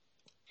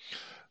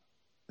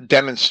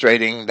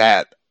demonstrating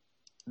that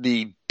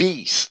the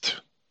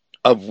beast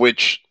of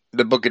which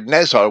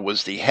Nebuchadnezzar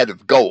was the head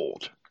of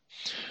gold,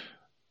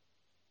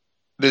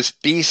 this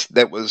beast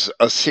that was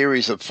a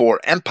series of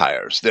 4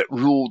 empires that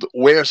ruled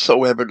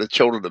wheresoever the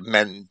children of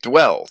men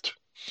dwelt,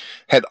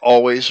 had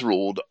always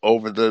ruled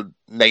over the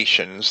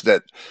nations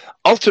that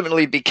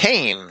ultimately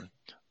became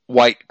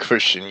white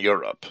Christian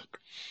Europe.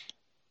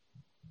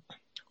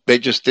 They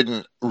just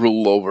didn't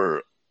rule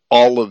over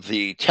all of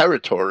the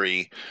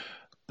territory.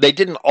 They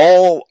didn't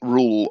all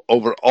rule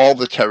over all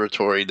the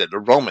territory that the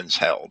Romans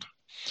held.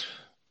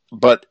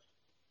 But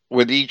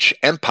with each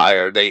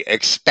empire, they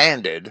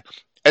expanded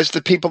as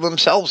the people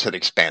themselves had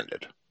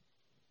expanded,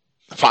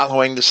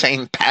 following the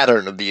same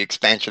pattern of the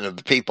expansion of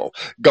the people,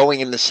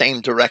 going in the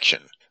same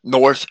direction,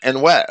 north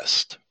and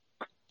west,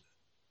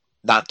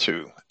 not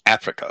to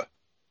Africa,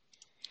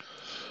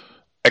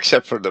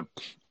 except for the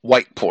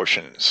white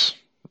portions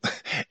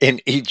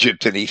in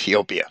Egypt and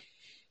Ethiopia.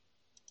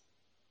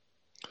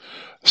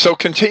 So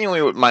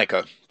continuing with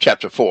Micah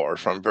chapter 4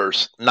 from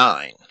verse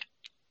 9.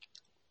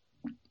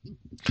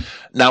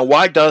 Now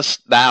why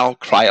dost thou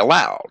cry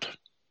aloud?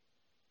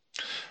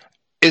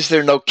 Is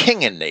there no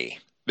king in thee?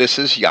 This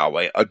is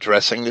Yahweh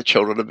addressing the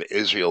children of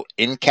Israel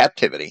in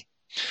captivity.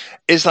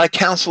 Is thy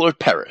counselor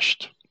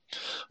perished?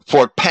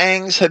 For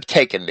pangs have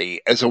taken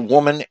thee as a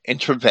woman in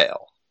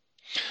travail.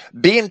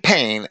 Be in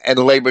pain and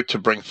labor to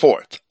bring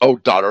forth, O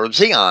daughter of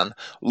Zion,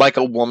 like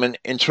a woman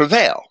in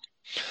travail.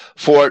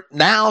 For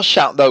now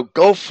shalt thou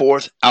go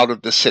forth out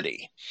of the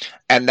city,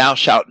 and thou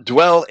shalt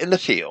dwell in the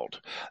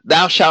field.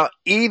 Thou shalt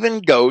even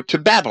go to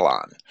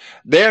Babylon.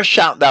 There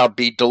shalt thou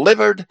be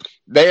delivered.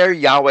 There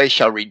Yahweh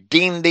shall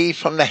redeem thee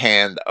from the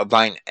hand of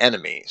thine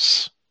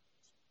enemies.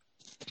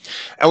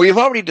 And we have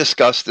already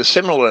discussed the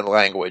similar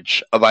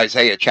language of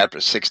Isaiah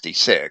chapter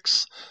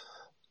 66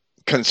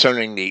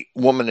 concerning the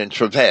woman in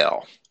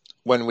travail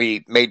when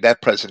we made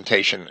that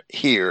presentation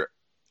here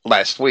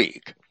last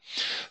week.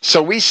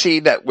 So we see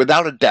that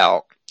without a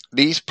doubt,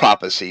 these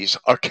prophecies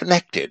are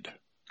connected.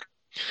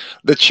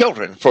 The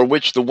children for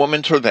which the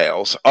woman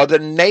travails are the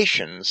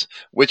nations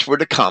which were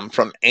to come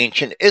from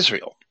ancient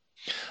Israel.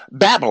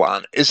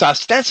 Babylon is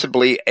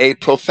ostensibly a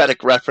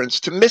prophetic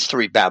reference to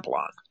Mystery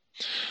Babylon.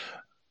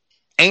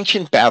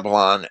 Ancient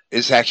Babylon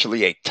is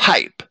actually a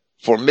type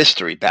for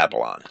Mystery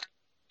Babylon,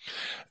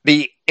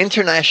 the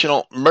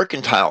international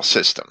mercantile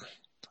system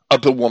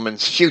of the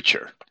woman's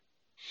future,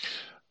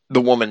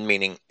 the woman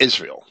meaning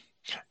Israel.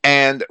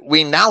 And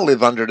we now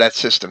live under that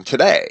system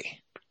today.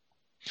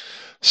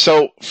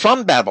 So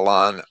from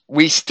Babylon,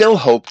 we still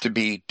hope to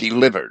be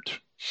delivered.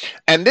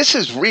 And this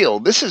is real,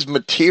 this is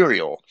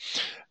material.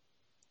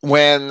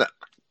 When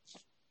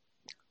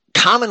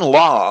common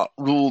law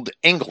ruled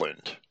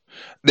England,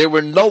 there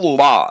were no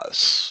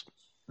laws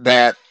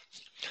that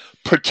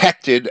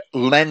protected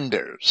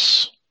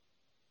lenders,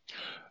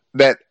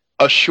 that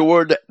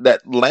assured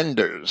that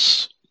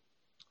lenders,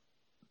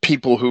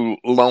 people who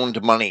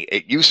loaned money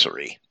at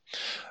usury,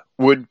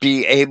 would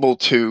be able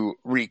to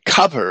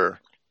recover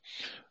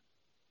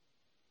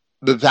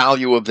the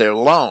value of their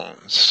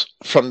loans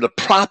from the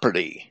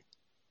property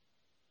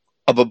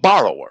of a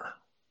borrower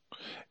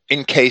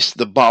in case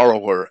the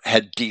borrower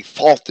had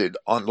defaulted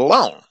on the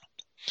loan.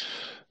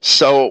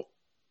 So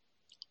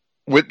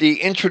with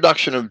the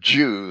introduction of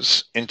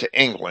Jews into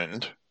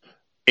England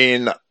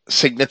in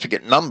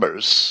significant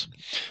numbers,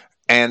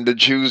 and the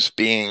Jews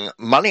being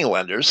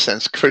moneylenders,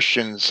 since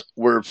Christians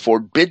were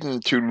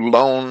forbidden to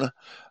loan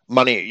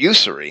money at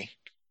usury,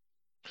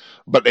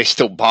 but they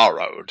still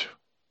borrowed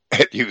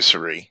at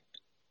usury.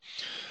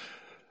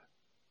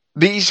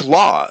 These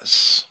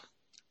laws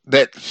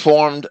that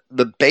formed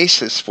the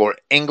basis for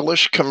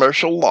English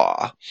commercial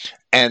law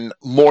and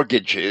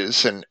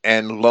mortgages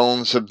and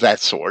loans of that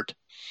sort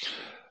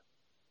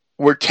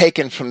were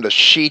taken from the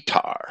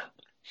Shitar,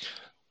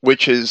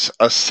 which is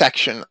a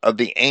section of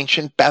the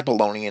ancient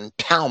Babylonian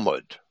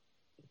Talmud.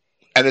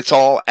 And it's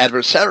all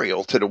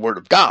adversarial to the Word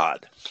of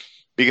God,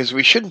 because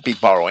we shouldn't be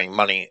borrowing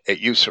money at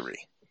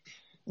usury.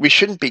 We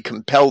shouldn't be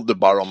compelled to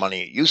borrow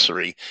money at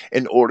usury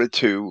in order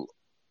to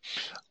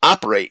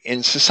operate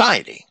in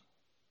society.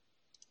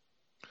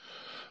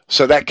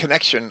 So that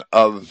connection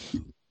of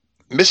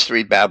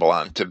Mystery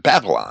Babylon to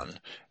Babylon,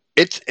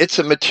 it's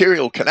a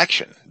material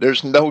connection.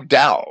 There's no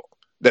doubt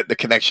that the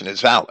connection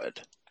is valid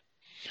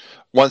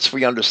once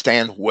we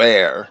understand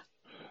where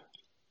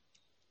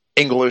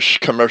English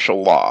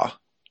commercial law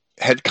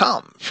had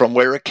come, from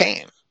where it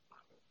came.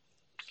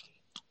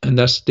 And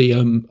that's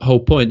the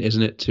whole point,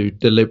 isn't it? To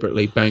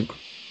deliberately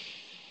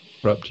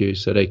bankrupt you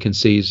so they can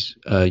seize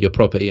your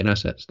property and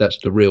assets. That's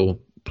the real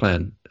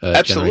plan.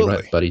 Absolutely.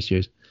 Generally, rat buddies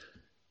use.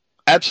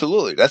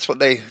 Absolutely. That's what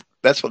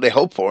they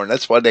hope for, and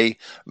that's why they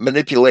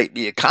manipulate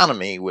the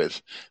economy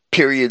with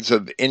periods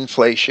of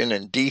inflation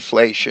and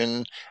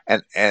deflation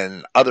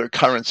and other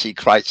currency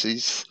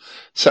crises,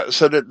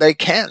 so that they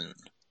can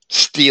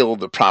steal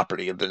the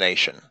property of the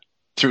nation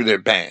through their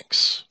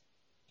banks.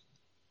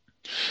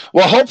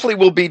 Well, hopefully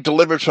we'll be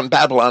delivered from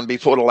Babylon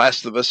before the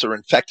last of us are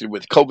infected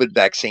with COVID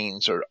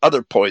vaccines or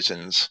other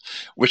poisons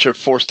which are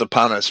forced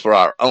upon us for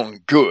our own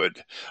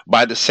good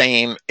by the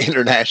same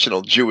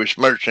international Jewish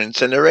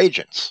merchants and their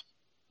agents.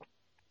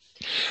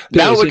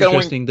 Now it's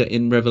interesting that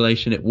in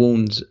Revelation it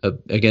warns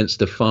against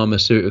the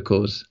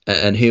pharmaceuticals,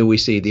 and here we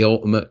see the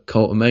ultimate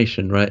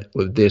culmination, right,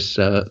 with this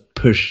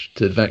push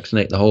to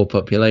vaccinate the whole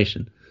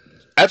population.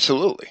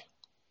 Absolutely.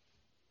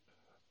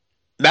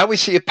 Now we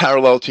see a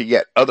parallel to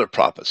yet other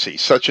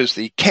prophecies, such as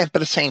the Camp of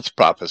the Saints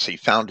prophecy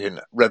found in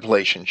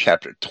Revelation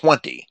chapter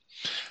 20,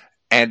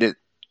 and it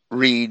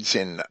reads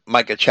in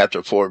Micah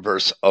chapter 4,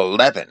 verse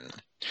 11,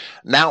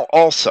 "Now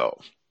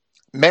also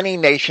many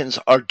nations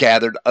are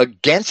gathered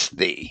against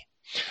thee,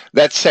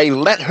 that say,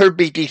 Let her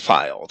be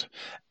defiled,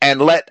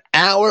 and let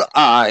our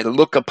eye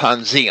look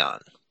upon Zion.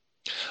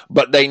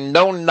 But they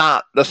know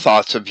not the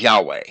thoughts of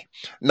Yahweh,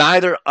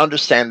 neither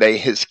understand they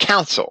his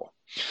counsel.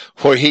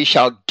 For he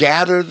shall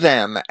gather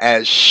them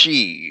as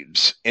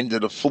sheaves into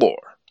the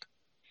floor."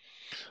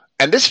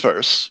 And this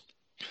verse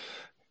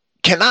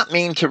cannot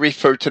mean to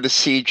refer to the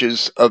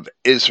sieges of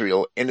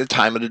Israel in the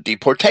time of the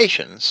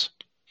deportations,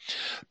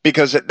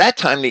 because at that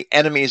time the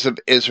enemies of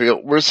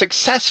Israel were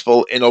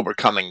successful in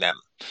overcoming them,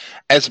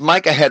 as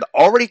Micah had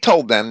already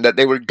told them that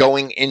they were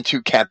going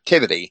into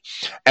captivity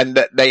and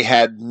that they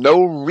had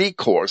no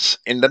recourse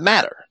in the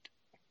matter.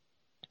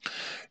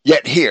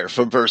 Yet here,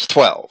 from verse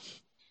 12,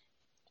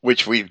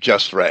 which we've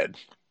just read,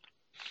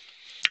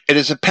 it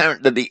is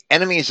apparent that the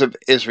enemies of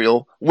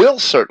Israel will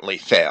certainly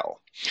fail,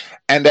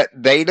 and that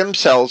they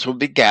themselves will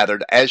be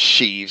gathered as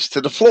sheaves to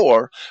the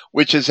floor,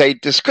 which is a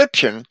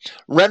description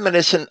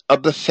reminiscent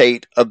of the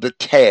fate of the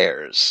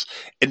tares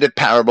in the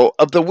parable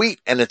of the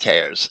wheat and the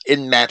tares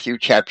in Matthew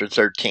chapter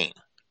 13.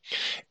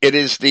 It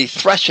is the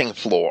threshing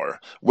floor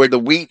where the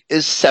wheat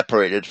is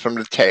separated from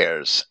the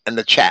tares and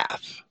the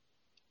chaff.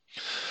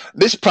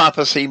 This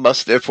prophecy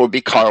must therefore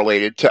be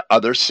correlated to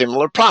other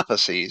similar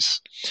prophecies,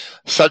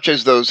 such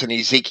as those in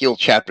Ezekiel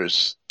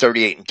chapters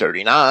 38 and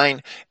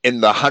 39,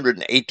 in the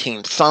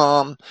 118th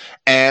Psalm,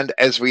 and,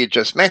 as we had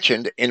just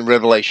mentioned, in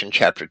Revelation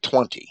chapter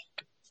 20.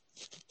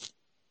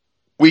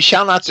 We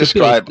shall not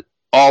describe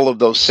all of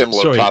those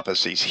similar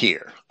prophecies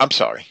here. I'm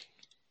sorry.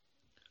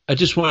 I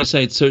just want to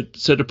say,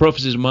 so the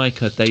prophecies of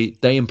Micah,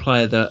 they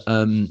imply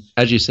that,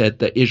 as you said,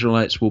 the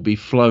Israelites will be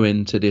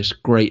flowing to this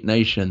great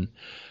nation.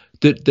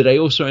 Do they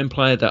also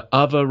imply that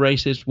other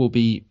races will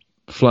be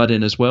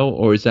flooding as well,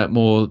 or is that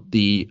more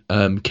the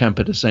Camp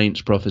of the Saints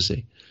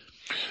prophecy?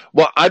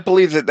 Well, I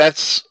believe that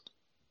that's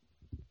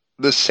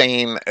the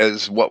same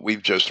as what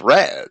we've just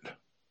read.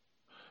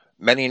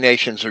 Many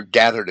nations are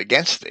gathered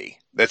against thee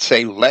that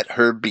say, Let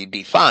her be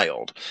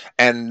defiled.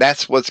 And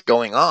that's what's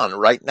going on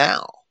right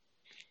now.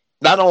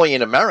 Not only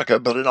in America,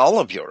 but in all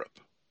of Europe.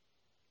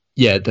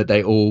 Yeah, that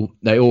they all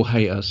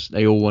hate us.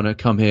 They all want to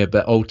come here,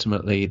 but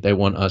ultimately they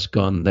want us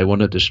gone. They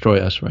want to destroy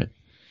us, right?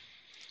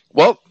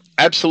 Well,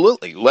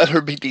 absolutely. Let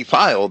her be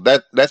defiled.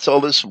 That's all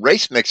this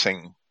race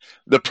mixing,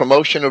 the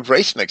promotion of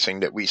race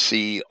mixing that we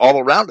see all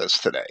around us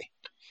today.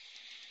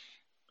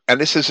 And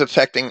this is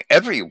affecting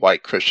every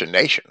white Christian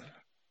nation.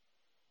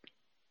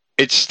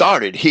 It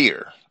started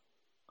here,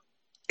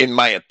 in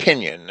my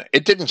opinion.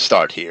 It didn't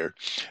start here.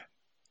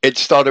 It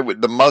started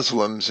with the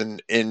Muslims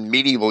in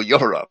medieval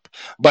Europe.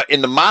 But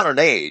in the modern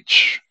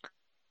age,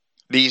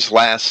 these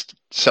last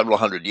several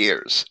hundred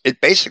years, it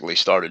basically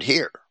started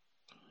here.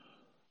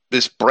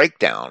 This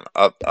breakdown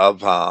of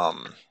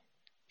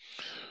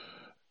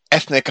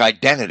ethnic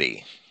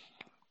identity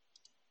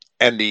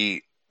and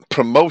the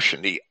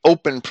promotion, the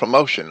open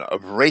promotion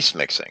of race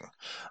mixing,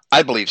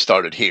 I believe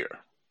started here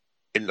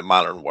in the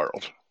modern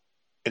world,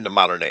 in the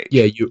modern age.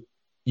 Yeah,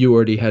 you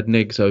already had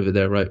NIGs over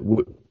there, right?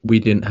 We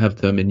didn't have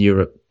them in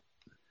Europe.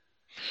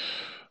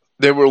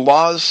 There were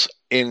laws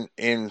in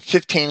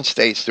 15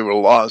 states. There were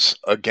laws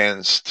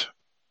against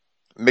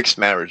mixed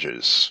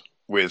marriages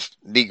with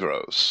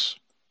Negroes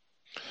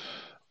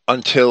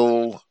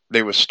until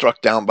they were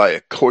struck down by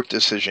a court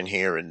decision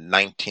here in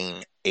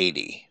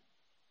 1980.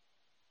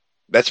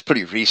 That's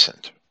pretty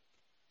recent.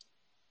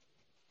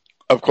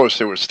 Of course,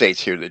 there were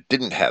states here that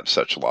didn't have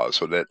such laws,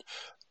 so that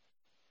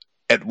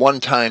at one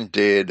time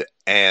did,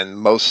 and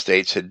most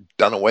states had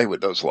done away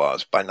with those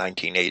laws by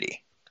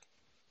 1980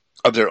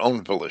 of their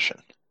own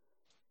volition.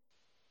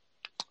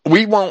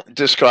 We won't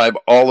describe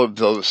all of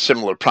those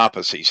similar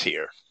prophecies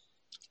here.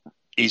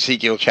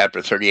 Ezekiel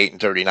chapter 38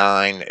 and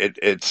 39,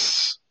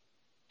 it's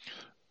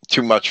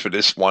too much for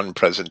this one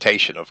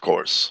presentation, of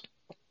course.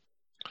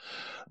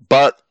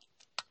 But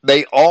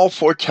they all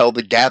foretell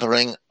the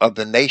gathering of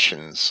the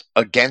nations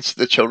against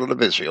the children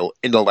of Israel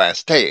in the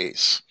last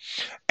days,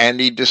 and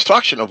the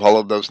destruction of all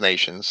of those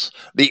nations,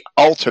 the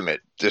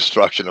ultimate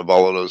destruction of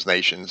all of those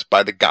nations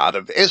by the God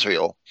of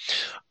Israel,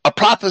 a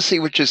prophecy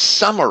which is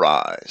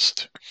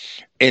summarized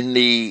in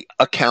the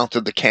account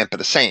of the camp of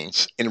the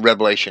saints in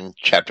Revelation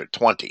chapter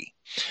 20.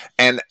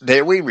 And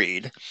there we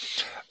read,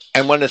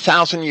 "And when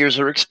 1,000 years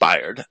are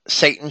expired,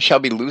 Satan shall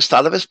be loosed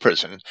out of his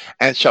prison,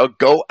 and shall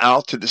go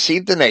out to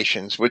deceive the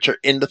nations which are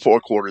in the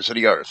four quarters of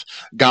the earth,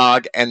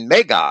 Gog and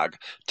Magog,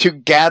 to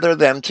gather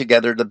them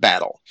together to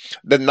battle,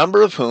 the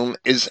number of whom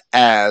is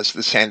as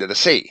the sand of the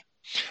sea.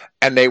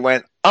 And they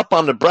went up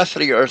on the breadth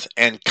of the earth,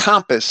 and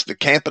compassed the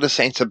camp of the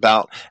saints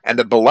about, and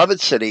the beloved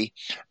city,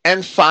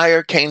 and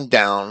fire came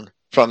down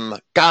from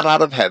God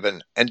out of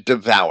heaven, and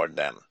devoured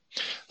them."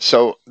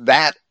 So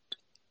that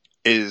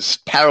is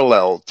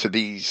parallel to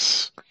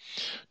these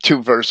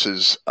two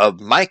verses of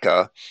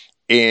Micah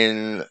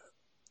in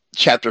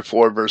chapter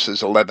 4,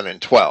 verses 11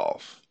 and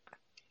 12.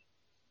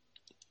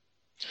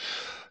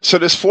 So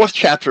this fourth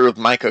chapter of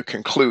Micah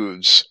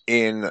concludes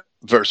in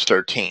verse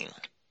 13.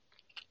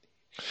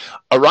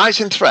 "Arise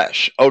and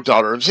thresh, O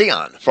daughter of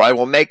Zion, for I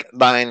will make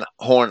thine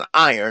horn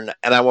iron,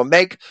 and I will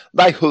make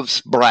thy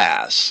hoofs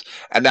brass,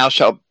 and thou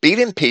shalt beat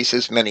in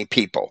pieces many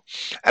people.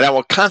 And I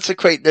will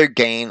consecrate their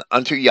gain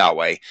unto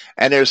Yahweh,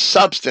 and their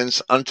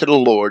substance unto the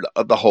Lord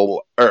of the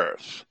whole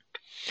earth."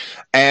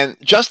 And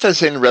just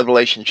as in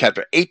Revelation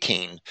chapter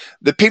 18,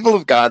 the people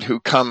of God who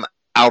come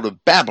out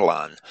of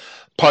Babylon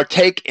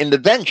partake in the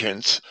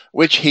vengeance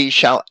which he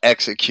shall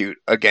execute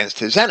against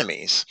his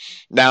enemies.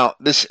 Now,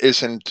 this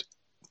isn't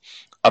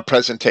a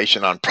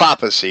presentation on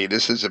prophecy.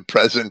 This is a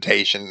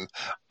presentation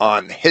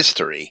on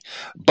history.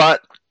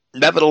 But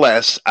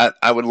nevertheless,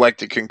 I would like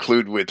to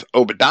conclude with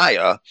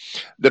Obadiah.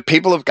 "The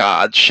people of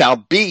God shall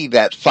be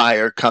that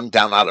fire come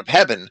down out of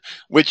heaven,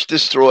 which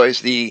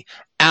destroys the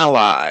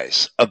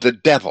allies of the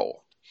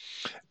devil,"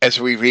 as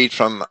we read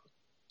from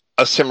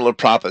a similar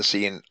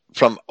prophecy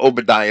from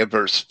Obadiah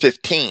verse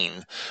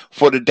 15.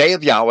 "For the day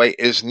of Yahweh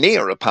is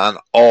near upon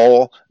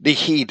all the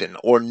heathen,"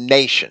 or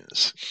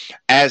nations.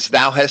 "As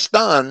thou hast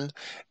done,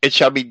 it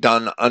shall be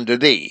done unto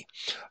thee.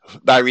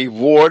 Thy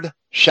reward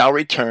shall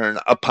return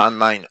upon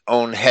thine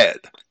own head.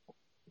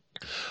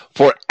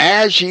 For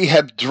as ye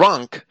have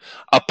drunk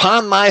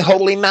upon my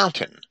holy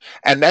mountain,"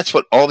 and that's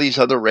what all these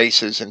other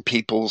races and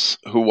peoples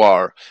who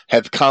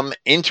have come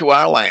into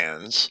our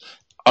lands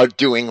are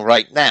doing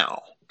right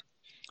now.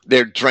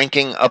 They're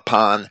drinking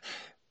upon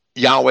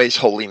Yahweh's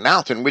holy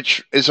mountain,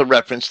 which is a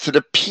reference to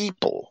the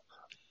people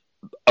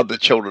of the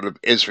children of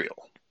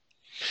Israel.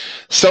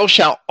 "So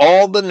shall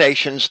all the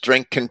nations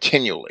drink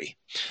continually.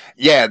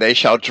 Yea, they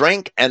shall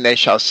drink, and they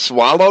shall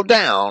swallow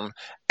down,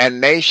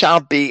 and they shall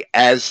be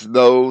as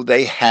though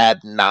they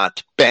had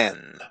not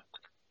been.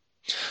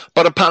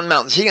 But upon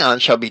Mount Zion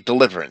shall be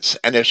deliverance,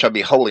 and there shall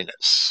be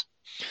holiness.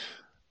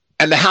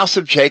 And the house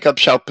of Jacob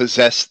shall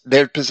possess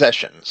their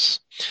possessions.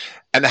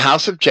 And the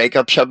house of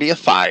Jacob shall be a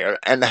fire,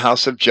 and the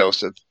house of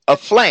Joseph a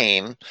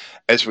flame,"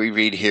 as we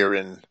read here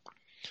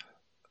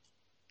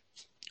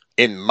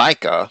in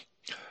Micah.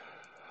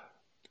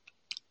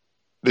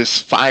 This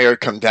fire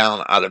come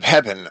down out of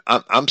heaven.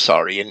 I'm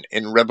sorry,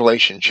 in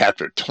Revelation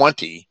chapter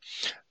 20,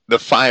 the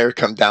fire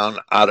come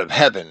down out of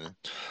heaven.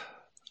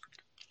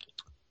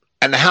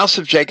 "And the house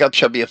of Jacob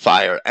shall be a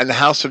fire, and the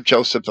house of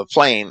Joseph a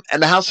flame,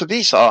 and the house of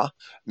Esau,"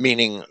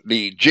 meaning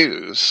the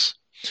Jews,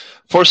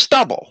 "for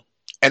stubble.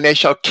 And they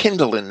shall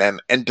kindle in them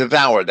and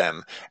devour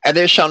them, and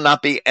there shall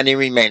not be any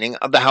remaining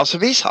of the house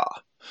of Esau,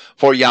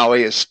 for Yahweh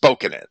has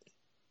spoken it."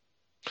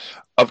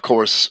 Of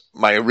course,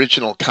 my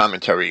original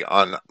commentary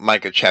on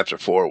Micah chapter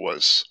 4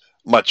 was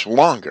much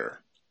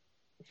longer,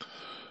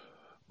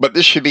 but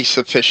this should be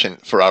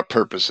sufficient for our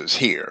purposes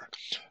here,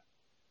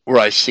 where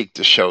I seek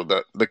to show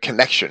the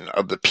connection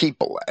of the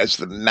people as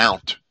the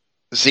Mount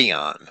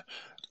Zion.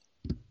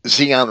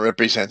 Zion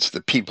represents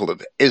the people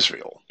of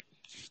Israel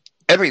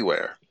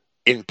everywhere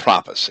in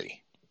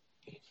prophecy.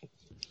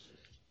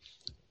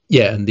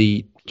 Yeah, and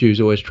the Jews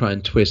always try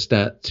and twist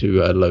that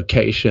to a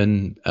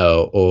location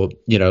or,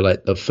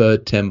 like the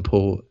third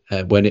temple,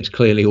 when it's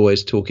clearly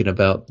always talking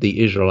about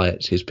the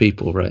Israelites, his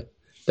people, right?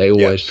 They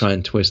always try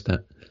and twist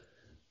that.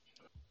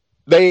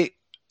 They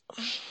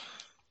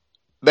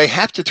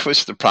have to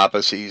twist the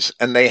prophecies,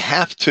 and they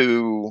have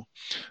to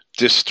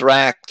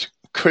distract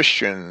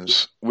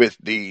Christians with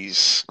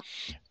these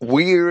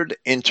weird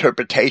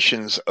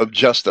interpretations of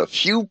just a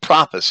few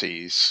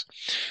prophecies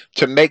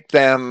to make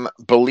them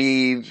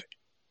believe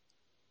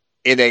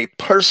in a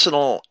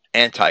personal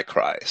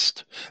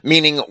antichrist,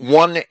 meaning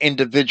one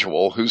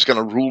individual who's going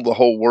to rule the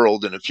whole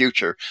world in the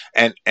future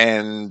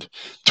and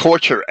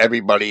torture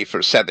everybody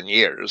for 7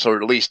 years,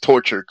 or at least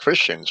torture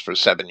Christians for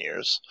 7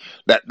 years.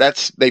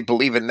 They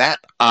believe in that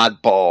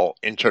oddball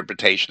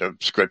interpretation of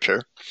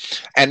Scripture,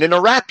 and in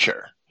a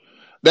rapture,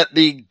 that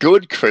the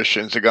good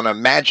Christians are going to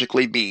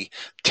magically be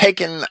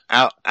taken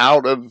out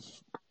of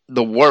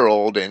the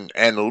world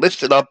and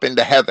lifted up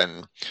into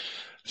heaven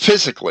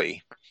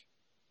physically,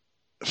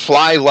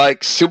 fly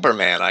like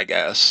Superman, I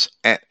guess,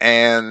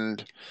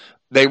 and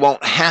they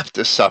won't have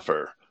to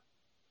suffer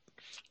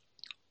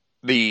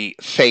the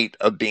fate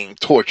of being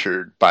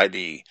tortured by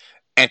the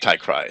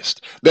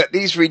Antichrist. That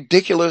these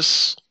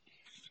ridiculous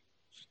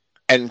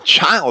and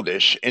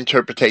childish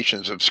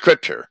interpretations of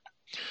Scripture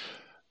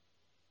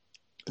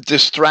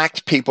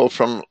distract people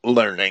from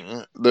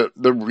learning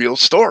the real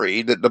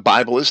story that the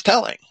Bible is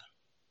telling.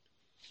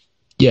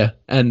 Yeah,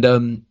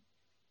 and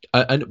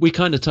we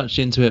kind of touched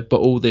into it, but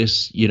all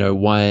this,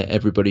 why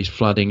everybody's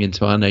flooding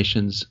into our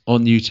nations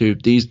on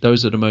YouTube,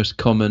 those are the most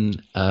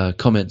common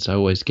comments I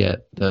always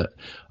get, that,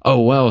 oh,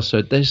 well,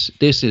 so this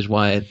is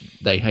why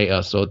they hate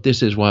us, or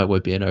this is why we're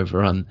being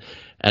overrun.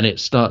 And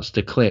it starts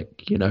to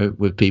click,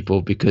 with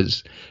people,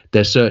 because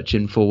they're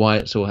searching for why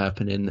it's all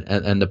happening,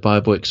 and the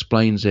Bible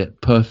explains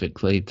it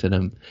perfectly to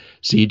them.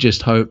 So you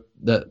just hope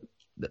that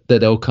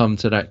they'll come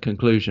to that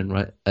conclusion,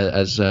 right,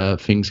 as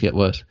things get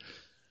worse.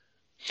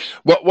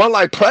 Well,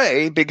 I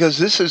pray, because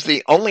this is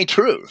the only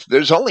truth.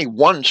 There's only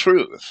one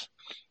truth.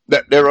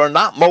 That there are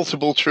not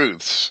multiple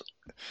truths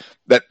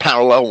that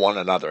parallel one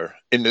another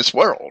in this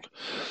world.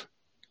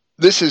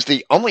 This is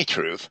the only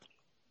truth.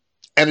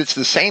 And it's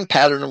the same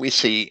pattern we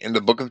see in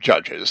the book of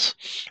Judges.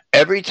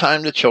 Every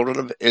time the children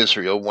of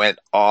Israel went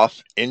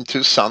off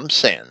into some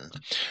sin,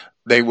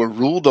 they were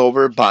ruled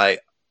over by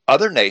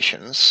other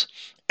nations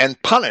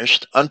and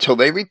punished until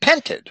they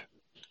repented.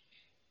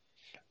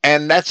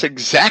 And that's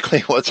exactly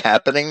what's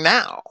happening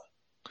now.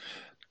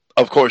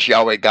 Of course,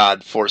 Yahweh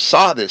God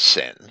foresaw this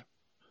sin,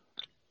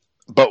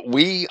 but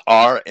we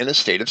are in a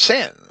state of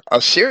sin,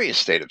 a serious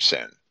state of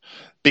sin,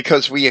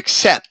 because we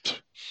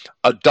accept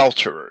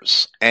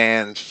adulterers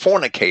and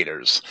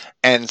fornicators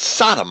and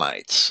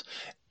sodomites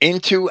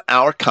into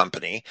our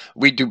company.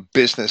 We do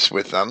business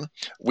with them.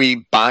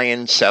 We buy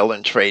and sell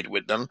and trade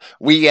with them.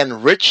 We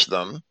enrich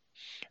them.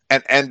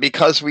 And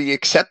because we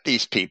accept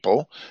these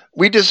people,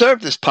 we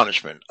deserve this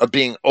punishment of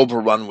being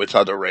overrun with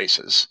other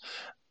races.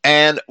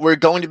 And we're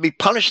going to be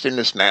punished in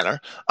this manner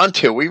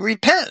until we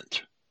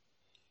repent.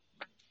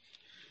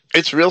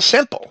 It's real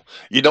simple.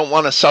 You don't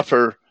want to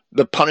suffer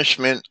the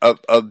punishment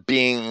of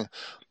being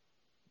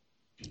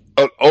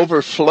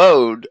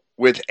overflowed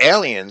with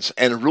aliens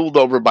and ruled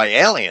over by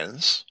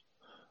aliens,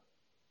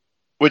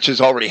 which is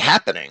already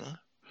happening.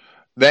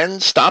 Then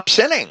stop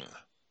sinning.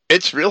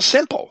 It's real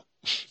simple.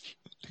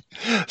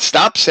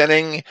 Stop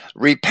sinning,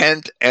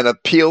 repent, and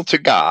appeal to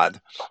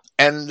God,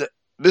 and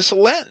this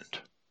will end.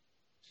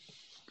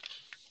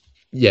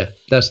 Yeah,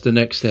 that's the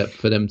next step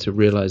for them to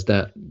realize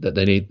that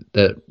they need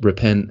to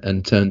repent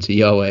and turn to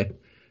Yahweh.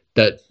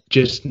 That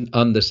just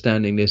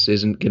understanding this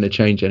isn't going to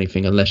change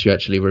anything unless you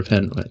actually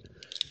repent, right?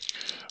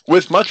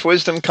 With much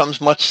wisdom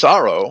comes much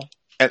sorrow,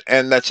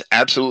 and that's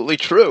absolutely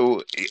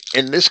true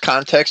in this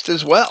context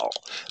as well,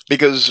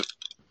 because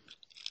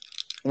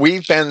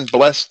we've been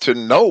blessed to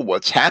know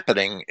what's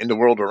happening in the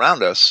world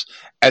around us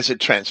as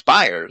it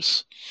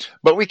transpires,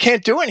 but we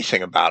can't do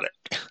anything about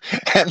it.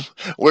 And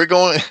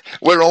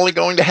we're only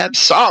going to have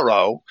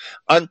sorrow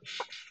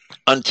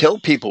until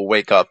people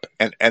wake up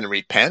and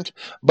repent,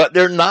 but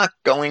they're not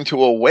going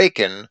to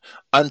awaken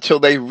until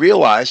they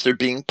realize they're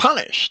being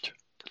punished.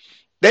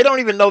 They don't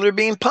even know they're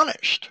being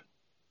punished.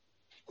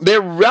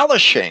 They're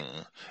relishing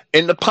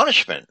in the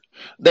punishment.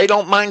 They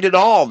don't mind at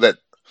all that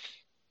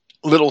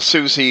little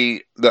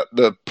Susie,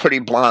 the pretty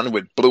blonde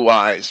with blue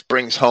eyes,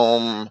 brings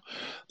home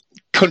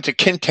Kunta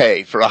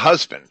Kinte for a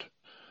husband,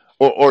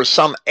 or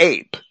some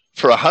ape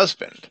for a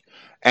husband.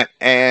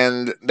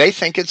 And they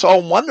think it's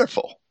all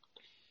wonderful,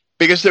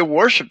 because they're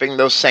worshiping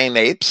those same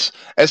apes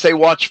as they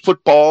watch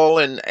football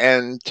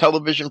and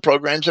television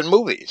programs and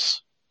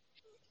movies.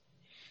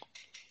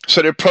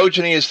 So their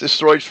progeny is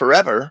destroyed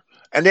forever,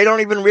 and they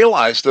don't even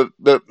realize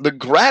the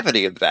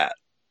gravity of that.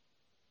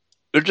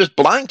 They're just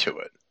blind to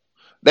it.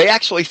 They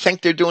actually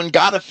think they're doing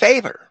God a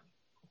favor.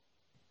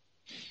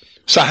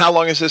 So how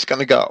long is this going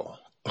to go?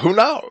 Who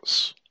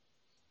knows?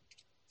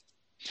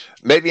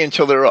 Maybe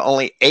until there are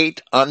only 8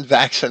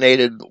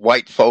 unvaccinated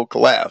white folk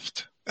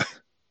left.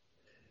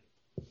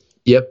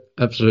 Yep,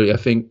 absolutely. I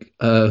think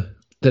the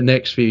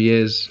next few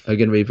years are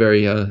going to be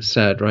very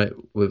sad, right?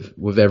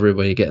 With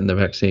everybody getting the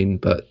vaccine,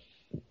 but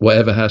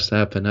whatever has to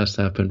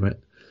happen, right?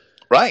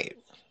 Right.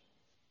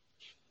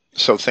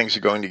 So things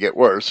are going to get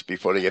worse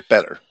before they get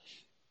better.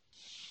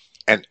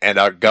 And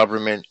our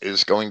government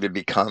is going to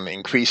become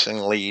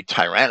increasingly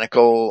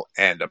tyrannical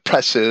and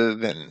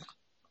oppressive, and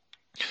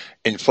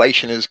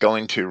Inflation is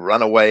going to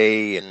run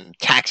away and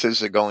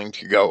taxes are going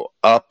to go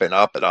up and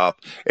up and up.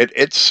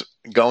 It's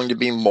going to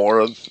be more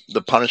of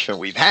the punishment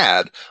we've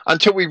had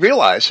until we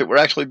realize that we're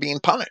actually being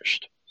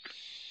punished.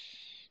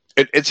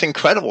 It's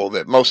incredible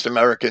that most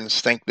Americans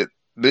think that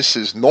this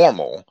is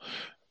normal,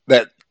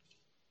 that,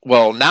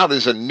 well, now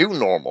there's a new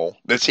normal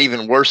that's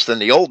even worse than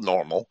the old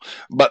normal,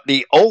 but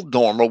the old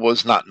normal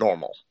was not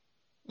normal.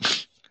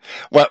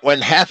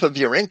 When half of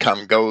your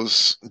income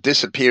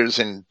disappears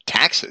in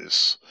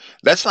taxes,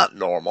 that's not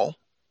normal.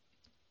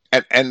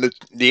 And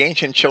the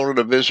ancient children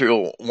of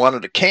Israel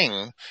wanted a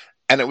king,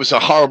 and it was a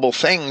horrible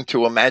thing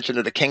to imagine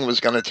that a king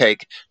was going to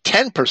take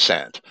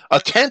 10%, a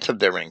tenth of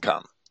their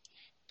income.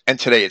 And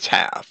today it's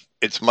half.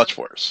 It's much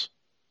worse.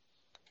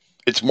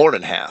 It's more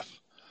than half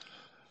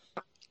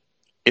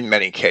in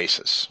many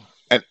cases.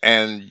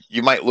 And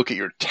you might look at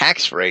your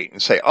tax rate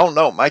and say, oh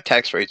no, my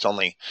tax rate's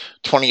only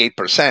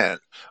 28%.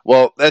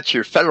 Well, that's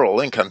your federal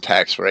income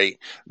tax rate.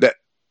 That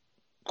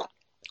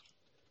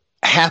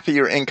half of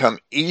your income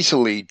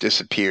easily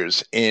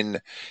disappears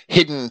in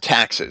hidden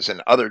taxes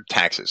and other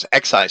taxes,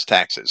 excise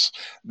taxes,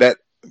 that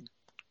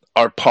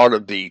are part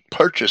of the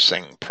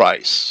purchasing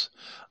price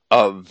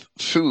of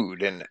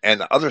food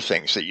and other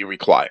things that you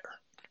require.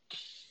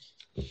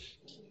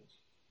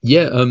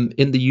 Yeah,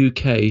 in the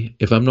UK,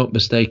 if I'm not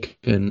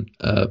mistaken,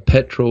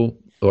 petrol,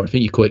 or I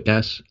think you call it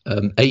gas,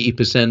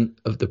 80%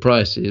 of the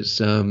price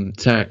is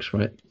tax,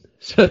 right?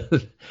 So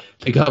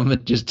the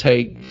government just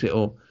takes it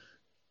all.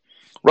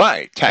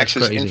 Right,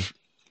 taxes.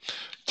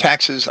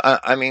 Taxes.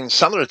 I mean,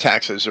 some of the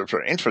taxes are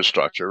for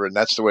infrastructure, and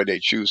that's the way they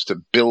choose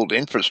to build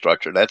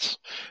infrastructure.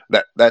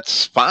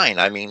 That's fine.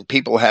 I mean,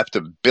 people have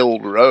to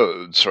build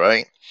roads,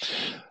 right?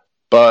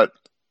 But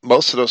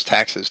most of those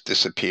taxes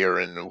disappear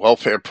in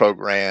welfare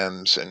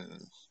programs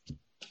and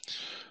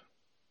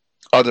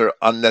other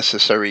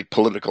unnecessary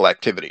political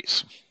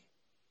activities.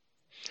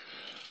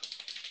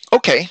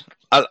 Okay,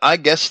 I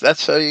guess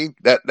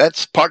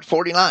that's part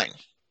 49.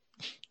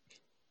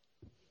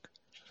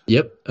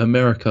 Yep,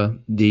 America,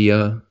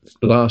 the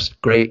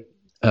last great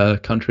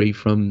country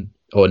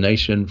or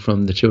nation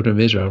from the children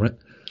of Israel, right?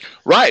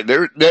 Right.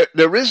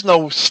 There is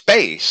no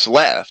space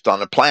left on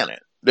the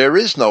planet. There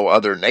is no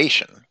other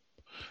nation.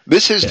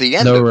 This is the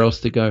end. Nowhere else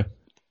to go.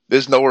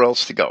 There's nowhere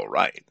else to go,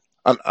 right?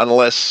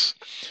 Unless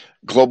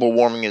global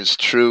warming is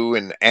true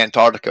and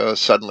Antarctica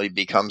suddenly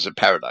becomes a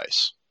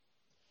paradise,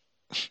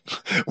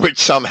 which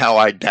somehow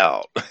I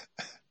doubt.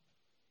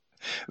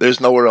 There's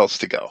nowhere else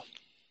to go.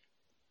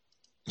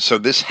 So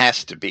this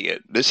has to be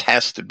it. This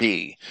has to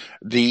be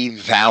the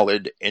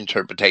valid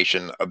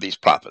interpretation of these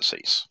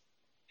prophecies.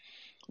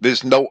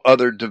 There's no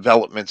other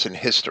developments in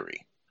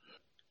history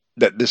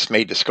that this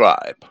may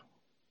describe.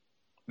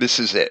 This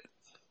is it.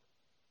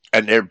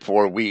 And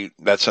therefore,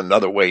 that's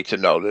another way to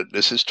know that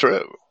this is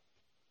true.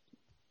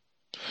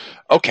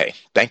 Okay,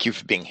 thank you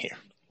for being here.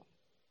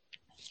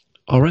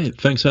 All right,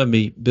 thanks for having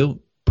me, Bill.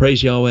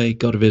 Praise Yahweh,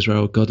 God of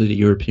Israel, God of the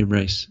European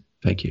race.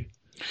 Thank you.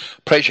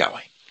 Praise Yahweh,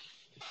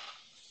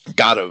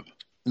 God of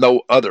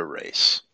no other race.